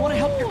 Oh! You want to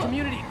help your Oh!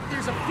 community?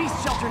 There's a feast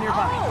shelter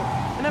nearby.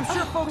 Oh! And I'm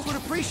sure folks would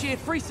appreciate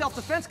free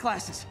self-defense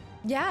classes.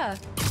 Yeah.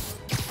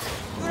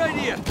 Good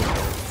idea.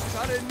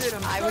 Gotta admit,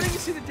 I'm starting to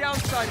see the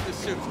downside of the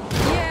suit.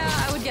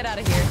 Yeah, I would get out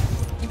of here.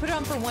 You put it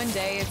on for one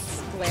day,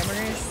 it's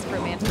glamorous,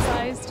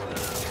 romanticized.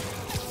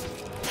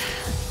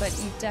 But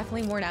you've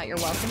definitely worn out your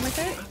welcome with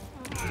it.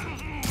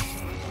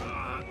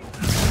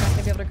 I'm not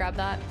gonna be able to grab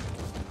that.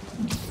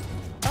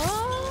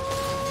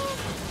 Oh!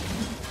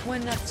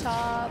 One up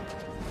top.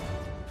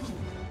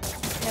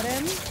 Get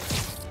him.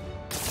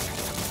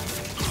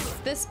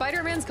 This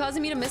Spider-Man's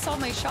causing me to miss all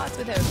my shots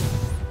with him.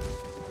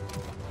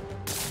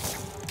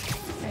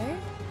 Okay.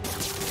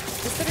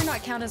 This better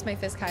not count as my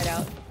Fisk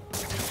hideout.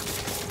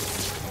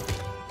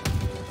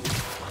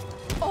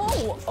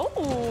 Oh!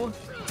 Oh!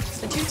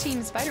 It's a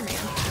two-team Spider-Man.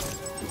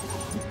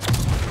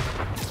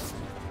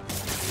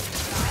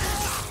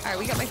 Alright,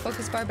 we got my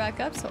focus bar back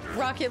up, so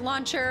rocket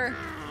launcher!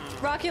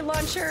 Rocket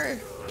launcher!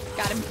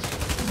 Got him.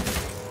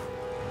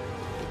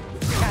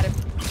 Got him.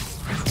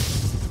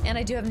 And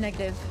I do have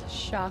negative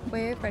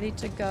shockwave ready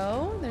to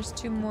go. There's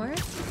 2 more.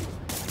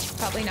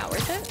 Probably not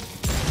worth it.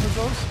 Are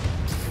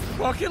those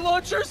rocket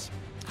launchers?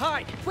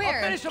 Hide! Where?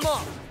 I'll finish them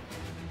off!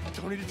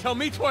 Don't need to tell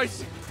me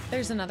twice!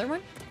 There's another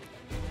one?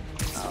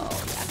 Oh,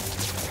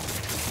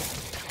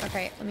 yeah.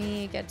 Okay, let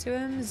me get to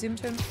him, zoom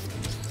to him.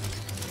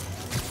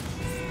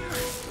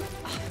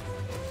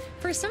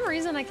 For some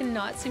reason, I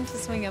cannot seem to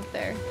swing up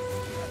there.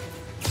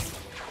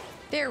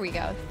 There we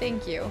go.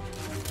 Thank you.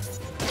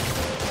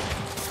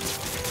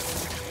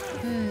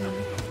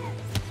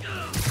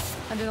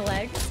 Under the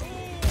legs.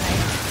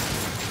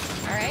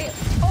 Nice. All right.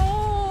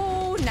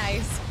 Oh,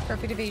 nice.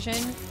 Perfect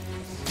evasion.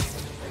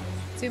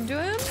 Zoom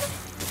to him.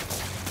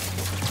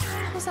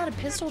 Was that a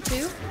pistol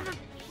too?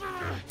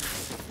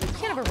 You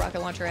can't have a rocket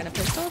launcher and a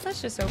pistol.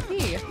 That's just OP.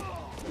 Even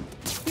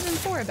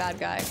for a bad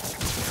guy.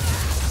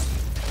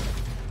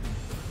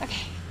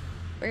 Okay.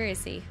 Where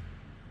is he?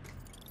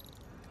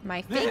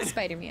 My fake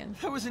Spider-Man.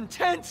 That was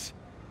intense!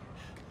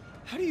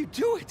 How do you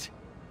do it?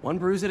 One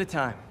bruise at a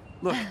time.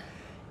 Look,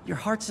 your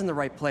heart's in the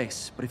right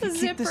place, but if you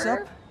keep this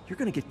up, you're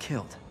gonna get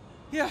killed.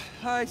 Yeah,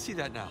 I see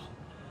that now.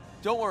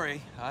 Don't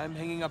worry, I'm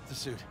hanging up the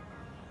suit.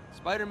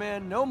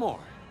 Spider-Man, no more.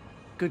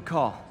 Good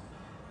call.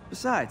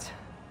 Besides,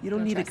 you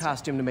don't need a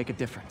costume to make a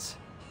difference.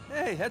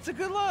 Hey, that's a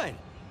good line.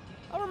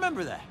 I'll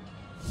remember that.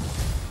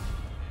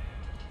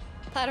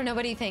 I don't know,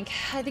 what do you think?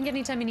 I think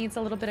anytime he needs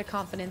a little bit of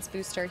confidence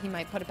booster, he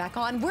might put it back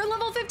on. We're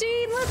level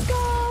 15, let's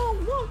go!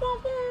 Woo,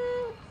 woo,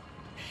 woo.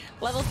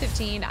 Level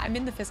 15, I'm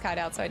in the Fisk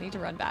hideout, so I need to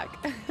run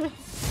back.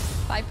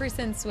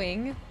 5%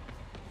 swing.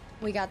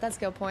 We got that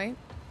skill point.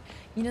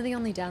 You know the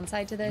only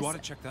downside to this? You ought to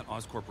check that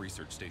Oscorp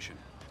research station.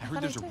 I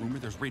heard there's a rumor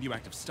there's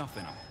radioactive stuff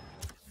in them.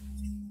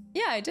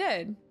 Yeah, I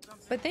did.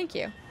 But thank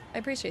you. I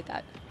appreciate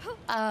that.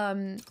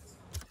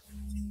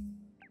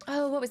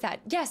 Oh, what was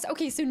that? Yes,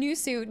 okay, so new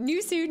suit,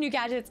 new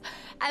gadgets,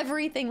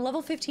 everything.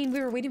 Level 15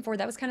 we were waiting for.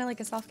 That was kind of like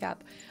a soft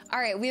cap. All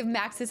right, we have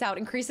maxed this out.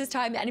 Increases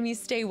time,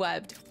 enemies stay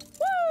webbed.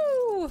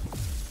 Woo!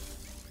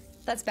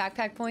 That's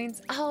backpack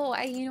points. Oh,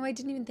 I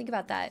didn't even think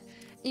about that.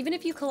 Even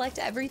if you collect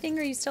everything,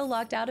 are you still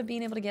locked out of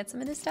being able to get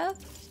some of this stuff?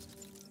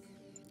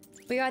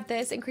 We got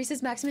this,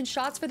 increases maximum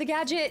shots for the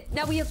gadget.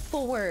 Now we have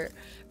 4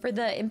 for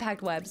the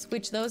impact webs,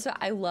 which those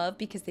I love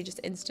because they just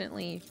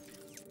instantly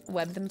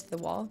web them to the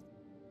wall.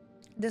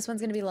 This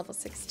one's gonna be level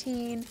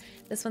 16.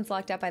 This one's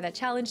locked out by that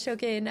challenge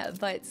token,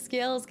 but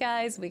skills,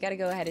 guys, we gotta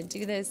go ahead and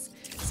do this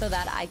so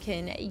that I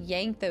can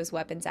yank those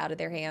weapons out of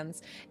their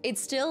hands.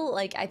 It's still,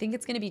 like, I think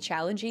it's gonna be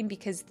challenging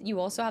because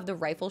you also have the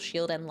rifle,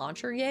 shield, and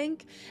launcher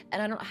yank,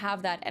 and I don't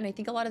have that, and I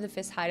think a lot of the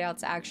Fist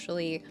hideouts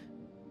actually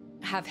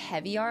have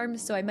heavy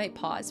arms, so I might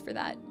pause for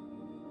that.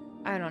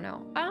 I don't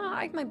know.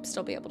 I might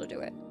still be able to do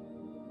it.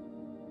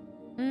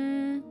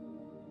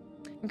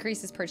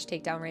 Increases perch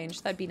takedown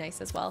range. That'd be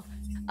nice as well.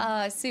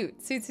 Suit.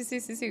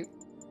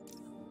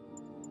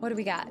 What do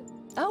we got?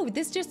 Oh,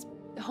 this just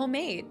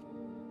homemade.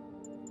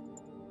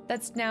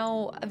 That's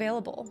now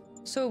available.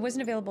 So it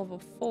wasn't available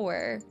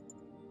before.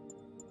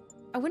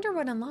 I wonder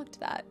what unlocked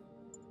that.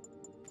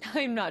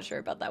 I'm not sure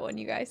about that one,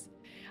 you guys.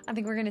 I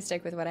think we're gonna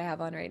stick with what I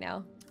have on right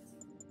now.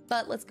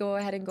 But let's go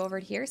ahead and go over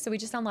it here. So we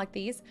just unlocked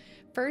these.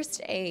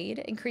 First aid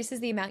increases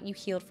the amount you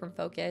healed from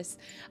focus.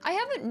 I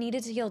haven't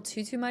needed to heal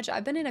too much.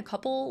 I've been in a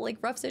couple like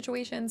rough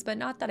situations, but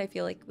not that I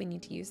feel like we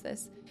need to use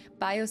this.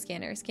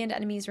 Bioscanner. Scanned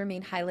enemies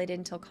remain highlighted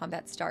until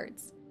combat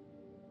starts.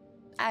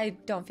 I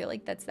don't feel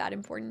like that's that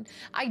important.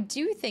 I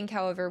do think,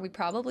 however, we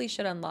probably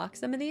should unlock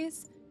some of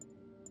these.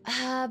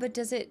 But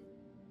does it...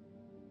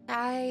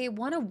 I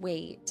want to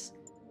wait.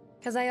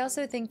 Because I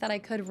also think that I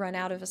could run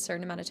out of a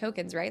certain amount of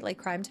tokens, right? Like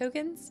crime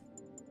tokens.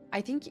 I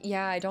think,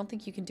 yeah, I don't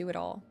think you can do it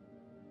all.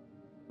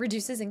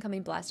 Reduces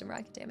incoming blast and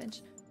rocket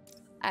damage.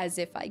 As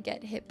if I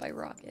get hit by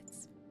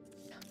rockets.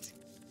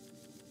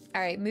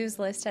 All right, moves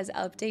list has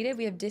updated.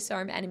 We have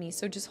disarm enemies,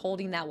 so just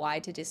holding that Y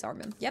to disarm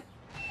them. Yep.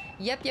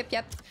 Yep.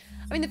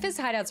 I mean, the Fizz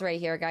hideout's right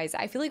here, guys.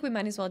 I feel like we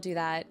might as well do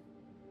that.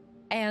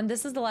 And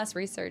this is the last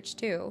research,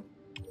 too.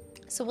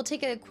 So we'll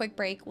take a quick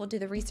break. We'll do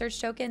the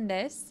research token,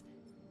 this,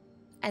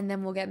 and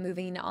then we'll get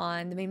moving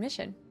on the main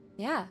mission.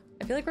 Yeah,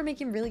 I feel like we're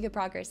making really good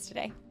progress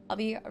today. I'll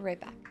be right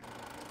back.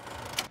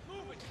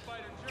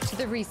 To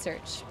the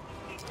research.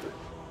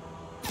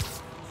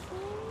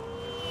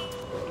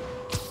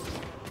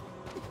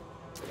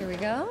 Here we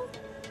go.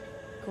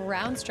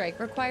 Ground strike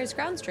requires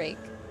ground strike.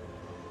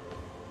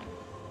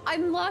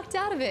 I'm locked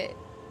out of it.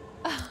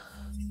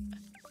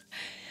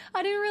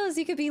 I didn't realize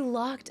you could be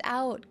locked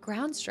out.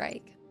 Ground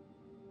strike.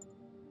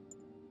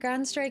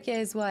 Ground strike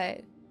is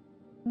what?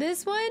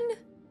 This one?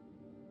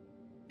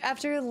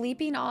 After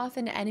leaping off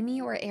an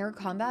enemy or air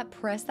combat,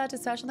 press that to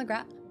smash on the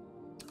ground.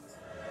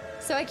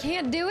 So I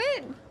can't do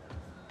it?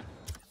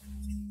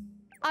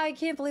 I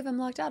can't believe I'm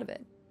locked out of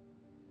it.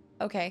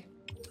 Okay.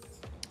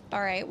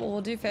 All right, well,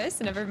 we'll do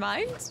Fist, never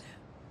mind.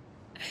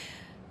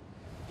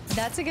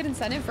 That's a good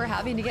incentive for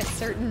having to get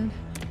certain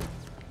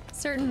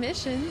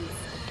missions.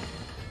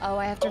 Oh,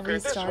 I have to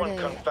restart it.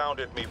 This one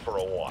confounded me for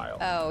a while.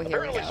 Oh, here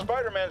Apparently, we go.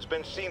 Spider-Man's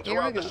been seen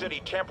throughout the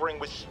city tampering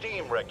with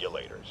steam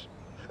regulators.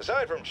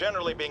 Aside from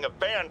generally being a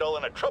vandal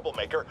and a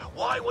troublemaker,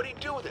 why would he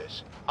do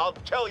this? I'll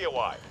tell you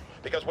why.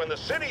 Because when the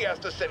city has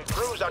to send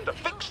crews out to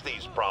fix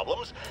these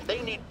problems,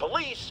 they need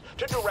police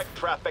to direct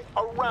traffic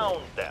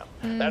around them.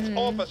 That's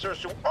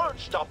officers who aren't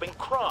stopping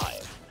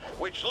crime.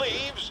 Which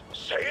leaves,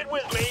 say it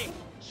with me,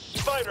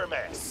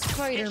 Spider-Man.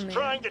 He's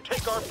trying to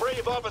take our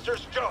brave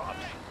officers' jobs.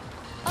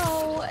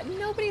 Oh,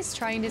 nobody's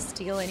trying to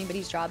steal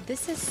anybody's job.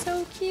 This is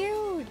so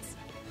cute.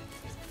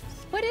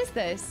 What is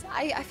this?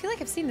 I feel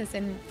like I've seen this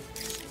in...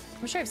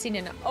 I'm sure I've seen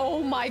it in...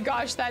 Oh my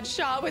gosh, that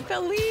shot with the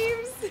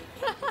leaves.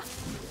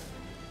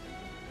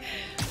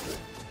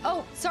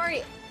 Oh,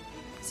 sorry.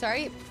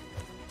 Sorry.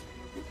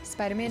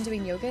 Spider-Man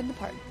doing yoga in the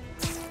park.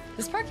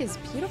 This park is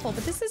beautiful,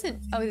 but this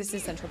isn't... Oh, this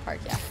is Central Park,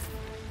 yeah.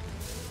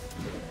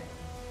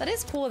 That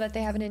is cool that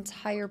they have an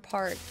entire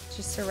park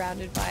just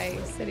surrounded by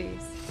cities.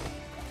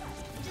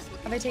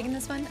 Have I taken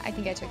this one? I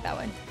think I took that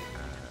one.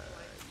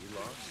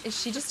 Is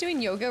she just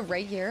doing yoga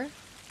right here?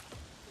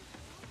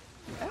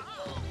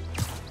 Oh.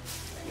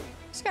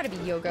 There's gotta be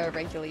yoga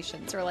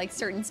regulations or like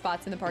certain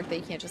spots in the park that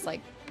you can't just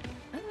like...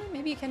 I don't know,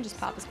 maybe you can just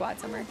pop a squat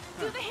somewhere.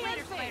 Do the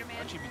hand Spider-Man.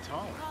 Why'd you be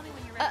tall?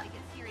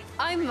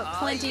 I'm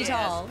plenty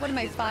tall. What am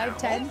I,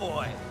 5'10"? Oh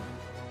boy.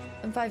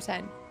 I'm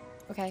 5'10".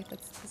 Okay,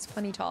 that's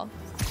plenty tall.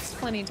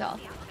 Plenty tall.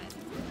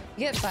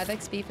 You get 5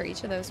 XP for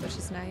each of those, which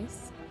is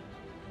nice.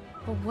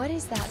 But what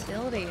is that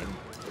building?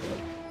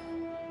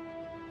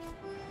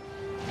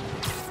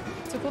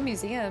 It's a cool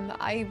museum.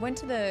 I went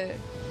to the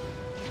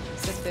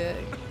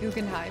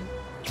Guggenheim.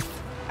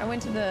 I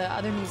went to the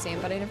other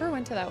museum, but I never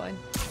went to that one.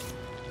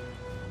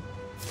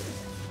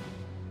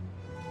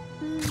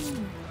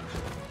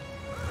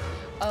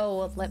 Oh,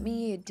 well, let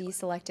me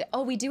deselect it.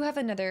 Oh, we do have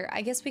another.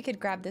 I guess we could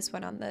grab this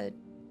one on the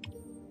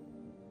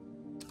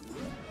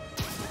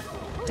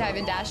dive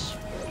and dash.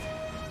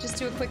 Just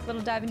do a quick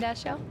little dive and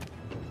dash, y'all.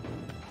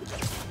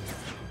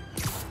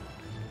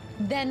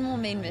 Then we'll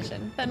main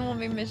mission. Then we'll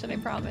main mission, I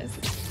promise.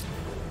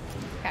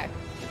 Okay.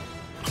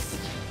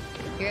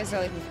 You guys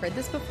are like, we've heard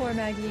this before,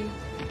 Maggie.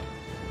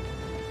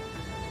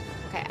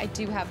 Okay, I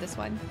do have this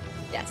one.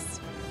 Yes.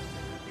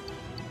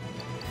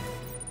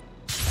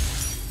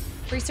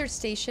 Research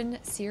Station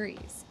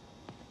Series.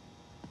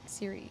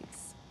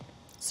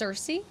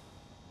 Cersei?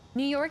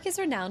 New York is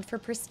renowned for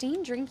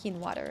pristine drinking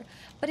water,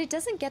 but it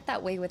doesn't get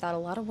that way without a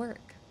lot of work.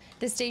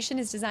 The station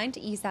is designed to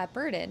ease that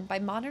burden by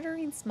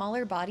monitoring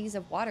smaller bodies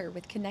of water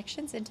with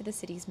connections into the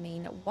city's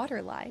main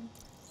water line.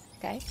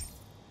 Okay.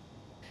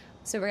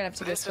 So we're gonna have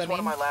to go swimming. This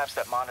is one of my labs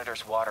that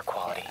monitors water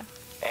quality.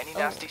 Yeah. Any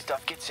nasty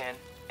stuff gets in,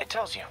 it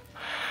tells you.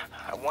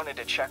 I wanted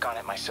to check on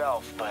it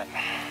myself, but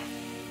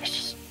there's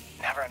just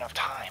never enough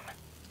time.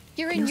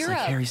 You're in Europe. Feels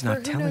like Harry's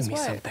not telling me what?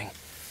 something.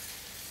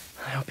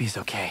 I hope he's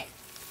okay.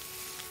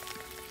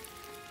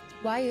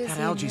 Why is that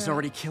he algae's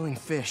already killing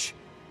fish.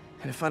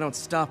 And if I don't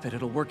stop it,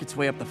 it'll work its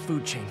way up the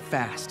food chain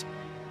fast.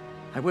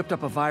 I whipped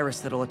up a virus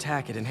that'll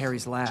attack it in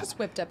Harry's lab. Just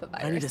whipped up a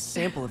virus. I need a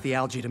sample of the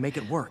algae to make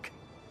it work.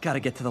 Gotta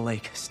get to the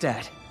lake,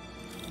 stat.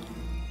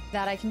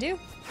 That I can do.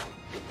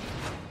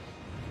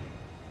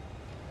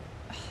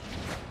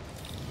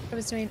 I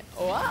was doing...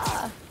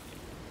 Oh,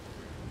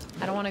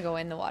 I don't want to go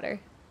in the water.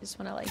 I just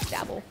want to, like,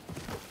 dabble.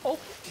 Oh!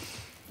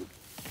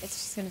 It's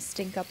just gonna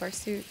stink up our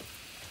suit.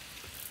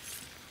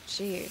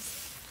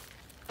 Jeez.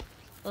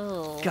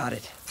 Oh. Got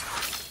it.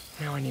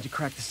 Now I need to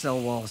crack the cell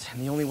walls,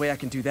 and the only way I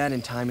can do that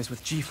in time is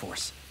with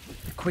G-Force.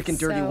 The quick and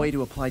dirty way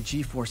to apply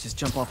G-Force is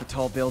jump off a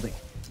tall building.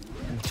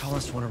 And the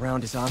tallest one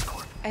around is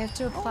Oscorp. I have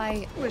to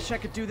apply... Wish I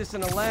could do this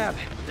in a lab.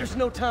 There's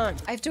no time.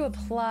 I have to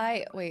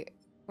apply... Wait.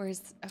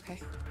 Where's, okay.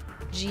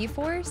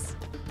 G-force?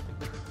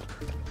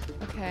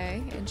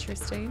 Okay,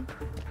 interesting.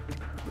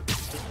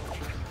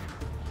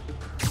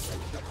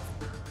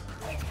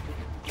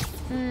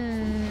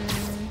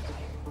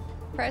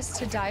 Press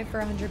to dive for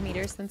 100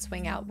 meters, then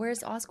swing out. Where's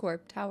Oscorp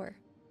Tower?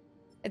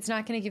 It's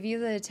not gonna give you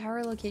the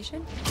tower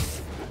location?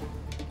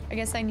 I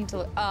guess I need to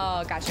look.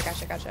 Oh,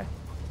 gotcha.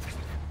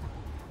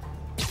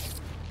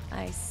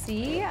 I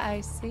see.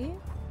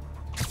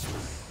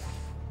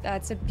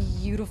 That's a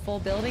beautiful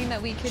building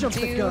that we could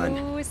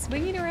do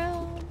swinging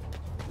around.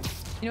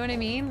 You know what I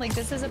mean? Like,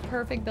 this is a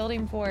perfect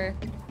building for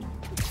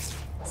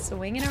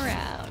swinging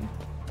around.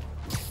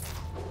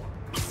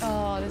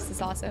 Oh, this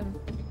is awesome.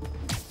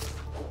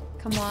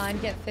 Come on,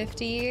 get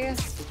 50.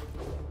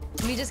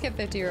 Let me just get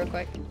 50 real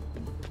quick.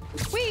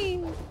 Whee!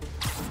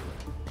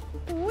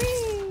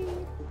 Whee!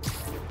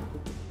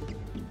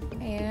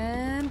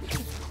 And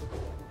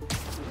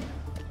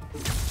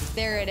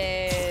there it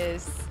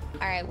is.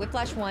 All right,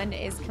 Whiplash 1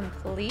 is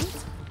complete.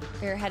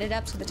 We're headed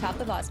up to the top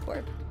of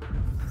Oscorp.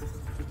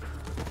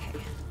 Okay.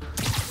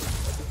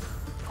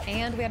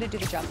 And we had to do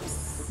the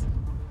jumps.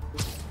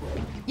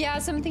 Yeah,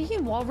 so I'm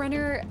thinking Wall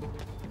Runner,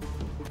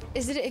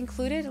 is it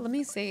included? Let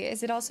me see.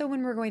 Is it also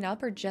when we're going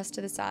up or just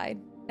to the side?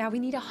 Now we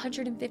need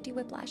 150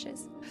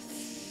 Whiplashes.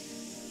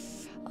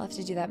 I'll have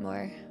to do that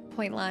more.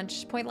 Point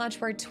launch. Point launch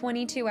for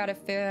 22 out of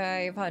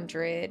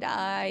 500.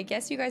 I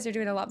guess you guys are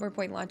doing a lot more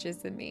point launches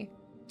than me.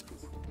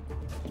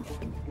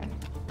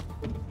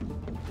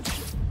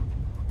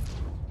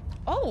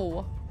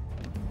 Oh!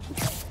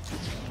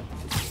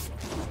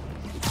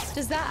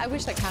 Does that, I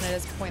wish that counted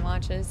as point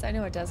launches. I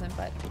know it doesn't,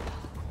 but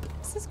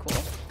this is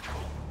cool.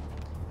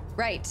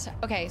 Right,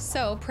 okay,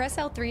 so press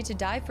L3 to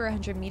dive for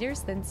 100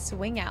 meters, then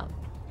swing out.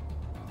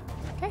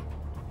 Okay,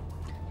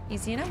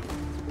 easy enough.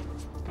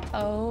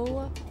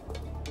 Oh.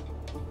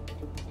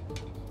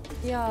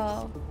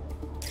 Yo.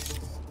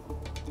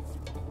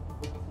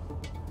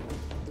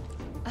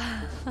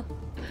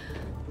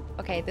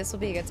 Okay, this will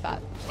be a good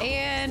spot.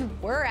 And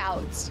we're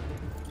out.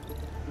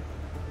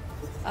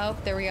 Oh,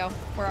 there we go.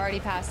 We're already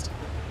past.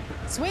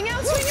 Swing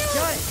out, swing out!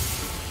 Got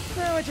it!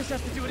 Now I just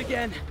have to do it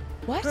again.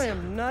 What? I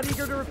am not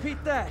eager to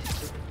repeat that.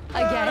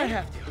 Again? I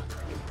have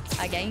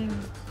to. Again.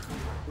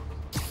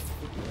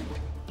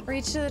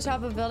 Reach to the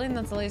top of a building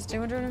that's at least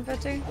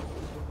 250.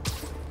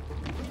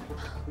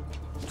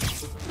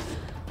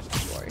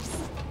 Of course.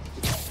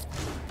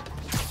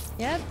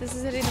 Yep, this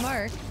is hitting the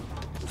mark.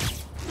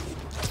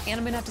 And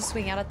I'm gonna have to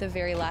swing out at the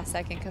very last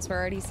second because we're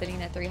already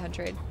sitting at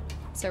 300.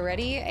 So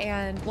ready,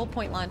 and we'll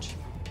point launch.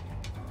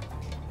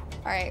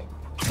 All right,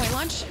 point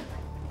launch.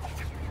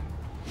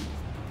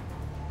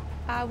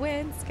 I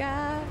went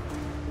sky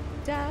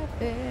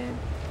diving.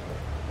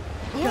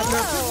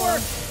 Whoa!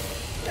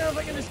 Now if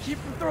I can just keep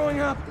from throwing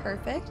up.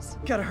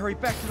 Perfect. Gotta hurry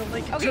back to the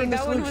lake and okay, turn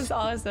this that one loose. was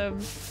awesome.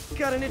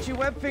 Got an itchy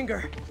web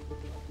finger.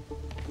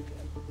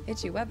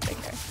 Itchy web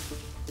finger.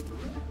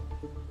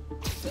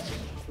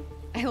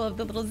 I love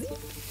the little Z.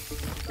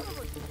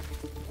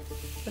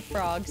 The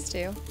frogs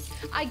too.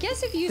 I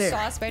guess if you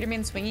saw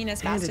Spider-Man swinging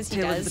as fast as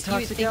he does, you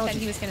would think that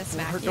he was gonna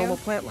smack you. Normal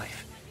plant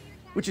life,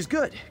 which is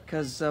good,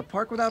 because a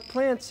park without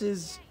plants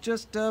is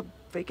just a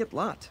vacant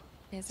lot.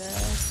 Is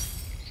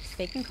a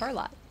vacant car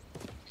lot.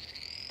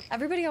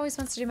 Everybody always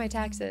wants to do my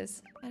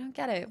taxes. I don't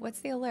get it. What's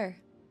the allure?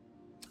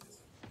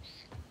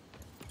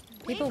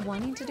 People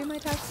wanting to do my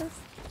taxes?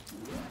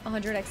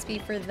 100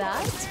 XP for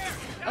that.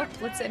 Oh,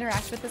 let's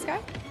interact with this guy.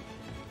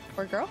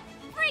 Or girl.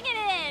 Bring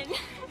it in!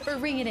 Or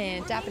ring it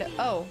in. Dap it up.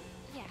 Oh.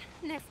 Yeah,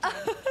 next time.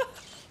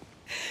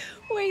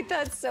 Wait,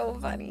 that's so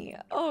funny.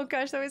 Oh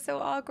gosh, that was so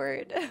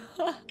awkward.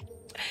 All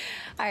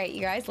right,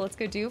 you guys, let's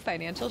go do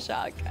financial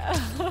shock.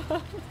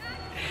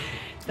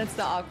 That's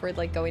the awkward,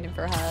 like going in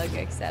for a hug,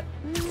 except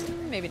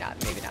maybe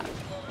not, maybe not.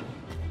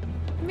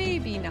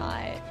 Maybe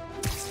not.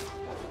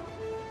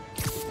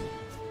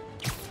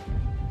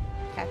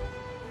 Okay,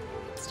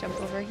 let's jump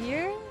over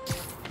here.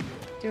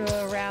 Do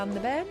around the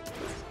bend.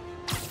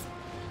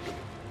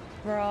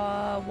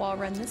 Wall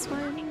run this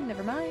one,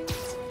 never mind. I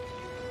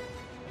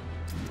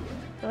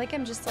feel like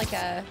I'm just like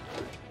a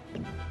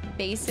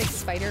basic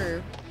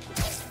spider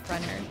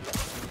runner.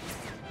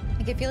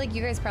 Like I feel like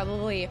you guys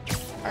probably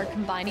are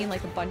combining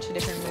like a bunch of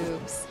different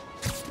moves.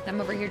 And I'm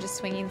over here just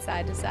swinging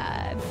side to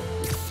side.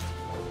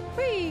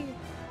 Whee!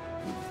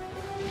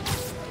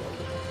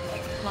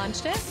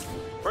 Launched it.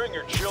 Bring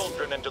your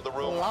children into the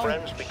room,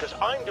 friends, because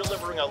I'm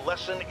delivering a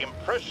lesson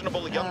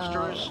impressionable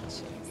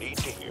youngsters need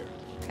to hear.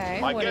 Okay,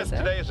 My what guest is it?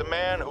 today is a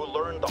man who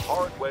learned the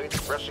hard way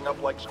that dressing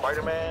up like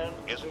Spider-Man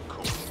isn't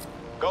cool.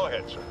 Go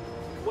ahead, sir.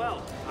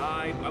 Well,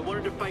 I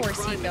wanted to fight Poor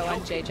crime and Seago help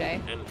and JJ.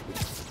 people, and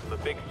I'm a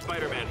big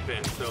Spider-Man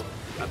fan, so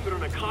I put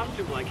on a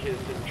costume like his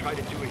and tried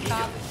to do what he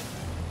does.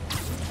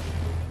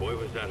 Boy,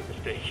 was that a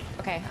mistake.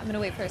 Okay, I'm gonna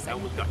wait for a I second.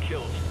 almost got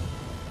killed.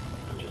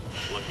 I'm just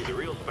lucky the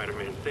real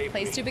Spider-Man saved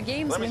Play me. stupid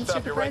games, Let me win stop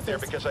stupid you right prizes. there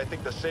because I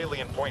think the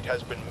salient point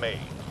has been made.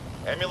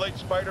 Emulate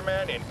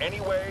Spider-Man in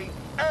any way,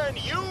 and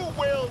you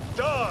will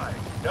die.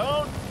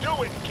 Don't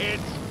do it,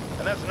 kids.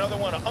 And that's another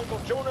one of Uncle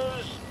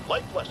Jonah's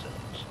life lessons.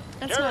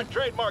 That's Jared, not-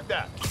 trademark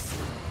that.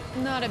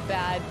 Not a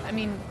bad, I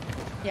mean,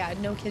 yeah,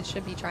 no kids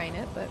should be trying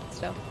it, but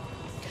still.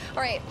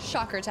 All right,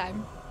 shocker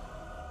time.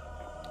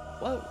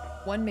 Whoa,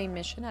 one main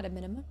mission at a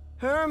minimum.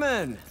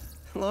 Herman,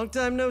 long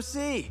time no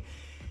see.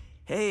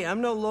 Hey, I'm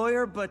no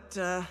lawyer, but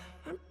I'm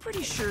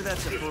pretty sure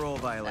that's a parole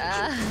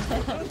violation.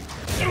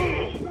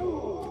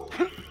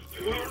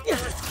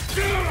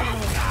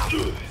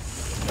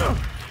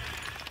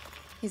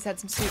 He's had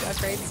some suit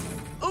upgrades.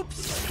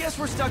 Oops, guess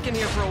we're stuck in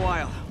here for a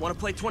while. Want to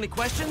play 20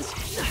 questions?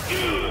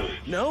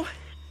 No?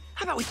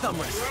 How about we thumb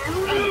wrestle?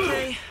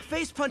 Okay,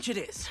 face punch it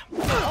is.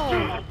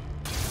 Oh.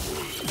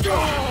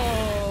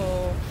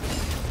 Oh.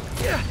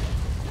 Yeah.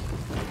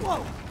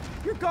 Whoa,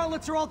 your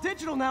gauntlets are all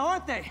digital now,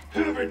 aren't they?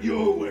 Have it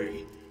your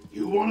way.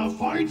 You wanna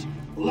fight?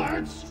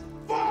 Let's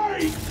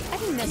fight! I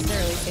didn't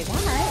necessarily say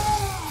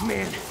that.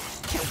 Man,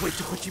 can't wait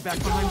to put you back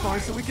behind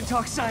bars so we can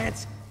talk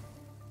science.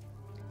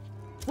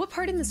 What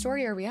part in the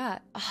story are we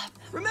at? Oh.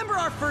 Remember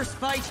our first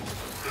fight?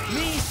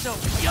 Me so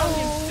young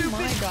and stupid.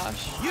 Oh my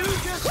gosh. You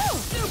just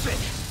stupid.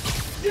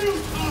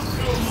 You talk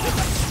too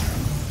much.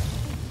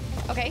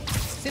 Okay,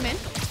 zoom in.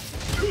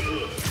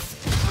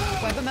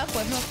 Web him up,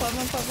 web him up, web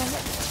him up, web him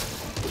up.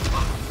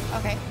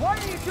 Okay. Why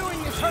are you doing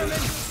this,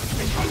 Herman?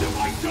 Because if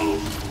I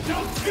don't,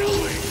 they'll kill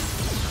me.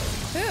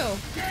 Who?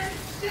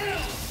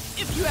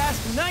 If you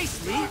ask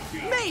nicely,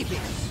 maybe.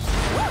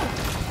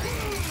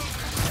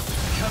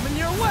 Coming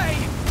your way.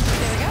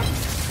 There we go.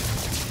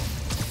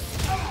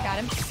 Got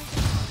him.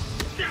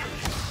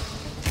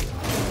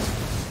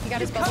 He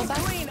got his bubble back.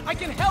 Clean. I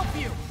can help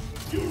you.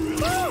 You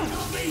really want to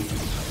help me?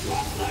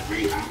 Won't let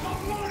me have the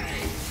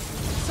money.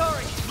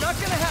 Sorry, not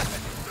gonna happen.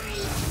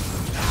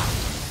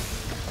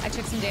 I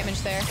took some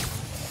damage there.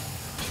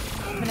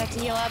 I'm gonna have to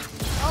heal up.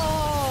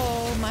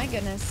 Oh my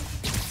goodness.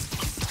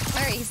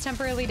 All right, he's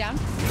temporarily down.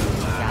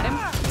 Got him.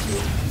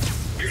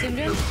 Zoomed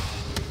in.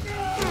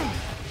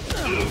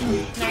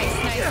 Nice,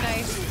 nice,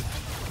 nice.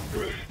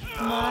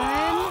 Come on.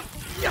 Oh.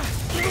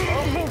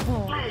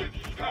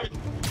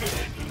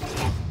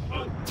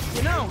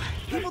 You know,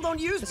 people don't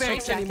use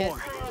banks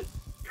anymore.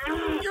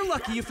 You're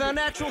lucky you found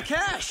actual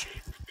cash.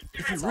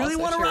 If you really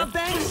want to rob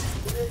banks,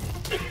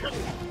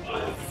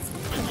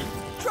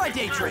 try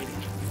day trading.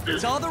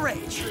 It's all the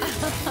rage.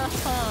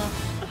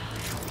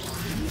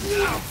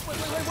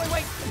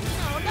 Wait.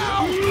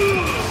 No.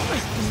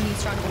 You need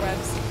stronger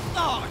webs.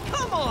 Oh,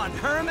 come on,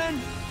 Herman.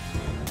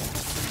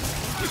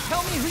 Just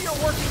tell me who you're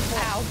working for.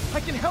 Ow. I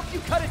can help you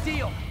cut a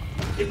deal.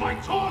 If I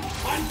talk,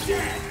 I'm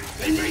dead.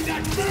 They made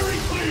that very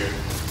clear.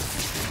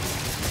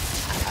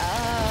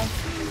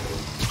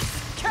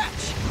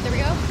 Catch. There we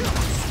go.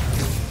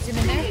 Zoom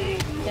in there.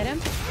 Get him.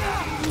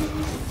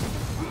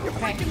 You're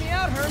freaking me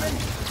out, Herman.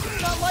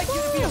 It's not like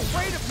you to be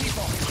afraid of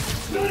people.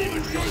 Not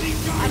even sure these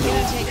guys I'm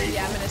gonna take a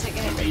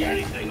hit right there.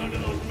 anything under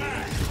those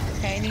masks.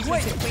 Okay, I need to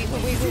wait.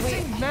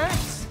 Wait.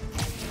 Max?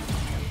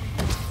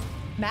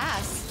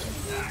 Mass?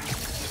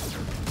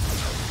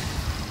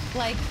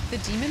 Like the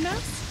demon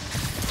mask?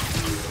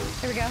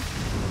 There we go.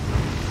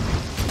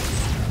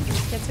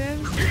 Get to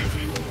him.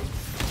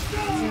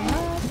 Zoom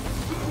up.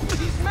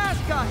 These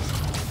mask guys.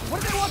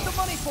 What do they want the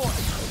money for?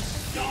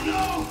 Don't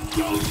know.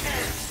 Don't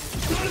care.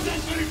 As soon as I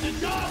finish the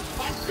job,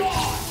 I'm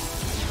gone.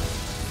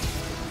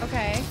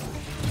 Okay.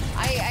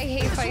 I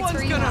hate fights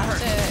where you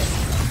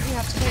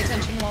have to pay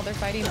attention while they're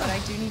fighting, but I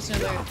do need to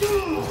know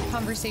the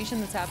conversation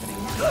that's happening.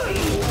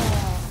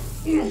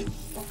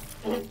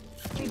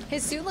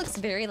 His suit looks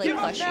very like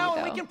plushy now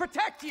though. And we can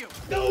protect you.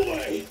 No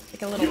way.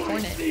 Like a little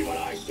hornet. See what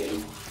I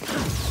see.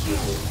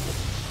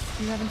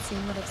 You haven't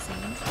seen what I've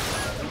seen.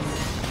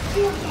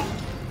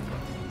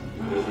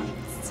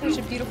 Such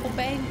a beautiful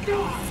bank.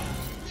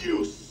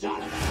 You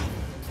son of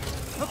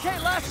a. Okay,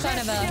 last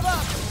chance to give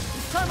up.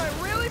 This time I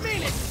really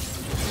mean it.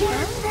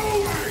 We're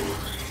moving.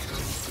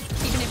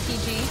 Keeping it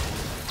PG.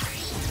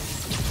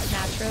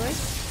 Naturally.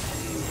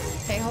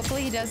 Okay,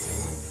 hopefully he does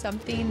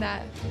something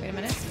that. Wait a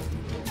minute.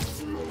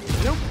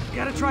 Nope,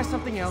 gotta try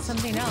something else.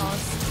 Something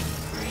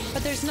else.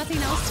 But there's nothing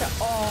else to.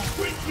 Oh.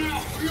 Quit now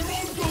for your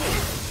own good.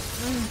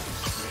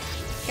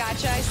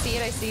 Gotcha, I see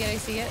it. I see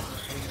it.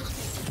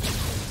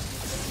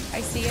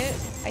 I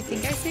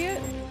think I see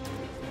it.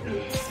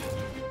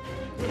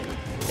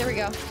 There we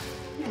go.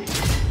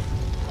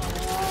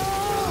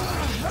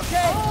 Okay, I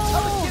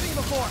was kidding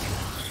before.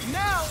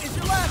 Now is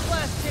your last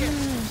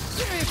chance.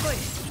 Seriously.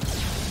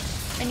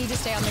 I need to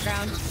stay on the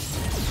ground.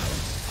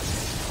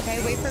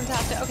 Okay, wait for him to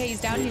have to. Okay,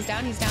 he's down.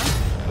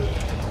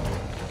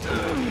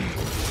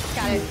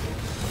 Got it.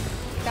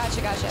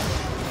 Gotcha.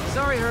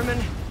 Sorry, Herman.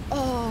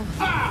 Oh.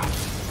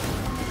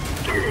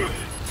 You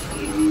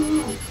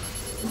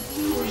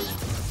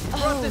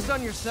brought this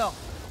on yourself.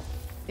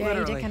 Yeah,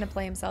 Literally. he did kind of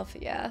play himself,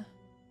 yeah.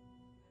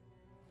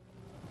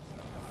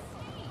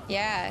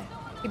 Yeah,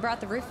 he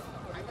brought the roof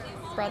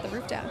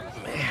down.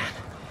 Man,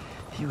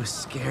 he was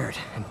scared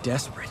and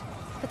desperate.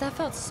 But that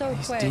felt so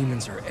These quick.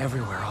 demons are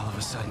everywhere all of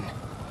a sudden.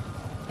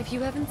 If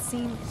you haven't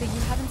seen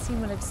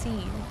what I've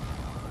seen.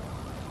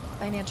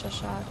 Financial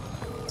shock.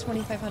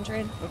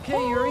 2,500. Okay,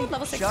 Yuri.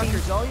 Level 16.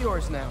 Shocker's all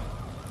yours now.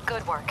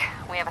 Good work.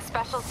 We have a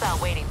special cell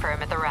waiting for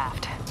him at the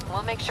raft.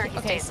 We'll make sure he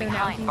Okay, stays so now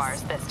behind he's-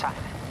 bars this time.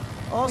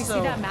 Also,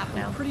 we see that map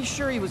now. I'm pretty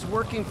sure he was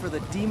working for the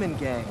Demon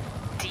Gang.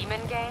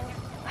 Demon Gang?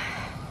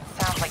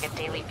 Sounds like a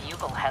Daily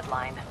Bugle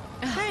headline.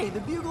 Hey,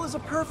 the Bugle is a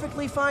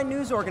perfectly fine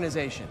news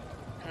organization.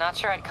 Not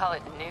sure I'd call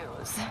it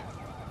news.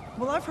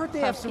 Well, I've heard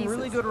they have some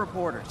really good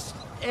reporters.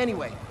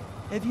 Anyway,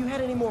 have you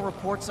had any more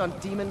reports on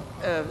demon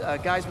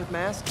guys with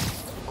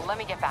masks? Let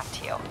me get back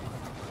to you.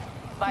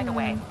 By the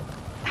way,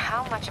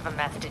 how much of a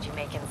mess did you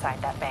make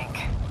inside that bank?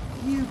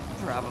 You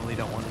probably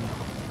don't want to know.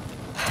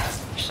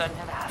 Shouldn't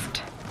have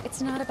asked.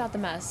 It's not about the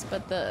mess,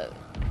 but the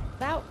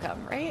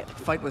outcome, right?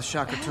 Fight with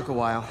Shocker took a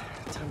while.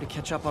 Time to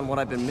catch up on what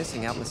I've been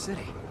missing out in the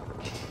city.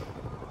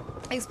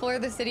 Explore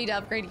the city to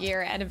upgrade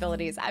gear and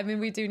abilities. I mean,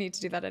 we do need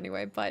to do that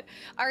anyway, but...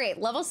 All right,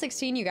 level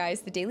 16, you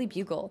guys, the Daily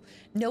Bugle.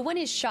 No one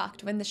is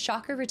shocked when the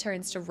Shocker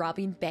returns to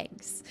robbing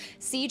banks.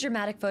 See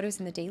dramatic photos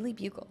in the Daily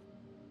Bugle.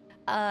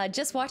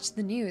 Just watched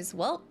the news.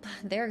 Well,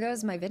 there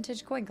goes my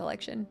vintage coin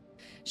collection.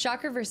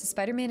 Shocker versus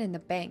Spider-Man in the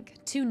bank.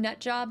 2 nut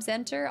jobs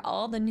enter,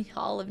 all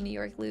of New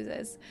York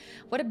loses.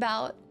 What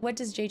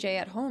does JJ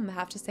at home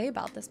have to say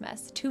about this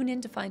mess? Tune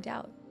in to find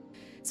out.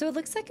 So it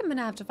looks like I'm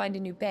gonna have to find a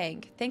new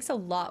bank. Thanks a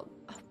lot.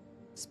 Oh,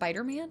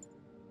 Spider-Man?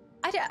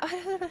 At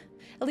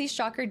least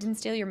Shocker didn't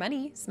steal your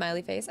money.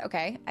 Smiley face.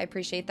 Okay, I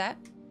appreciate that.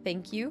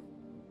 Thank you.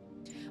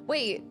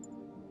 Wait,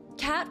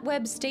 Cat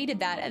Webb stated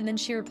that and then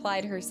she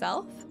replied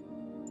herself?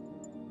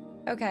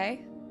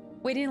 Okay.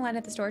 Waiting in line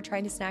at the store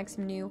trying to snag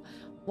some new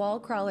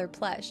wall crawler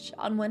plush.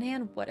 On one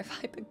hand, what have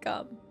I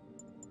become?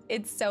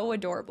 It's so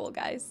adorable,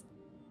 guys.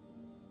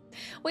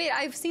 Wait,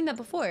 I've seen that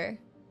before.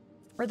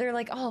 Where they're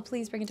like, oh,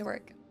 please bring it to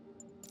work.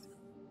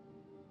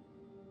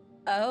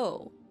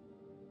 Oh.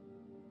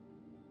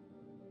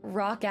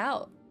 Rock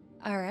out.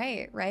 All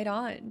right, right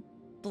on.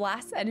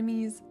 Blast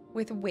enemies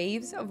with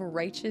waves of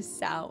righteous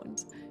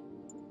sound.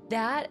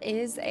 That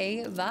is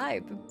a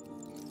vibe.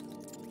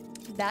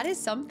 That is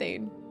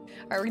something.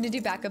 All right, we're gonna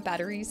do backup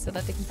batteries so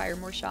that they can fire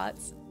more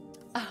shots.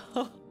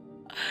 Oh,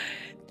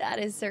 that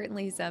is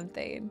certainly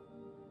something.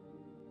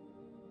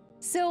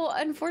 So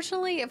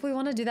unfortunately, if we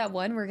want to do that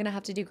one, we're gonna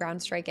have to do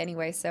ground strike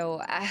anyway.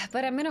 So,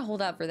 but I'm gonna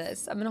hold out for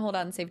this. I'm gonna hold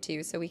out and save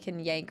 2 so we can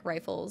yank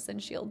rifles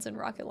and shields and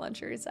rocket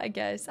launchers. I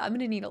guess I'm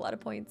gonna need a lot of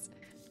points.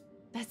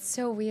 That's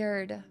so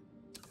weird.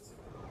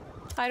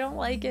 I don't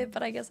like it,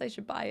 but I guess I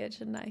should buy it,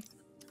 shouldn't I?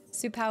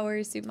 Suit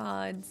powers, suit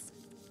mods.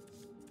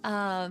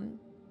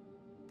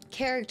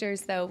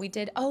 Characters though, we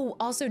did. Oh,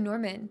 also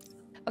Norman.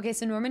 Okay,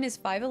 so Norman is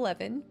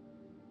 5'11",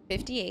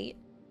 58.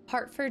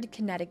 Hartford,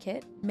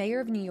 Connecticut, Mayor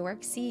of New York,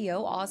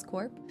 CEO,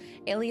 Oscorp,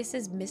 alias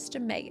is Mr.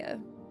 Mayor.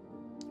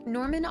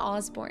 Norman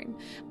Osborn,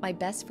 my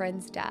best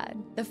friend's dad,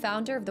 the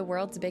founder of the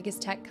world's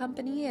biggest tech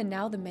company and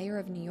now the mayor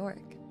of New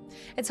York.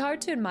 It's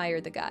hard to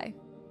admire the guy.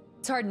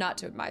 It's hard not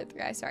to admire the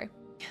guy, sorry.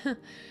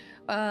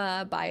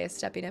 Bias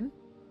stepping him.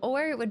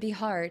 Or it would be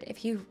hard if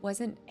he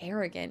wasn't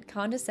arrogant,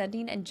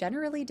 condescending, and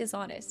generally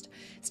dishonest.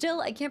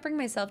 Still, I can't bring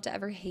myself to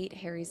ever hate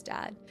Harry's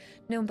dad.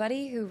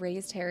 Nobody who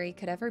raised Harry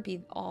could ever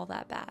be all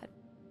that bad.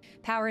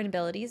 Power and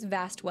abilities,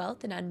 vast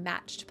wealth, and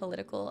unmatched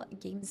political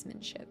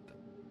gamesmanship.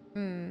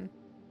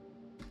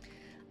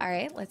 All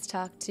right, let's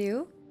talk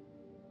to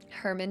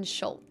Herman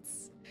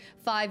Schultz.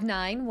 5'9",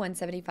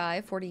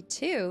 175,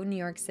 42, New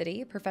York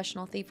City,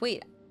 professional thief.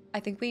 Wait, I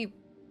think we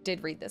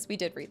did read this. We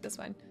did read this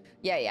one.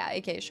 Yeah,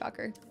 aka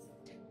Shocker.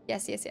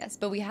 Yes,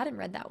 but we hadn't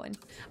read that one.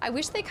 I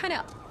wish they kind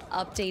of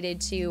updated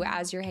too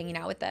as you're hanging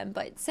out with them,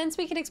 but since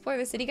we can explore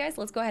the city, guys,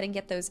 let's go ahead and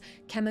get those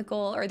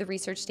chemical or the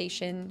research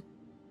station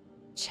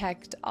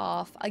checked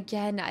off.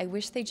 Again, I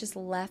wish they just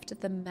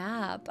left the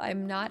map.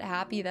 I'm not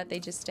happy that they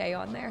just stay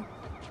on there,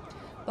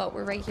 but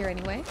we're right here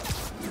anyway,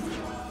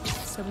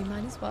 so we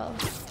might as well.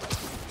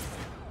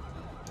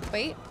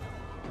 Wait.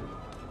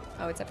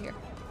 Oh, it's up here.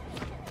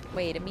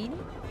 Wait a minute.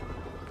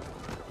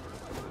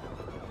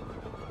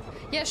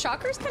 Yeah,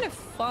 Shocker's kind of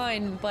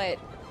fun, but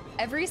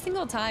every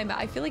single time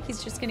I feel like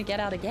he's just gonna get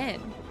out again.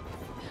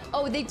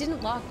 Oh, they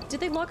didn't lock. Did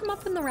they lock him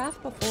up in the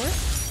raft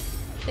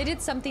before? They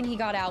did something, he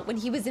got out when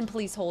he was in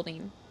police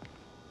holding.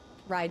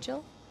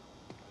 Nigel?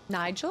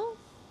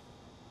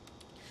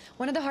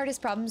 One of the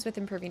hardest problems with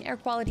improving air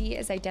quality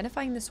is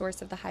identifying the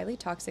source of the highly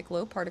toxic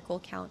low particle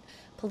count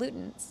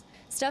pollutants.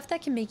 Stuff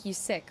that can make you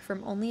sick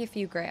from only a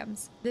few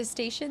grams. This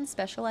station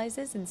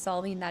specializes in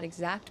solving that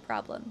exact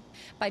problem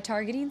by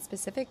targeting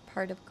specific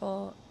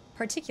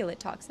particulate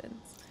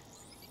toxins.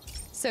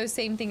 So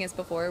same thing as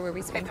before where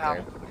we spent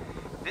through.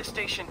 This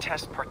station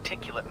tests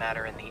particulate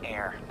matter in the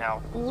air.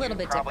 Now, a little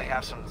bit probably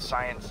different. have some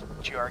science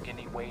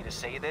jargony way to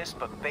say this,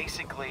 but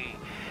basically,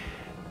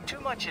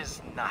 too much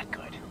is not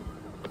good.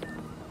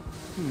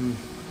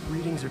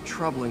 Readings are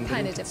troubling but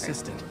Kinda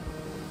inconsistent.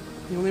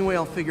 The only way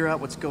I'll figure out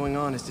what's going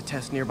on is to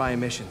test nearby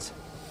emissions.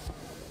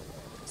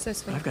 So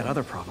sweet. But I've got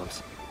other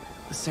problems.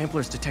 The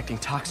sampler's detecting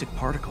toxic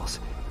particles.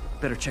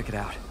 Better check it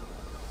out.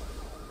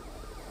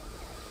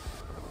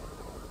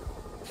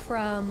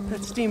 From...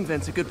 That steam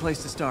vent's a good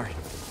place to start.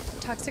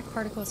 Toxic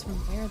particles from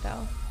where,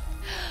 though?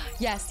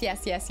 Yes.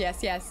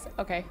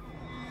 Okay.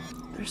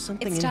 There's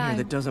something in here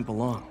that doesn't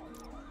belong.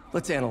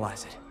 Let's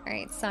analyze it. All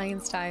right,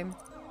 science time.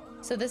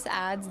 So this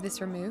adds,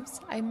 this removes,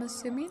 I'm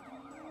assuming?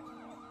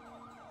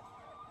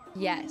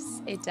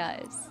 Yes, it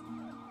does.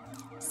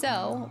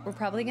 So we're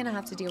probably gonna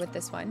have to deal with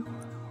this one.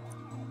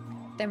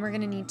 Then we're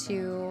gonna need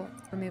to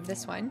remove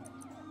this one.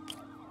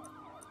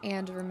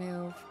 And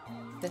remove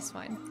this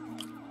one.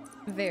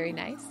 Very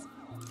nice.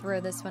 Throw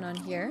this one on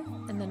here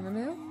and then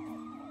remove.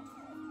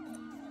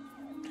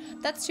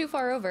 That's too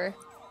far over.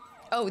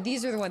 Oh,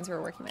 these are the ones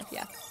we're working with,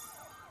 yeah.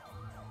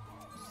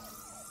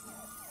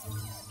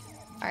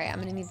 All right, I'm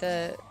gonna need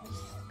the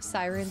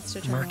sirens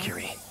to turn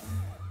Mercury.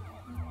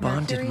 on.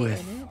 Bonded Mercury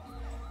with in it?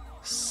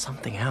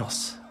 something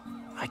else.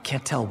 I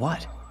can't tell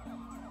what.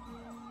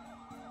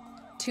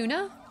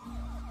 Tuna?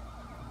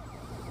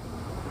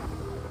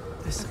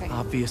 This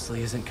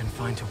obviously isn't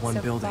confined to one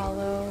building.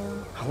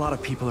 Follow. A lot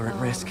of people are at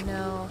risk.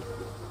 No.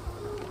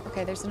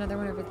 Okay, there's another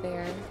one over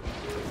there.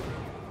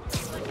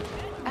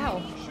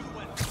 Ow.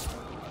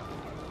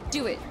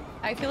 Do it.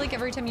 I feel like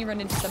every time you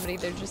run into somebody,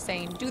 they're just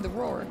saying, do the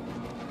roar.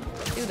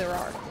 Do the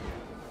roar.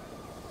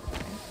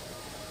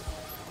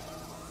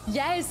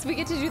 Yes, we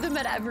get to do them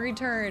at every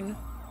turn.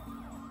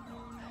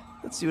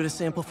 Let's see what a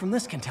sample from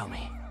this can tell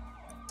me.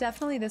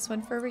 Definitely this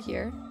one for over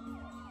here.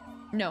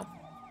 No.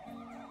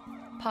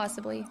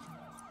 Possibly.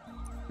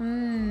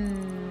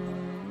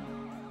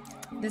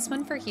 This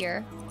one for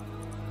here.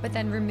 But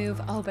then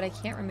remove, oh, but I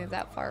can't remove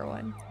that far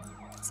one.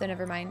 So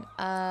never mind.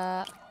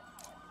 That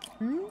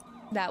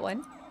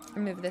one.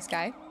 Remove this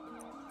guy.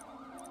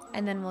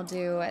 And then we'll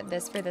do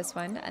this for this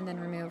one, and then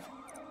remove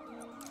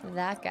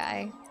that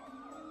guy.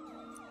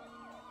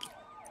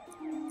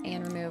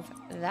 And remove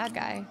that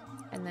guy.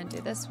 And then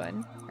do this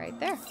one right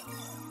there.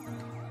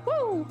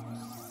 Woo!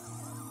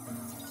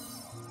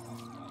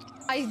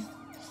 I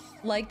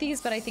like these,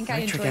 but I think I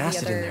enjoy the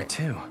acid other in there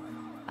too.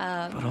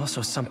 But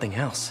also something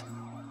else.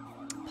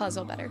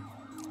 Puzzle better.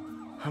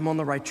 I'm on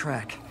the right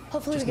track.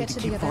 Hopefully Just we get need to to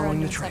keep the other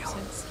following the unknown trail.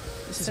 substance.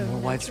 This So is more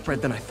nitrogen-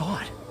 widespread than I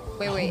thought.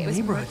 Wait, The wait, whole it was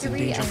neighborhood's in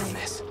mercury danger and- from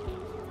this.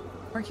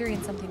 Mercury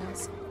and something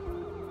else.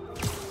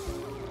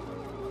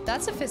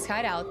 That's a Fisk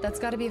hideout. That's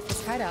got to be a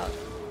Fisk hideout.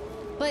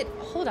 But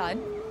hold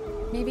on.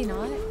 Maybe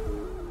not.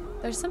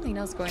 There's something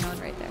else going on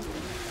right there.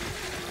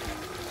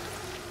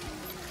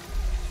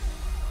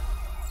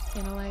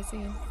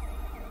 Analyzing.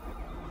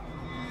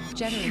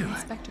 Generating Phew.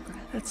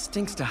 spectrograph. That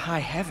stinks to high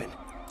heaven.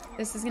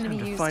 This is going to Time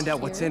be to used find out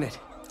here. what's in it.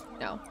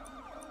 No.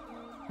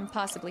 And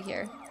possibly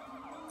here.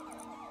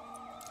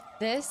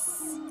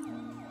 This.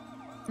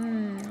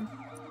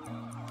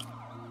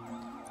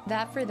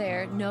 That for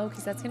there. No,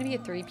 because that's going to be a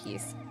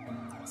 3-piece.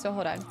 So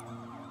hold on.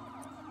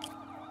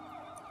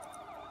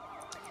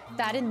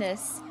 That and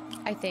this,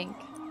 I think.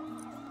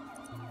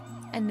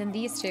 And then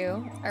these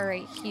two are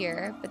right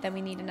here, but then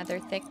we need another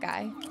thick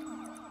guy.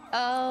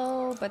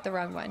 Oh, but the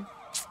wrong one.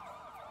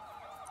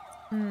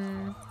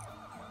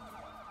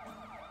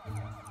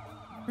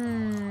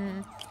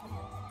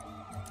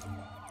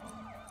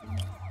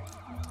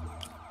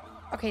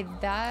 Okay,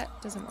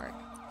 that doesn't work.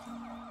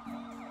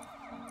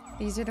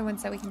 These are the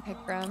ones that we can pick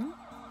from.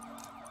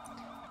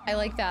 I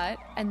like that,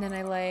 and then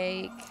I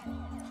like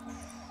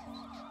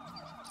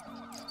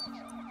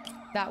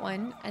that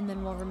one, and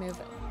then we'll remove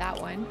that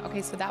one.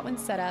 Okay, so that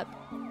one's set up.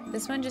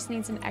 This one just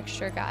needs an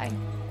extra guy,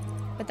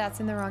 but that's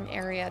in the wrong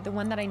area. The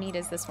one that I need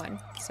is this one,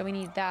 so we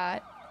need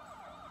that,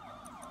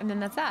 and then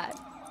that's that.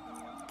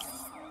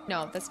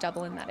 No, that's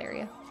double in that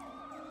area.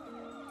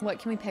 What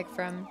can we pick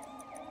from?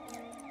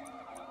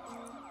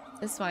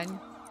 This one.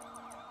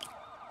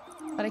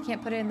 But I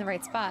can't put it in the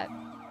right spot.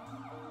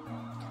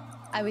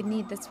 I would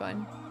need this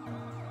one.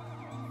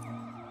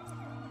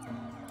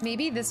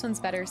 Maybe this one's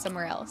better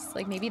somewhere else.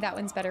 Like maybe that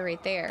one's better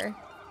right there.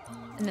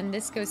 And then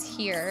this goes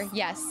here.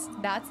 Yes,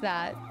 that's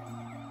that.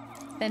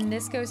 Then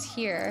this goes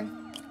here.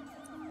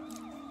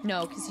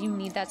 No, because you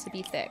need that to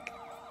be thick.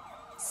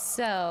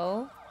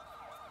 So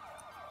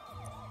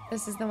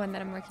this is the one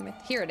that I'm working with.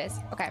 Here it is.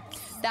 Okay.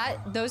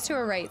 Those two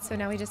are right. So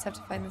now we just have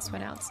to find this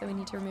one out. So we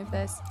need to remove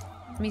this.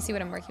 Let me see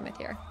what I'm working with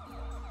here.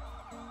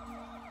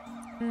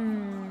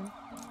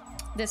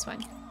 This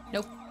one.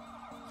 Nope.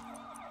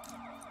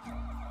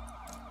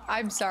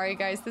 I'm sorry,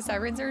 guys. The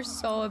sirens are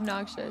so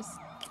obnoxious.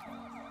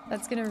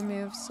 That's gonna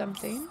remove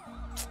something.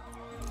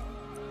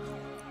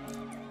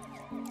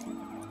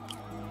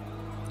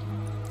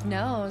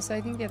 No, so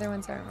I think the other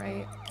ones aren't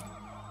right.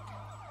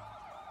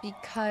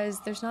 Because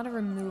there's not a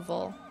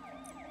removal.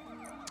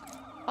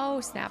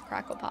 Oh, snap,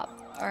 crackle, pop.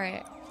 All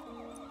right.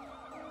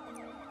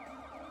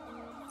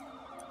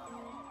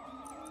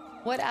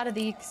 What out of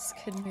these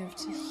could move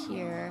to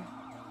here?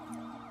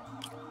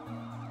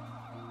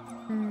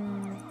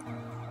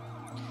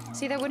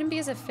 See, that wouldn't be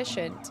as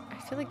efficient. I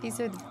feel like these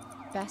are the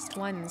best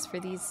ones for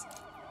these.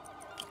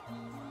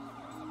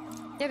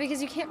 Yeah,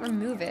 because you can't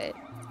remove it.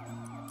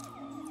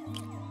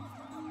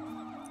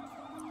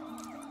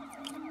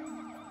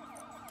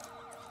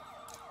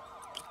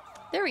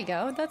 There we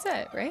go. That's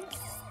it, right?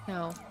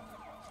 No.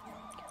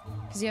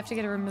 Because you have to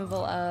get a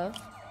removal of...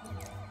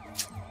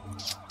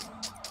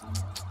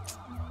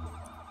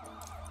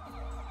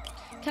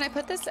 Can I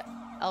put this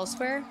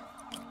elsewhere?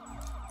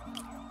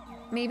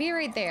 Maybe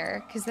right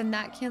there, because then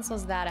that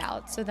cancels that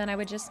out. So then I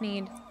would just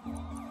need...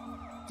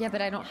 Yeah,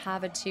 but I don't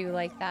have a 2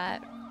 like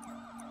that.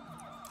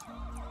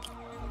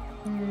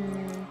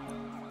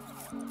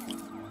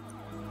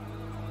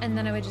 And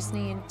then I would just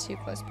need 2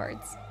 close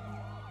parts.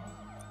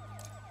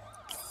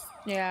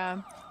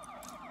 Yeah.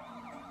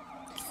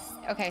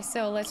 Okay,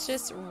 so let's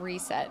just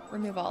reset.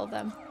 Remove all of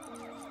them.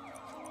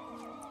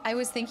 I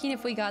was thinking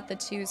if we got the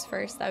 2s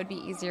first, that would be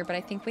easier, but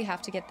I think we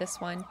have to get this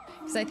one.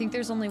 Because I think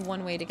there's only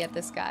one way to get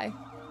this guy.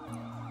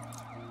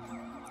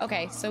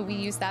 Okay, so we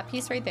use that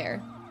piece right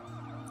there.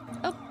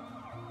 Oh.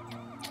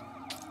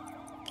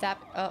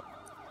 Oh,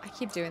 I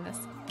keep doing this.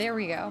 There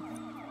we go.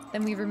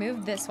 Then we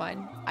remove this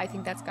one. I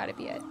think that's gotta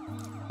be it.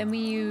 Then we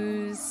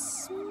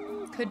use...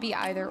 Could be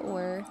either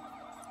or.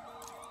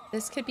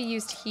 This could be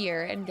used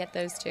here and get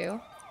those 2.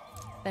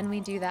 Then we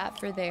do that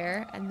for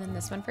there, and then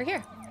this one for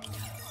here.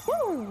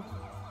 Woo!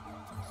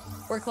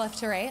 Work left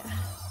to right.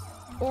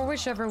 Or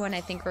whichever one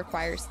I think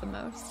requires the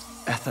most.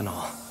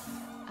 Ethanol.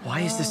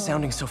 Why is this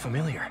sounding so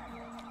familiar?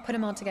 Put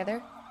them all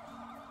together.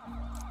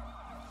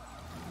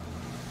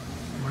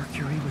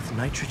 Mercury with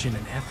nitrogen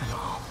and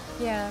ethanol.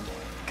 Yeah.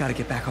 Gotta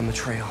get back on the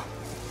trail.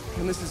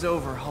 When this is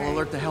over, I'll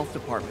alert the health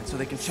department so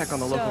they can check on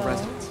the local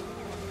residents.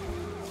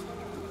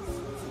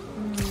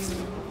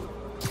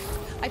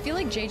 I feel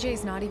like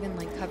JJ's not even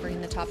like covering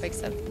the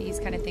topics of these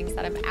kind of things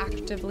that I'm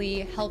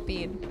actively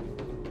helping.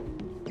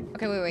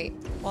 Okay, wait.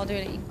 While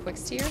doing it, quick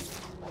steer.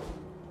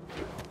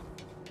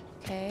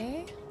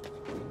 Okay.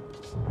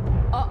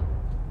 Oh.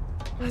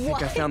 I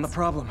think I found the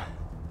problem.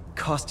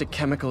 Caustic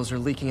chemicals are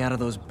leaking out of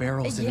those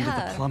barrels and into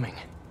the plumbing.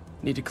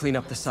 Need to clean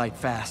up the site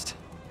fast.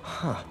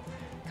 Huh.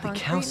 The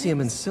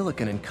calcium and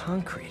silicon in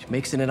concrete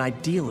makes it an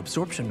ideal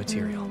absorption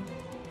material.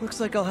 Looks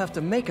like I'll have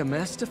to make a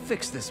mess to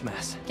fix this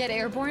mess. Get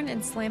airborne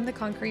and slam the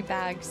concrete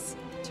bags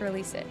to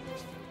release it.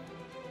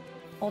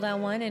 Hold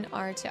down 1 and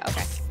R2.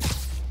 Okay.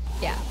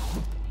 Yeah.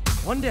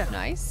 1 down.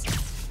 Nice.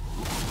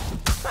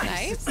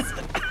 Nice.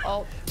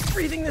 Oh.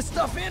 Breathing this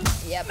stuff in?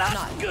 Yep.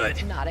 Not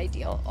good. Not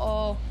ideal.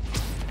 Oh.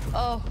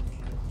 Oh.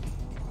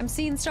 I'm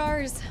seeing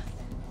stars.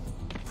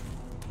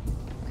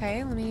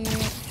 Okay, let me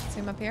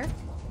zoom up here.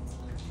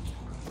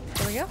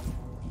 There we go.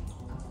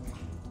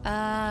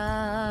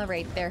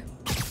 Right there.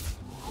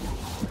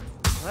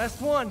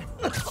 Last one.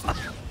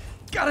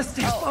 Gotta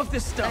stay above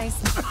this stuff.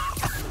 Nice.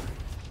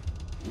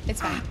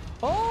 It's fine.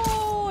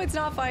 Oh, it's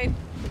not fine.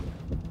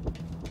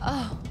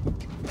 Oh.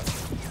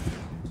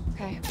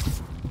 Okay.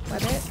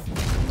 Web it.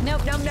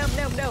 Nope.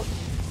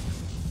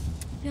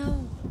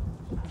 No.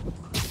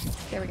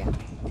 There we go.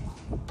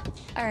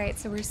 All right,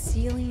 so we're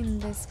sealing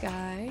this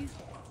guy.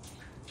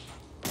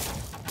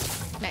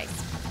 Nice.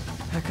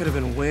 That could have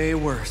been way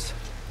worse.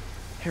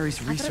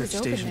 Harry's research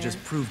station there.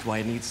 just proved why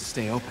it needs to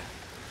stay open.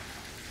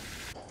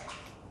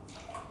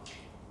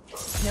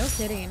 No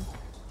kidding.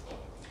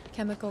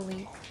 Chemical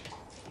leak.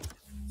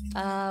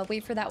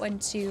 Wait for that one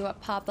to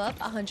pop up.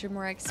 100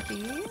 more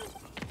XP.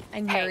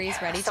 And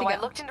Yuri's ready to go. So I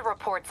looked into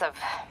reports of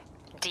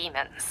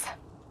demons.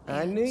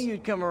 I knew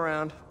you'd come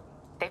around.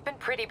 They've been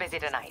pretty busy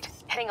tonight,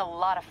 hitting a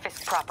lot of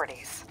Fisk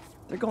properties.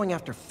 They're going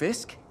after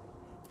Fisk?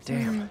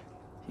 Damn.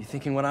 You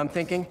thinking what I'm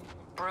thinking?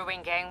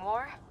 Brewing gang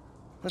war?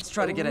 Let's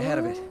try to get ahead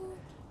of it.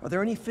 Are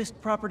there any Fisk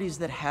properties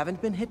that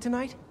haven't been hit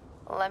tonight?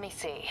 Let me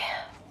see.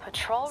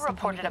 Patrol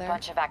reported a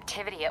bunch of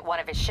activity at one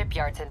of his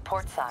shipyards in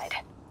Portside.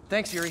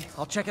 Thanks, Yuri.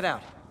 I'll check it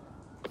out.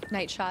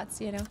 Night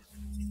shots, you know.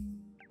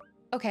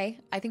 Okay,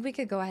 I think we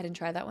could go ahead and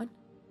try that one.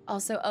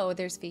 Also, oh,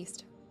 there's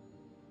Feast.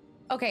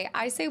 Okay,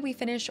 I say we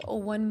finish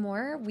 1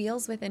 more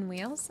Wheels Within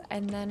Wheels,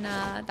 and then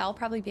that'll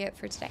probably be it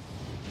for today.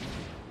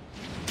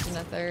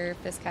 Another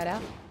Fisk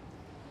hideout.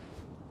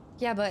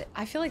 Yeah, but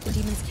I feel like the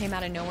demons came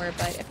out of nowhere,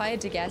 but if I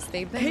had to guess,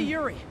 they've been... Hey,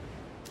 Yuri!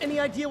 Any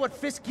idea what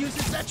Fisk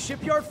uses that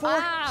shipyard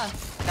for?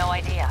 No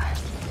idea.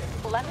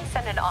 Let me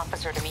send an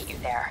officer to meet you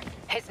there.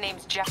 His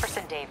name's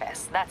Jefferson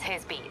Davis. That's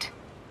his beat.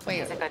 Wait,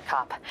 he's a good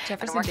cop.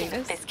 Jefferson Been working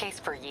Davis? the Fisk case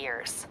for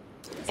years.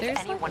 Seriously? If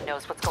anyone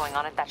knows what's going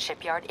on at that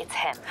shipyard, it's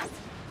him.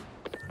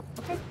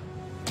 Okay.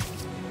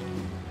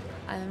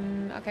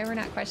 Okay, we're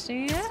not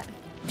questioning it.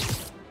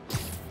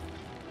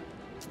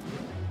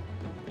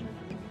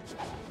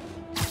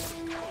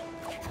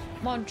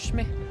 Launch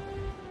me.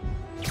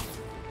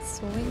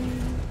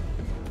 Swing.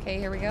 Okay,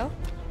 here we go.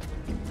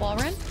 Wall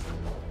run.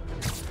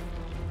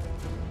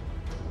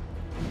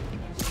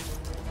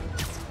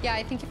 Yeah,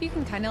 I think if you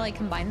can kind of like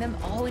combine them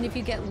all, and if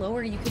you get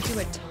lower, you could do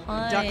a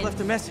ton. Doc left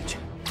a message.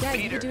 Yeah,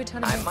 Peter, you could do a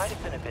ton of I things. might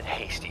have been a bit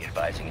hasty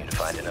advising you to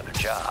find another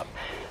job.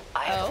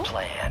 I have a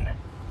plan.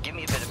 Give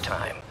me a bit of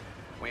time.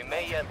 We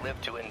may yet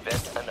live to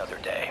invent another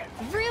day.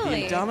 Really?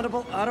 The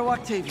indomitable Otto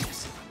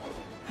Octavius.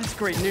 That's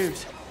great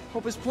news.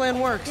 Hope his plan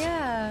works.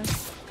 Yeah.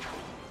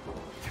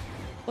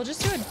 We'll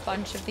just do a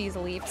bunch of these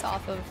leaps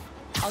off of...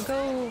 I'll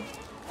go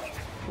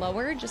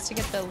lower just to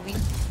get the leap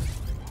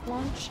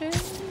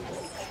launches.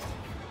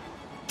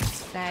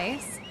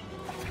 Nice.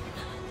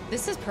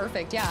 This is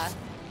perfect, yeah.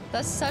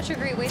 That's such a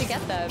great way to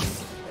get them.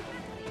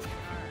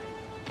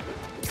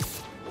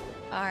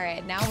 All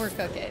right, now we're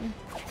cooking.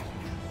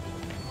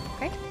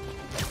 Okay.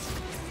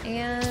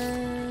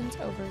 And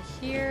over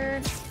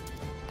here.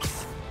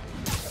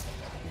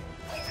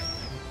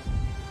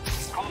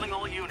 Calling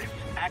all units.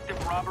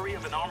 Active robbery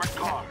of an armored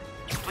car.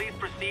 Please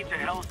proceed to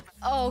Hell's...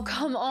 Oh,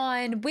 come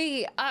on.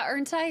 Wait,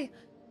 aren't I?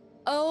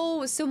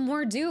 Oh, so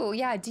more do.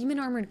 Yeah, demon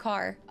armored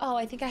car. Oh,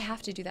 I think I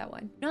have to do that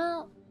one.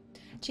 No.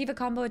 Achieve a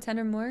combo of 10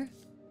 or more.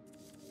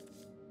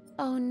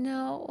 Oh,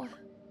 no.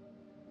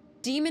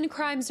 Demon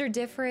crimes are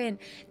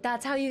different.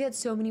 That's how you get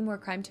so many more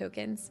crime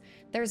tokens.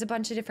 There's a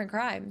bunch of different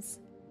crimes.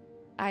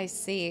 I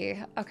see.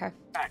 Okay,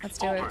 let's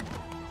do it.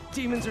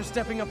 Demons are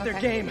stepping up their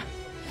game.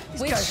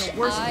 These Which guys are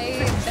worse than I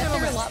fixed bet they're a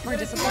gentlemen. lot more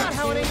But it's disciplined. not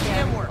how an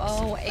ATM works.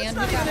 Oh, and It's we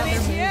not got even an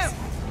other ATM.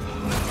 moves.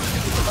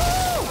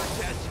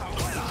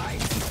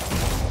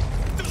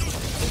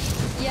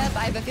 Yep,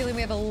 I have a feeling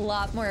we have a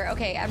lot more.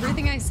 Okay,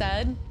 everything I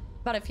said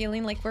about it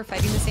feeling like we're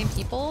fighting the same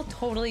people,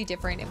 totally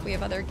different if we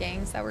have other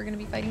gangs that we're gonna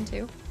be fighting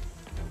too.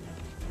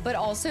 But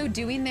also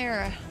doing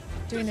their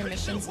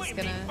missions is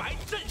gonna, I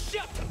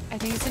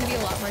think it's gonna be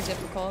a lot more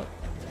difficult.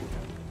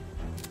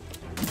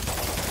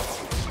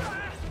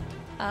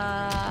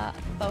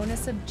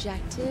 Bonus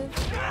objective.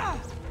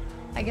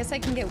 I guess I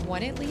can get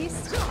one at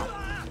least.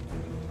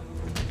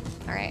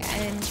 All right,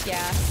 and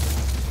yeah,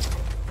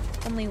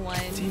 only one.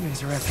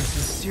 Demons are after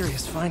some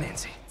serious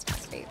financing. It's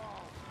not great.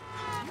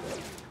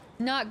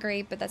 Not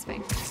great, but that's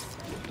fine.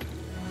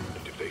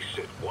 And if they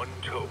set one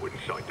toe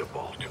inside the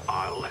vault,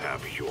 I'll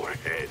have your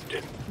head.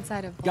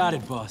 Inside of Got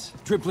it, boss.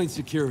 Tripling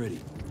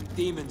security.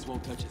 Demons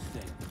won't touch a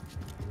thing.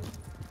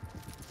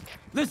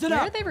 Listen Where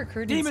up! are they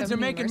recruiting Demons so are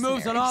many making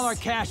moves on all our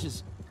mercenaries?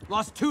 caches.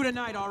 Lost 2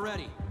 tonight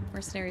already.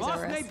 Mercenaries Boss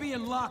over may us. be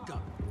in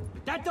lockup,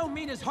 but that don't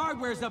mean his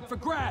hardware's up for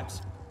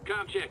grabs.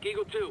 Com check,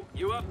 Eagle 2,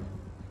 you up?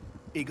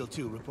 Eagle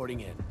 2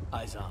 reporting in.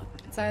 Eyes on.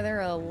 It's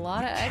either a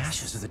lot of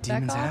Caches are the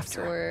demons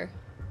after. or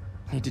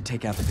Need to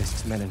take out the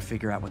Fisk's men and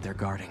figure out what they're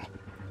guarding.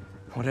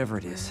 Whatever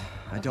it is,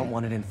 I don't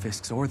want it in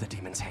Fisk's or the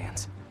demons'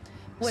 hands.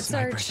 what's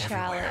Snipers our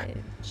everywhere.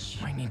 challenge?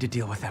 I need to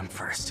deal with them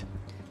first.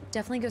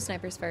 Definitely go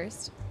snipers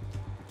first.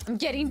 I'm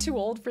getting too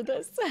old for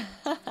this.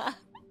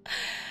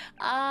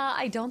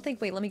 I don't think,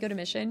 wait, let me go to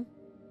mission.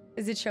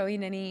 Is it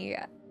showing any,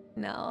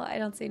 no, I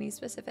don't see any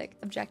specific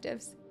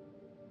objectives.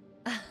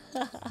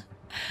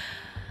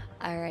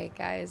 All right,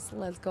 guys,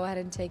 let's go ahead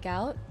and take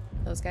out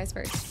those guys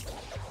first.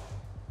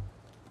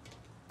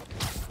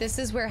 This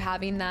is where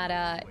having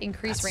that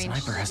increased range.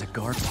 Sniper has a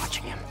guard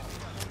watching him.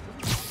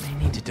 They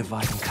need to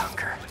divide and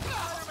conquer.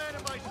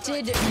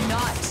 Did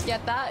not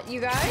get that,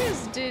 you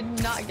guys. Did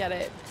not get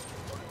it.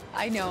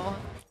 I know.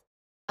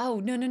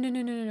 Oh,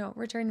 no.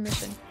 Return to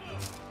mission.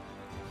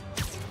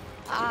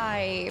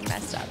 I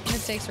messed up.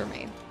 Mistakes were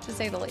made, to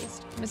say the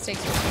least.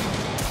 Mistakes were made.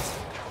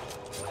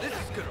 This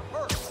is gonna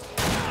hurt.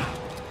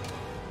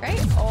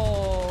 Right?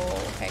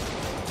 Oh, okay.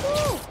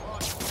 Woo!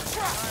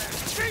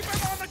 Keep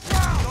him on the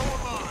ground!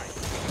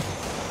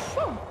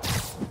 Woo.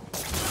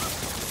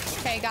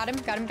 Okay, got him.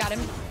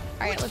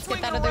 All right, let's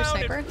get that other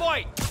sniper.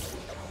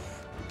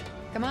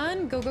 Come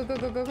on, go.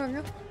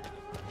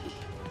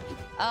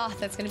 Ah,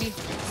 that's gonna be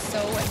so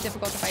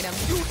difficult to fight him.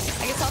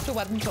 I guess I'll have to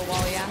web him to a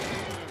wall, yeah.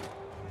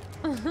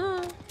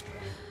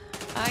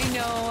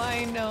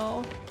 I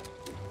know.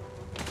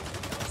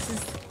 This is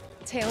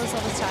Taylor's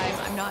all this time.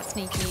 I'm not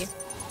sneaky.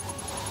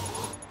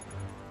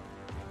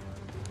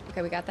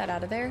 Okay, we got that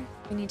out of there.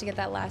 We need to get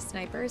that last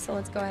sniper, so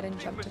let's go ahead and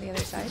jump to the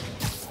other side.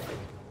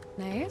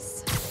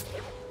 Nice.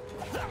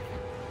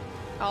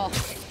 Oh,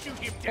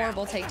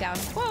 horrible takedown.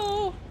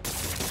 Whoa!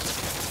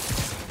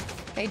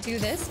 Okay, do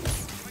this.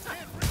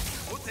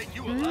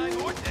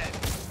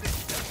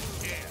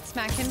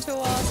 Smack him to a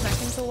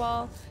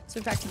wall,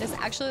 So back to this.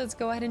 Actually, let's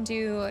go ahead and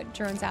do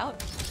drones out.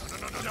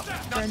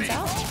 Drones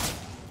out.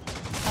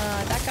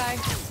 That guy.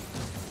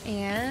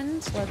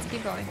 And let's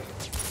keep going.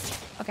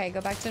 Okay,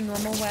 go back to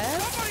normal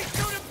web.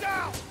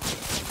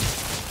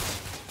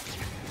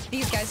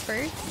 These guys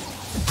first.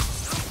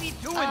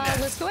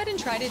 Let's go ahead and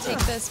try to take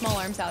the small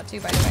arms out too,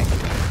 by the way.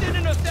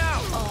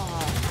 Oh.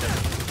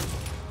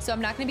 So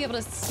I'm not going to be able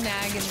to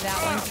snag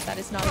that one because that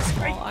is not a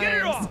small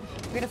arms.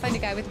 We're going to find a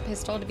guy with a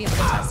pistol to be able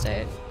to test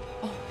it.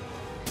 Oh.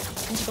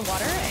 Into the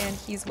water, and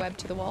he's webbed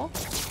to the wall.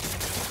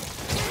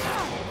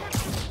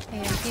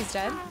 And he's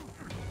dead.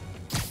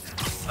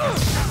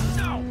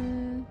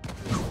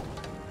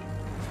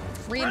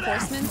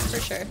 Reinforcements for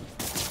sure.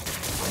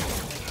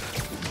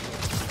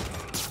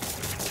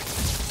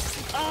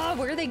 Ah,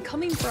 where are they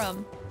coming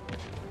from?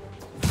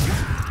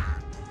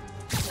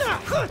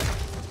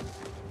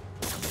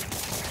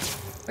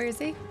 Where is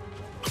he?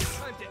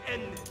 Time to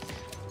end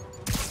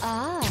this.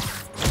 Ah.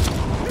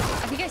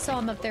 I think I saw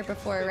him up there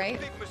before, right?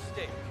 Big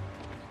mistake.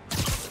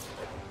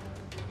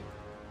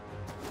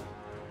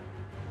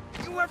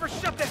 You ever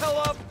shut the hell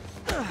up?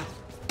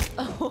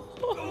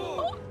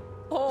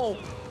 Oh.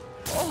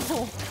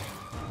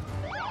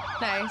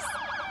 Nice.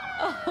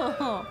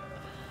 Oh.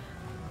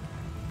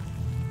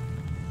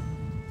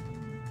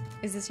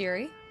 Is this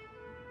Yuri?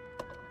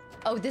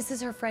 Oh, this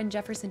is her friend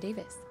Jefferson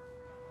Davis.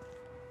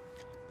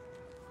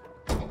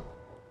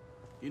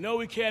 You know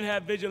we can't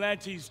have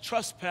vigilantes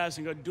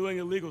trespassing or doing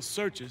illegal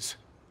searches.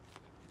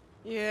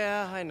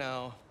 Yeah, I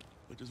know.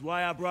 Which is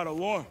why I brought a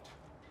warrant.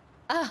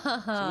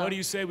 So what do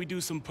you say we do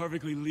some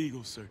perfectly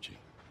legal searching?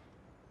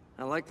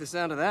 I like the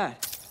sound of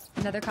that.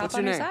 Another cop What's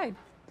on your your name? side.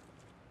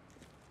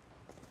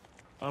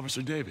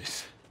 Officer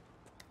Davis.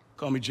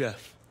 Call me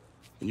Jeff.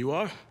 And you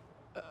are?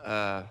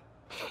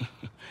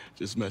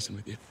 Just messing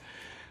with you.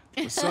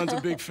 My son's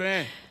a big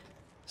fan.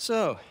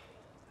 So,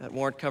 that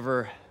warrant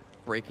cover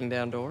breaking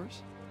down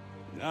doors?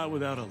 Not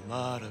without a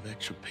lot of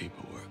extra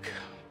paperwork.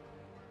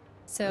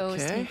 So,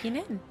 Okay. sneaking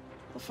in.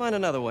 We'll find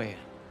another way in.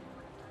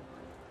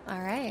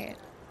 All right.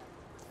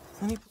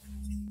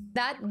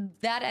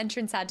 That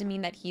entrance had to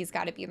mean that he's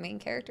got to be a main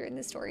character in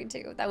the story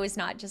too. That was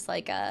not just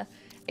like a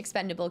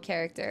expendable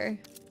character,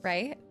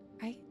 right?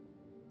 Right?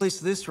 At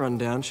least this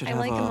rundown should I have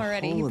like a him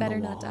already. He hole in better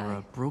the not wall or die.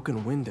 a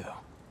broken window.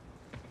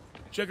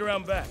 Check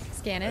around back.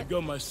 Scan it. I'd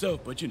go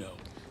myself, but you know,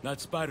 not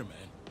Spider-Man.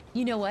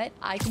 You know what?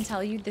 I can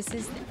tell you this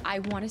is, I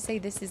want to say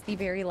this is the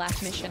very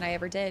last mission I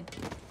ever did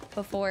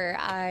before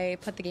I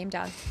put the game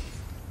down.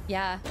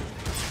 Yeah.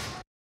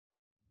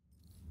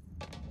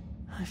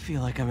 I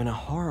feel like I'm in a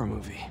horror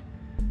movie.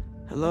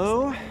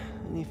 Hello?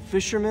 Any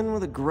fisherman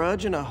with a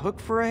grudge and a hook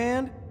for a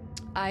hand?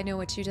 I know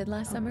what you did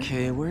last summer.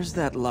 Okay, where's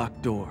that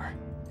locked door?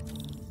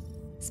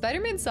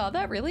 Spider-Man saw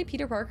that? Really?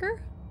 Peter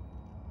Parker?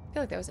 I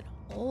feel like that was an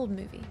old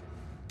movie.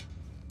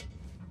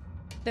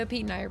 Though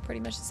Pete and I are pretty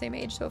much the same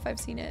age, so if I've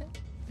seen it,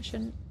 I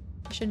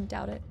shouldn't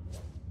doubt it.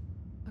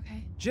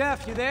 Okay.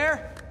 Jeff, you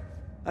there?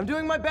 I'm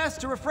doing my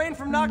best to refrain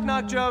from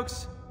knock-knock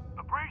jokes.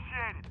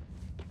 Appreciate it.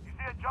 You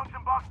see a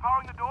junction box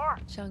powering the door?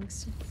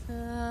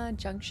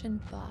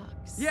 Junction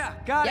box. Yeah,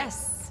 got it.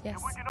 Yes, yes.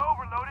 If we can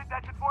overload it,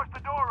 that should force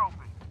the door open.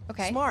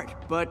 Okay.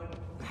 Smart, but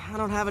I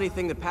don't have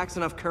anything that packs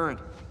enough current.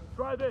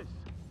 Try this.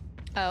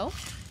 Oh?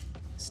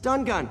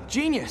 Stun gun,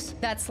 genius!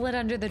 That slid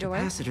under the door?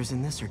 Capacitors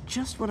in this are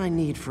just what I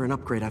need for an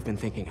upgrade I've been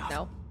thinking of.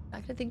 No,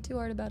 not gonna think too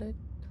hard about it.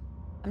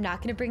 I'm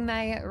not gonna bring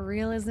my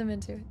realism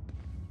into it.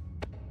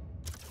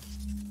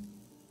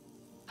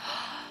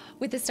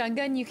 With the stun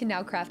gun, you can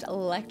now craft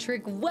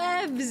electric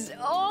webs.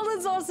 Oh,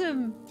 that's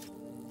awesome.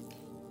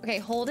 Okay,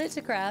 hold it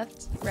to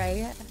craft,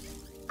 right?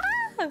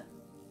 Ah!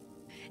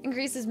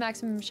 Increases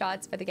maximum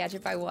shots by the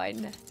gadget by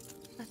 1.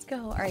 Let's go.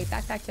 All right,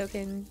 backpack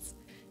tokens.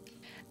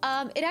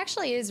 It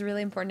actually is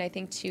really important, I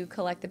think, to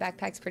collect the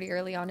backpacks pretty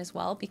early on as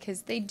well,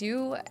 because they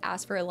do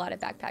ask for a lot of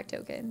backpack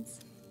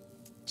tokens.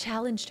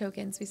 Challenge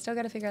tokens. We still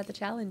got to figure out the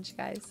challenge,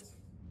 guys.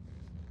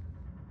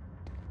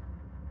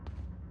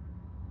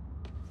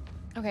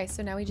 Okay,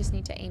 so now we just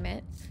need to aim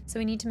it. So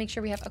we need to make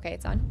sure we have, okay,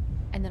 it's on.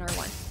 And then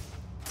R1.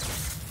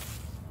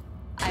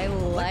 I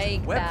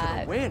like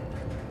that. The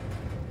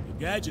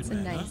gadget It's a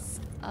man, nice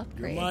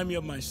upgrade. You remind me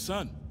of my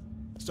son.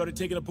 Started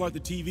taking apart the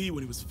TV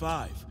when he was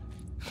 5.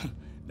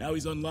 Now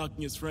he's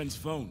unlocking his friends'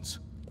 phones.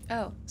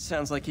 Oh.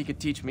 Sounds like he could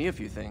teach me a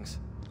few things.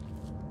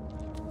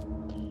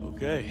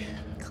 Okay.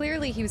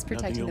 Clearly he was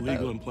protecting the Nothing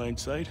illegal boat. in plain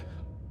sight?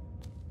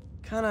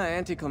 Kinda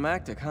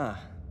anticlimactic, huh?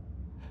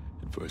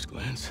 At first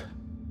glance.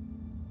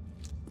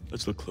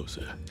 Let's look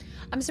closer.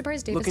 I'm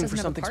surprised Davis Looking doesn't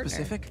for have a something partner.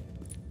 specific?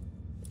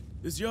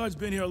 This yard's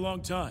been here a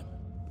long time.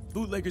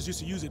 Bootleggers used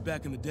to use it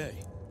back in the day.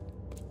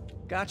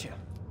 Gotcha.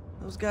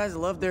 Those guys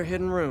love their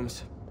hidden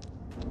rooms.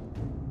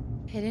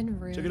 Hidden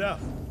room. Check it out.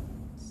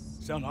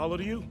 Sound hollow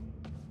to you?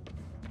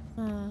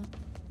 Not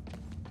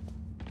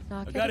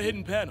I got a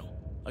hidden panel,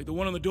 like the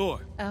one on the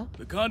door. Oh.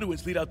 The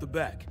conduits lead out the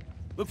back.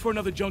 Look for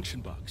another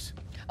junction box.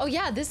 Oh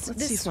yeah, this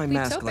Let's see if my sweeps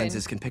mask open.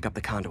 lenses can pick up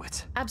the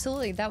conduits.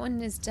 Absolutely, that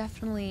one is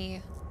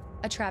definitely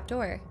a trap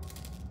door.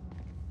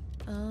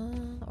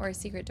 Or a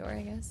secret door,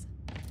 I guess.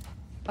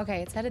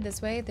 Okay, it's headed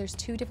this way. There's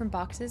 2 different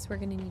boxes we're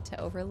gonna need to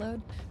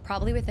overload,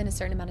 probably within a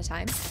certain amount of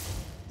time.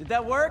 Did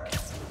that work?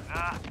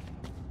 Nah,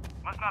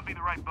 must not be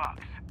the right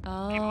box.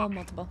 Oh,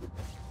 multiple.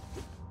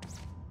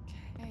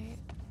 Okay,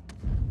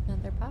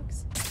 another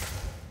box.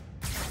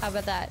 How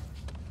about that?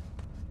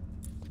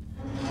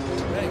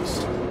 Thanks.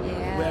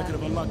 Yeah. Way I could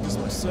have unlocked this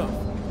myself.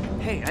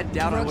 Hey, I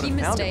doubt I would Rookie have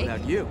found it mistake.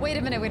 without you. Wait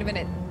a minute, wait a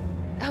minute.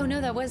 Oh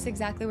no, that was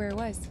exactly where it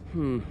was.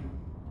 You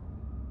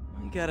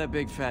got a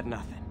big fat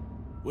nothing.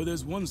 Well,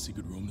 there's one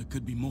secret room. There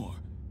could be more.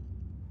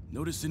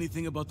 Notice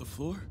anything about the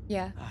floor?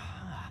 Yeah.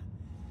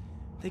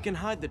 They can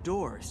hide the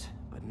doors,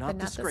 but not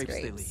the scrapes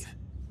they leave.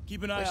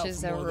 Keep an eye Which out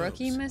is for a more of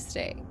rookie those.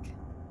 mistake.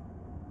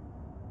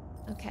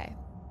 Okay.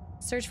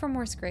 Search for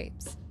more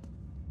scrapes.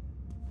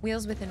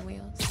 Wheels within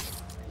wheels.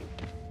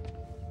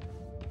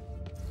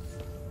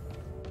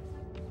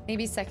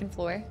 Maybe second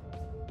floor.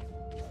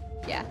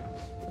 Yeah.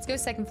 Let's go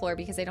second floor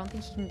because I don't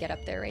think he can get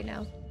up there right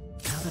now.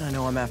 Now that I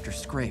know I'm after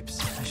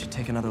scrapes, I should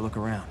take another look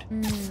around.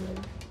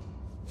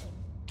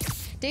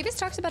 Davis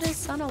talks about his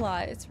son a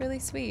lot. It's really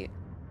sweet.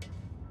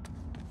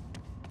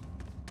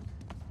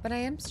 But I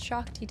am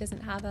shocked he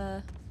doesn't have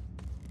a...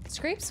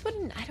 Scrapes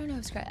wouldn't... I don't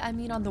know. I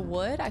mean, on the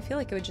wood, I feel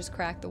like it would just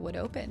crack the wood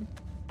open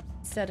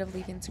instead of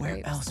leaving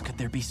scrapes. Where else could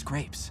there be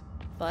scrapes?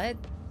 But...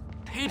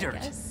 Pay I dirt.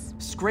 guess.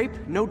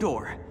 Scrape, no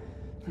door.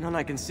 None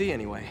I can see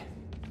anyway.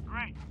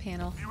 Great.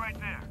 Panel. Be right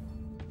there.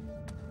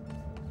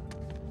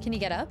 Can you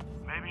get up?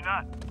 Maybe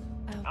not.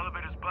 Oh.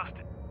 Elevator's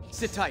busted.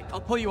 Sit tight. I'll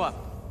pull you up.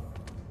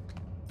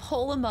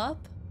 Pull him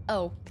up?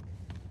 Oh.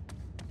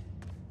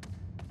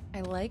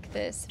 I like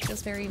this. It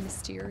feels very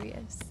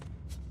mysterious.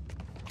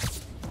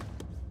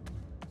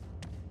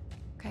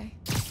 Okay.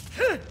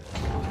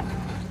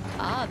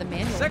 Ah, the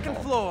manual. Second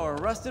floor,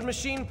 rusted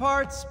machine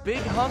parts, big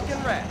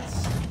honkin'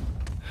 rats.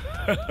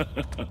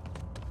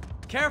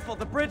 Careful,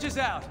 the bridge is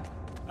out.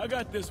 I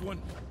got this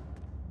one.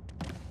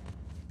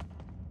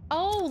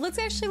 Oh, let's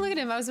actually look at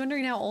him. I was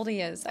wondering how old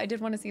he is. I did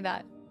want to see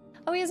that.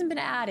 Oh, he hasn't been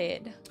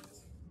added.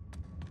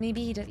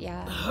 Maybe he did,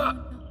 yeah.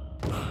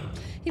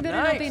 He better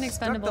not be an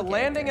expendable Stuck the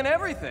landing and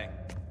everything.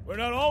 We're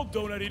not all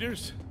donut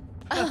eaters.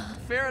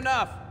 Fair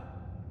enough.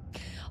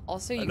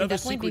 Also, you can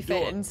definitely be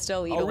fit and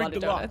still eat a lot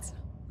of donuts.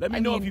 Let me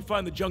know if you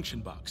find the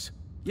junction box.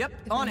 Yep,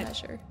 on it.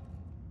 Measure.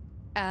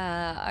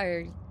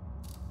 Are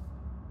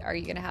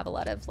you gonna have a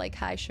lot of like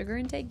high sugar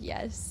intake?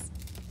 Yes.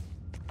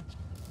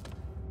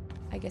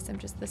 I guess I'm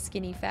just the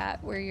skinny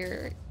fat where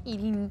you're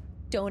eating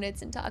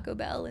donuts and Taco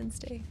Bell and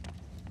steak.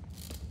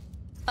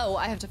 Oh,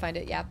 I have to find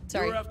it. Yeah,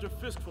 sorry. You were after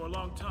Fisk for a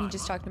long time. You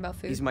just talking about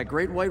food. He's my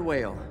great white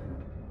whale.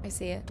 I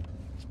see it.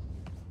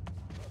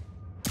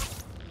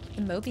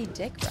 The Moby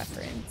Dick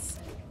reference.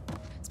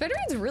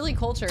 Spider-Man's really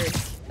cultured.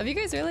 Have you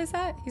guys realized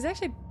that? He's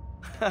actually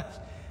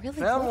really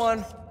Found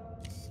one.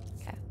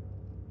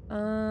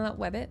 Okay.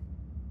 Web it.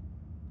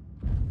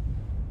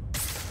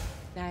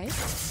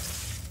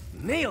 Nice.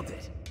 Nailed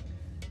it.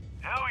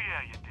 Hell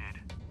yeah, you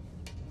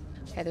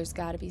did. Okay, there's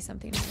got to be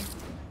something here.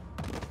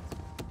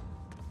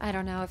 I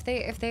don't know.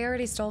 If they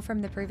already stole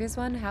from the previous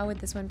one, how would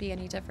this one be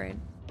any different?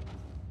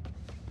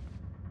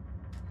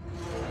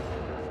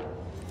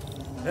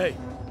 Hey,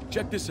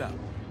 check this out.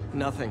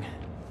 Nothing.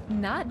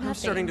 Nothing. I'm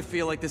starting to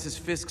feel like this is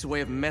Fisk's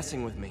way of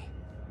messing with me.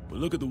 But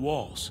look at the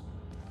walls.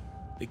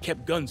 They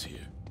kept guns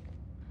here.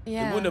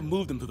 Yeah. They wouldn't have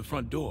moved them to the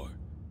front door.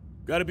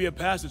 Gotta be a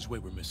passageway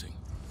we're missing.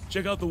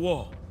 Check out the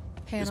wall.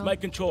 Panel. This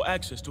might control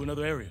access to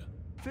another area.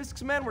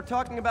 Fisk's men were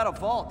talking about a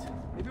vault.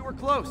 Maybe we're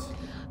close.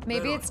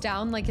 Maybe it's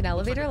down like an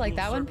elevator, like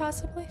that one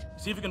possibly?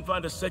 See if you can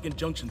find a second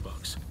junction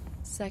box.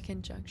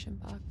 Second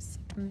junction box.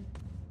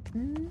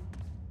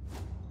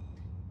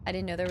 I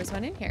didn't know there was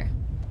one in here.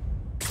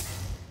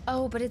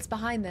 Oh, but it's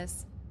behind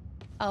this.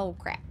 Oh,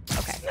 crap.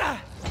 Okay.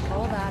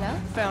 Roll that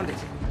up. Found it.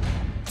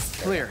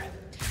 Clear.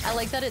 I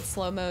like that it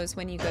slow-mos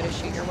when you go to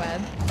shoot your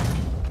web.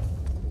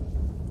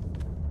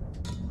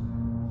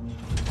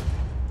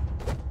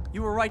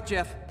 You were right,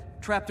 Jeff.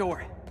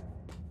 Trapdoor.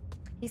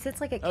 He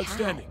sits like a cat.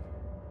 Outstanding.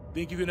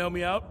 Think you can help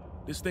me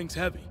out? This thing's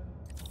heavy.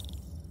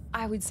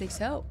 I would say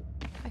so.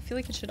 I feel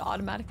like it should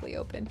automatically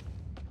open.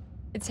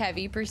 It's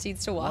heavy,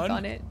 proceeds to walk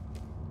on it.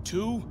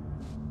 2,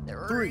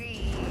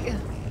 3.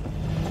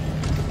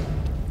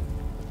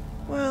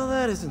 Well,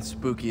 that isn't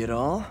spooky at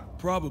all.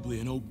 Probably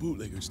an old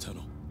bootlegger's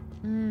tunnel.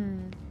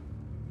 And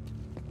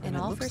it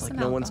all looks for like some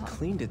no alcohol. one's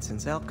cleaned it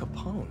since Al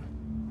Capone.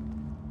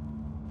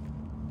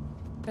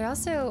 But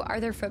also, are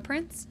there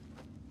footprints?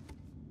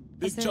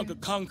 Big chunk of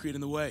concrete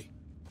in the way.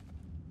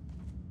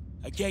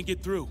 I can't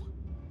get through.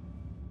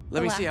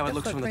 Let me see how it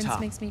looks from the top.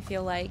 Makes me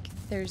feel like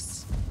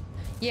there's...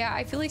 Yeah,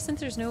 I feel like since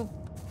there's no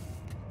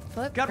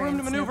footprints, got room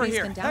to maneuver nobody's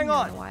here. been down Hang there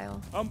on. in a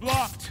while. I'm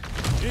blocked.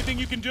 Anything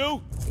you can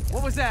do?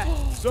 What was that?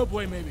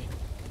 Subway, maybe.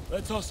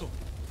 Let's hustle.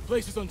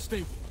 Place is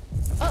unstable.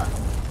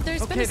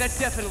 There's been okay, that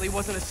definitely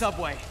wasn't a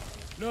subway.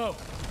 No.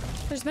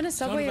 There's been a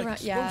subway like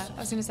around. Yeah, I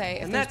was gonna say.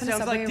 If And there's that been a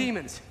sounds subway like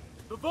demons.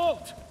 The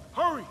vault!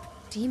 Hurry!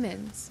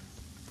 Demons.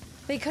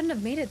 They couldn't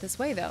have made it this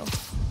way, though.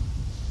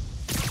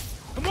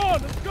 Come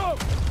on, let's go!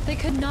 They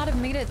could not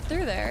have made it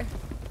through there.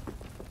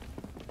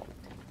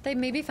 They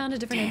maybe found a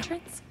different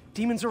entrance?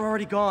 Demons are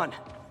already gone.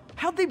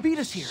 How'd they beat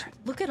us here?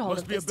 Look at all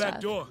Must of be a this back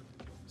stuff. door.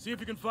 See if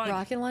you can find it.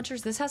 Rocket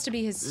launchers? This has to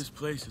be his... This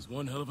place is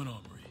one hell of an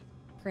armory.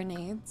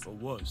 Grenades. Or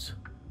was.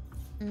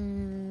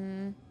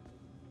 They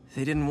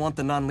didn't want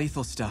the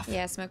non-lethal stuff.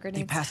 Yeah, smoke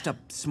grenades. They passed up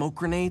smoke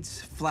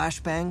grenades,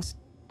 flashbangs.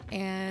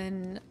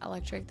 And the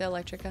electric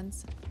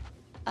guns.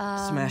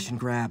 Smash and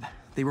grab.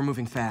 They were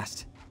moving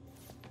fast.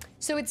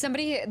 So it's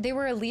somebody, they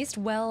were at least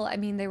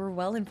they were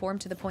well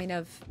informed to the point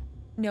of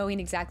knowing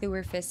exactly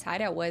where Fisk's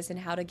hideout was and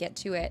how to get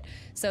to it.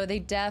 So they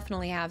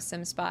definitely have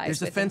some spies.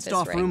 There's a within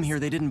fenced-off Fisk room ranks. here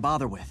they didn't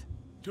bother with.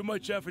 Too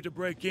much effort to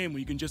break in when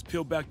you can just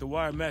peel back the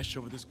wire mesh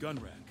over this gun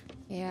rack.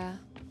 Yeah.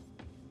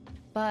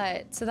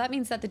 But, so that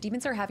means that the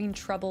demons are having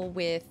trouble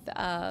with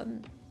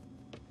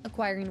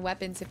acquiring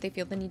weapons if they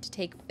feel the need to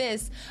take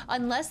Fisk,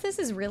 unless this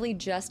is really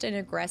just an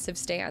aggressive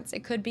stance.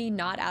 It could be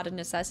not out of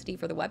necessity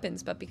for the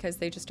weapons, but because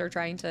they just are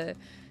trying to,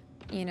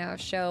 you know,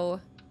 show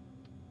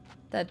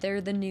that they're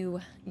the new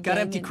Got gang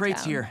empty in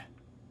crates town. here.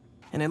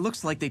 And it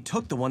looks like they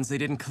took the ones they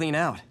didn't clean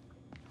out.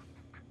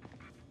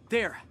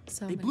 There.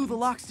 They blew the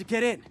locks to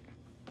get in.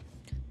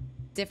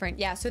 Different.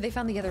 Yeah, so they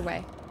found the other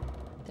way.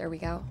 There we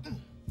go.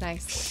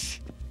 Nice. Shh.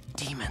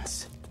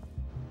 Demons.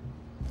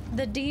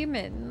 The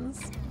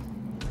demons.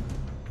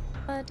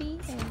 The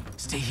demons.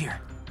 Stay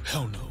here.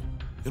 Hell no.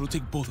 It'll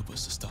take both of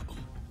us to stop them.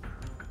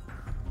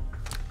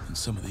 And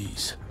some of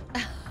these.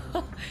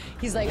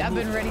 He's like, I've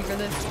been ready for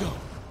this. Let's go.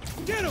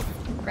 Get him!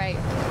 Right.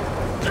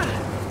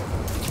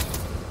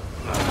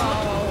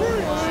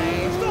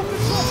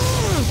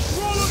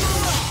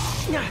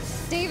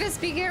 Davis,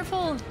 be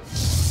careful.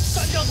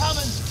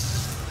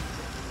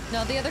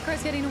 No, the other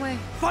car's getting away.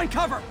 Find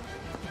cover.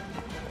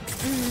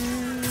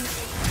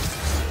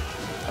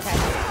 Okay.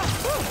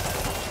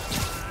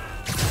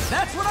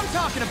 That's what I'm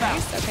talking about.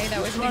 Nice. Okay,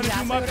 that wasn't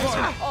exactly what I was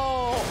trying.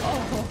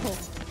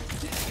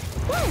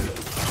 Woo!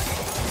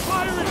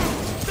 Firing!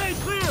 Stay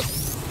clear!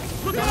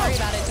 Look Don't out! worry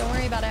about it. Don't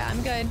worry about it.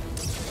 I'm good.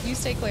 You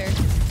stay clear.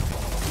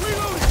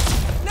 Reloading!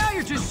 Now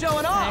you're just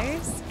showing off.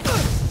 Nice.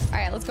 All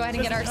right, let's go ahead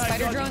and get our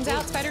spider drones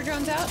out. Spider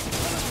drones out.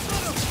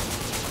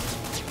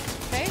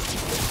 Okay.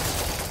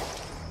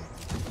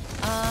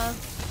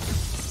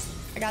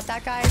 I got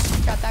that guy.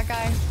 Got that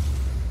guy.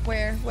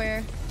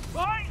 Where?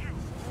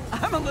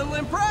 I'm a little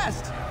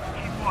impressed.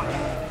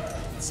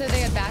 So they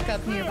had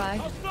backup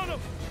nearby.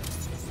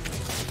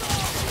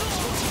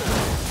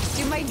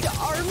 Dude, my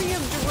army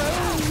of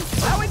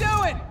drones. How we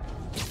doing?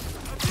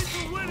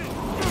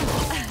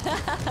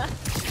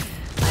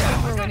 I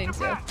think we're winning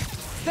too.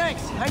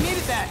 Thanks, I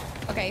needed that.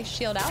 Okay,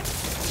 shield out.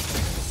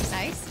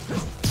 Nice.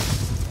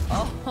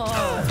 Oh.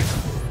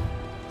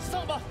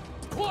 Stop!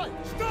 What?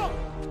 Stop!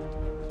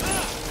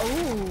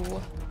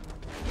 Oh.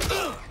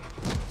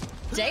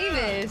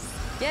 Davis,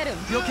 get him.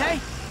 You okay?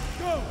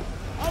 Go!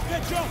 I'll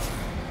catch up!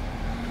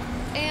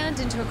 And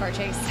into a car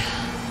chase.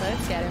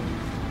 Let's get him.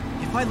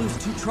 If I lose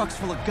 2 trucks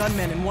full of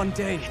gunmen in one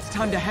day, it's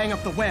time to hang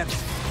up the web.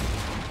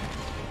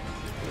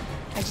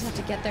 I just have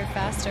to get there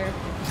faster.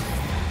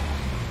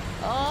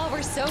 Oh,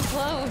 we're so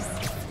close.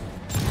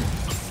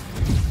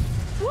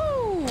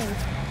 Woo!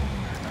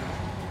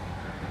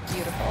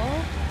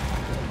 Beautiful.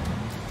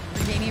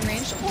 Regaining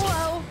range.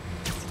 Whoa!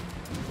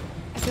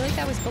 I feel like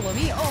that was below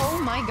me. Oh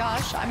my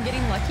gosh, I'm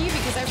getting lucky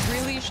because I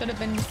really should have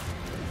been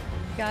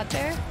got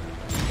there.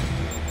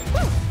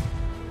 Woo!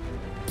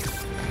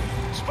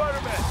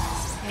 Spider-Man!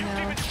 I know.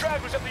 Demon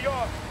stragglers at the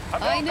yard.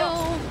 I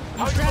know.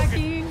 I'm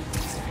tracking.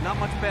 Not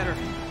much better.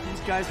 These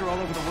guys are all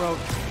over the road.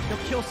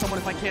 They'll kill someone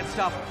if I can't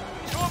stop them.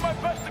 Doing my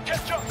best to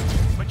catch up,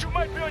 but you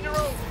might be on your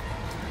own.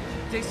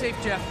 Stay safe,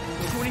 Jeff.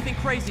 Don't do anything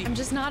crazy. I'm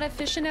just not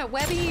efficient at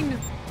webbing.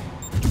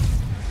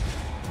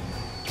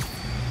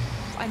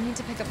 I need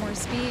to pick up more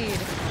speed.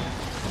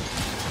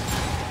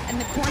 And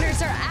the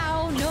corners are,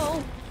 ow,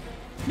 no.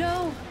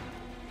 No.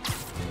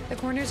 The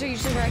corners are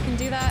usually where I can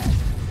do that.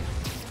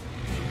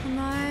 Come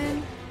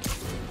on.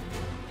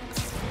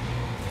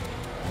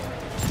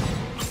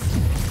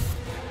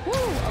 Woo,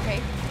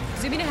 okay.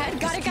 Zooming ahead.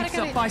 Got it.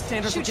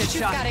 Bystanders will get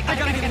shot. Got it. I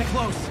gotta get in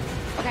close.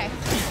 Okay.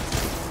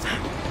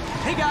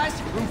 Hey guys,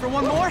 room for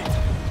one more?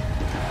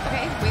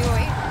 Okay,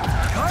 wait.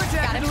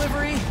 Carjack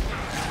delivery.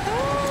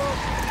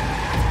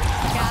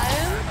 Got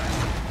him.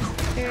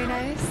 Very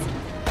nice.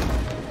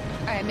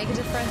 All right, make it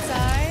to the front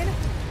side.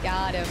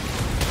 Got him.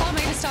 How am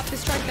I gonna stop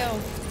this truck though?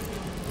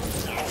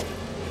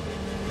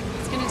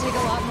 It's gonna take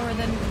a lot more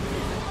than...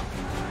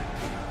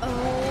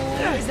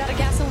 Oh, is that a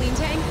gasoline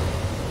tank?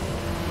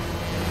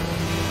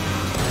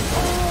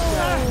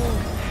 Oh.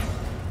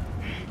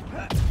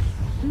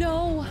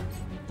 No.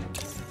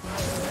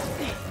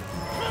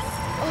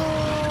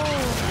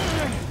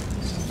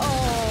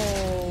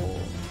 Oh.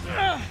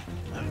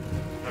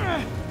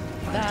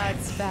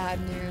 That's bad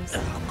news.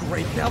 Oh,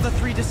 great. Now the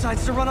 3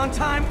 decides to run on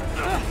time.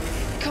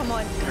 Come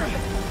on. You've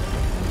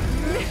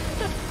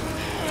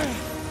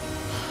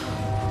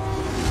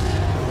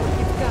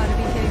got to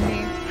be kidding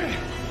me.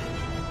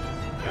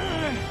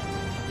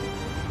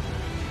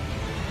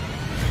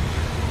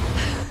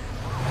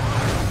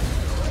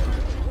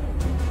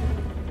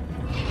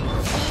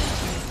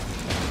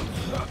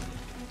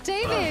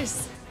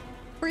 Davis!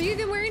 Were you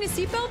even wearing a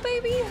seatbelt,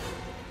 baby?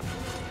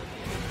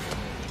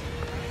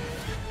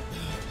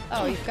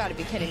 Oh, you've got to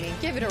be kidding me.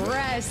 Give it a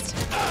rest.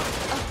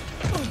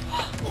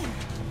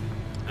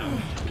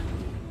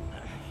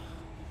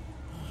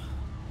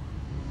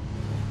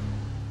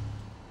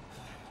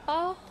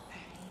 Oh,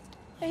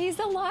 he's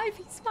alive.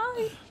 He's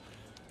fine.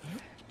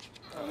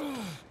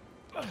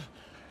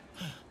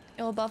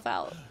 It'll buff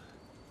out.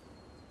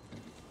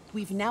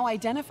 We've now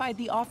identified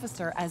the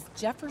officer as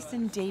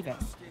Jefferson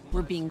Davis.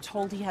 We're being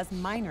told he has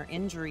minor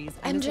injuries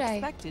and is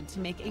expected to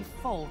make a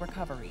full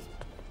recovery.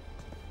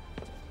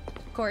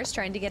 Of course,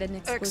 trying to get an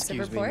exclusive report.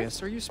 Excuse me,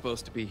 miss. Are you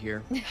supposed to be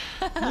here?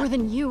 More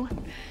than you.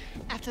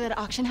 After that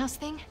auction house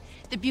thing,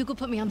 the Bugle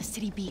put me on the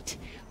city beat,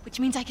 which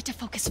means I get to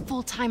focus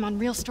full time on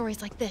real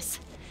stories like this.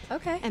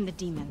 Okay. And the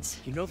demons.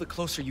 You know the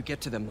closer you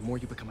get to them, the more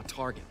you become a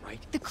target, right?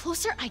 The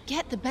closer I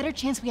get, the better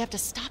chance we have to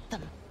stop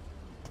them.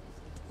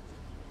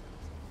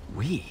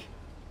 We?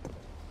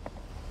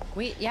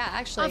 Yeah,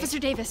 actually. Officer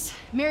Davis,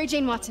 Mary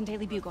Jane Watson,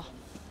 Daily Bugle.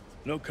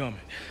 No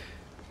comment.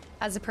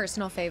 As a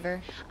personal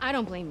favor. I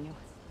don't blame you.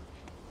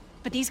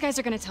 But these guys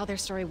are gonna tell their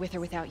story with or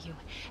without you,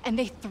 and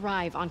they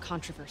thrive on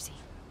controversy.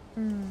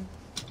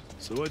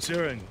 So what's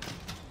your angle?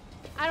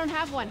 I don't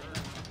have one.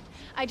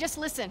 I just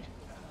listen.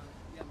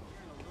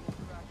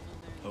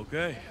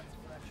 Okay.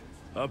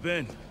 Hop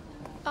in.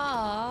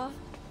 Aww.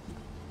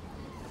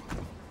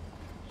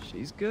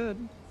 She's good.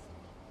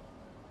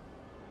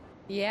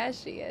 Yeah,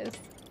 she is.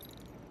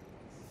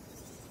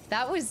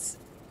 That was...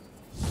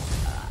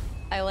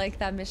 I like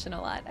that mission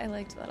a lot. I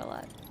liked that a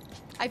lot.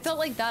 I felt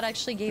like that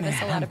actually gave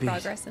us a lot of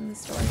progress in the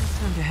story.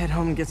 Time to head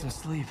home and get some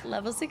sleep.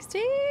 Level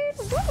 16.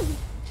 Woo!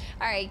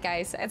 All right,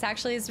 guys.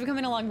 It's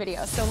becoming a long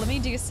video, so let me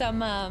do some.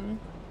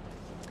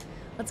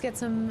 Let's get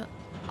some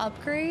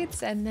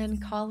upgrades and then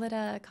call it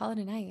a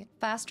night.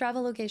 Fast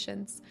travel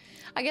locations.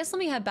 I guess let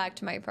me head back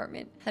to my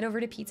apartment. Head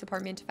over to Pete's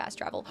apartment to fast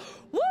travel.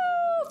 Woo!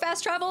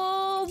 Fast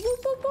travel!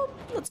 Whoop, whoop, whoop.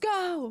 Let's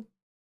go.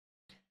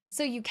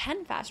 So you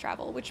can fast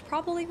travel, which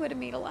probably would have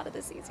made a lot of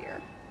this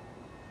easier.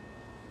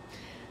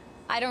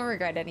 I don't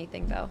regret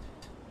anything, though.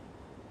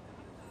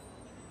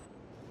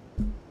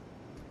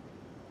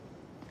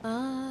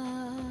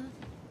 Oh.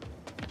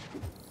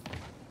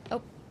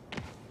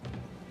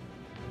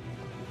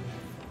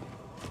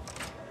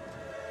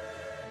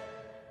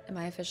 Am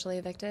I officially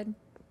evicted?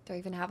 Do I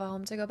even have a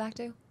home to go back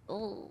to?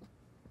 Oh.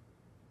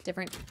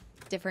 Different,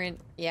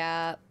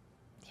 yeah.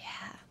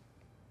 Yeah.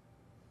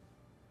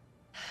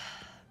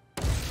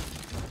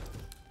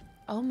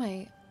 Oh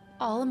my,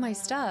 all of my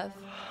stuff.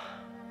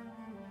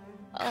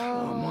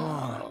 Come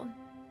on.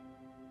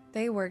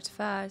 They worked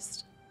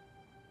fast.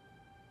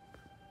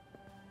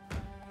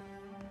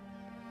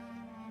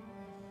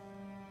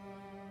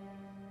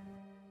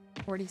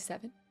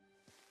 $47.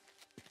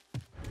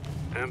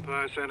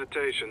 Empire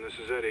Sanitation, this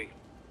is Eddie.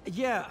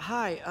 Yeah,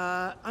 hi.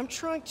 I'm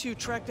trying to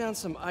track down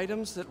some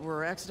items that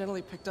were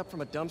accidentally picked up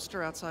from a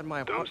dumpster outside my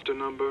apartment. Dumpster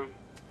number?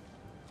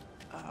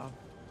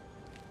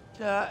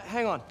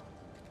 Hang on.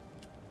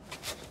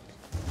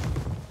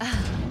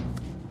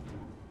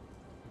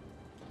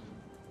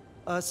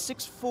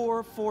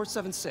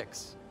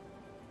 64476.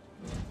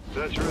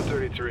 That's Route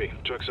 33.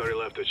 Truck's already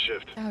left its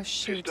shift. Oh,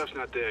 shoot. If stuff's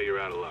not there, you're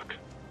out of luck.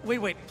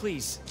 Wait,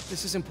 please.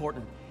 This is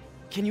important.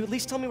 Can you at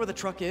least tell me where the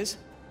truck is?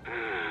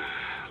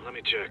 Let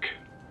me check.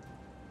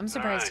 I'm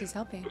surprised he's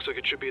helping. Looks like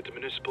it should be at the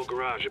municipal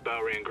garage at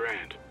Bowery and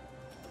Grand.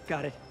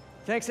 Got it.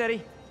 Thanks,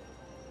 Eddie.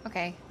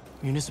 Okay.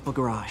 Municipal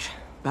garage,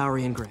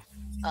 Bowery and Grand.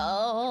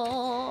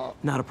 Oh.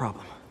 Not a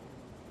problem.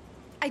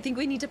 I think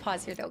we need to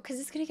pause here though, because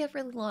it's gonna get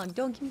really long.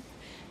 Don't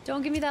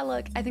give me that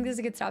look. I think this is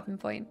a good stopping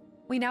point.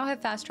 We now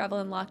have fast travel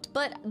unlocked,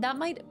 but that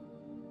might...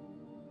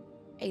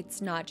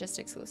 It's not just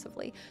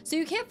exclusively. So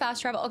you can't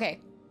fast travel. Okay,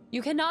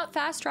 you cannot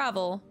fast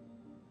travel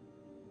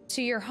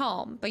to your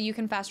home, but you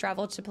can fast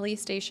travel to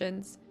police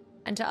stations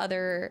and to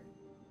other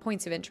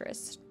points of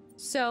interest.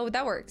 So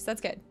that works. That's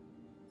good.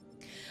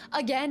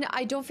 Again,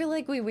 I don't feel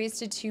like we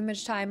wasted too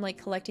much time like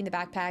collecting the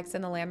backpacks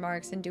and the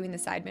landmarks and doing the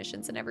side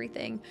missions and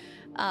everything.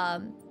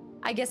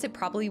 I guess it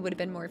probably would have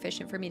been more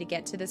efficient for me to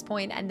get to this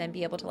point and then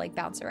be able to like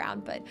bounce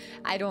around, but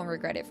I don't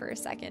regret it for a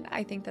second.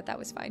 I think that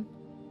was fine.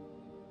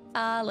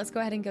 Let's go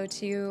ahead and go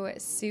to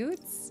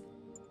suits.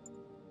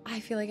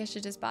 I feel like I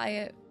should just buy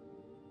it.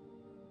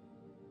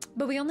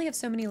 But we only have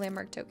so many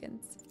landmark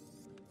tokens.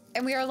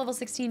 And we are level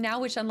 16 now,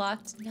 which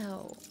unlocked...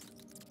 No.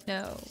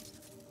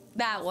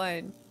 That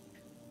one.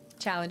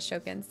 Challenge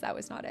tokens, that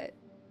was not it.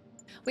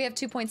 We have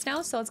 2 points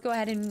now, so let's go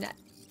ahead and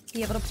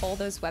be able to pull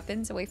those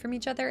weapons away from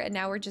each other. And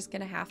now we're just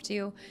gonna have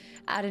to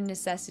add a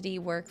necessity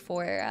work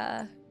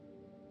for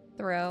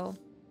throw.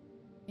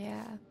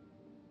 Yeah.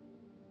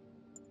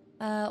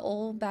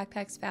 Old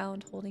backpacks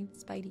found holding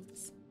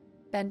Spideys.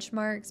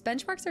 Benchmarks.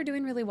 Benchmarks are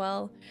doing really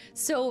well.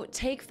 So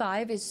take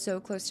 5 is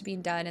so close to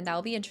being done, and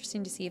that'll be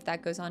interesting to see if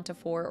that goes on to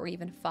 4 or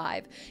even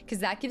 5, because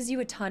that gives you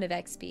a ton of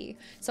XP.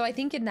 So I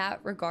think in that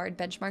regard,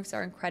 benchmarks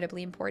are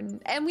incredibly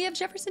important. And we have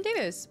Jefferson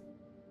Davis.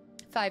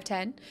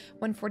 5'10",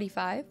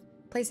 145,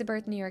 place of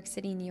birth New York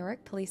City, New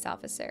York, police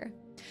officer.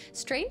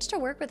 Strange to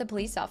work with a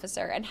police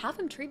officer and have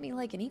him treat me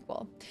like an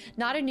equal.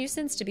 Not a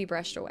nuisance to be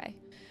brushed away.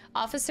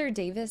 Officer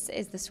Davis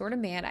is the sort of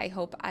man I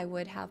hope I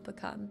would have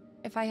become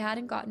if I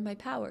hadn't gotten my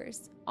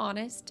powers.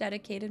 Honest,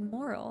 dedicated,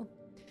 moral.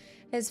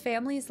 His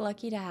family's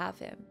lucky to have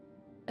him.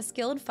 A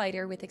skilled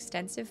fighter with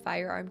extensive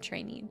firearm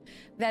training.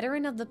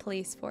 Veteran of the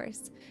police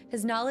force.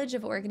 His knowledge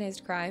of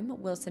organized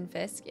crime, Wilson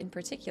Fisk in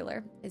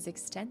particular, is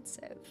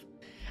extensive.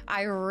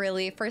 I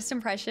really, first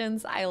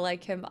impressions, I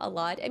like him a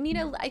lot. I mean,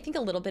 I think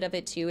a little bit of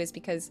it too is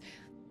because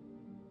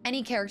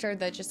any character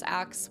that just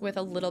acts with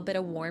a little bit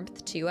of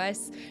warmth to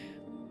us,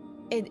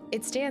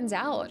 it stands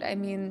out. I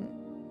mean,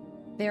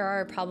 there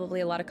are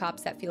probably a lot of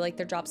cops that feel like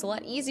their job's a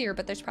lot easier,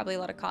 but there's probably a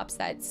lot of cops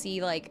that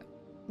see like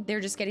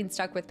they're just getting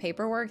stuck with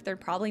paperwork. They're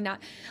probably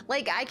not,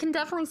 like, I can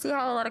definitely see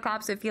how a lot of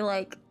cops would feel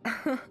like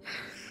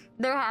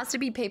there has to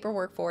be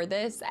paperwork for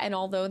this. And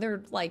although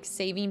they're like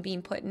saving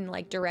being put in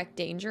like direct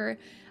danger,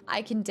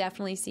 I can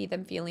definitely see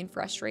them feeling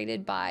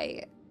frustrated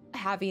by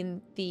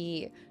having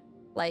the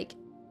like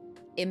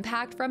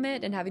impact from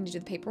it and having to do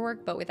the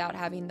paperwork, but without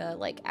having the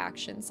like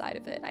action side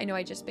of it. I know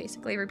I just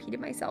basically repeated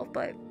myself,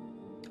 but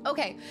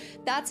okay,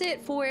 that's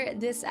it for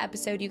this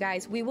episode, you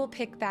guys. We will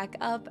pick back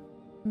up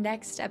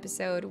next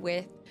episode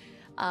with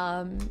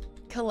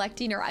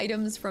collecting our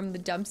items from the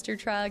dumpster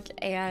truck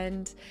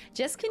and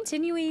just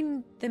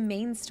continuing the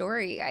main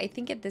story. I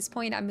think at this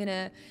point I'm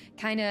gonna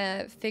kind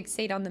of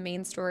fixate on the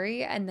main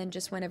story, and then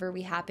just whenever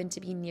we happen to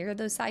be near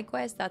those side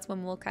quests, that's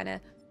when we'll kind of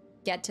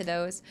get to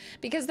those,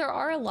 because there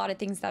are a lot of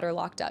things that are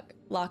locked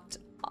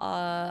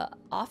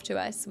off to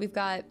us. We've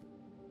got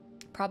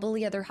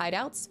probably other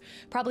hideouts,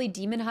 probably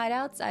demon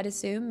hideouts, I'd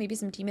assume. Maybe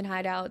some demon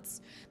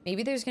hideouts.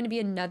 Maybe there's going to be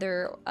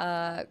another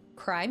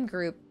crime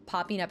group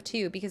popping up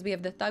too, because we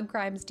have the thug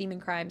crimes, demon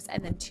crimes,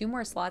 and then 2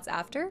 more slots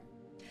after.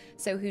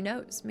 So who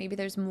knows? Maybe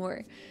there's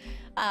more.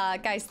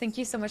 Guys, thank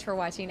you so much for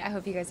watching. I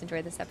hope you guys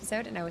enjoyed this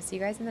episode, and I will see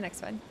you guys in the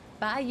next one.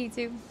 Bye,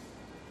 YouTube.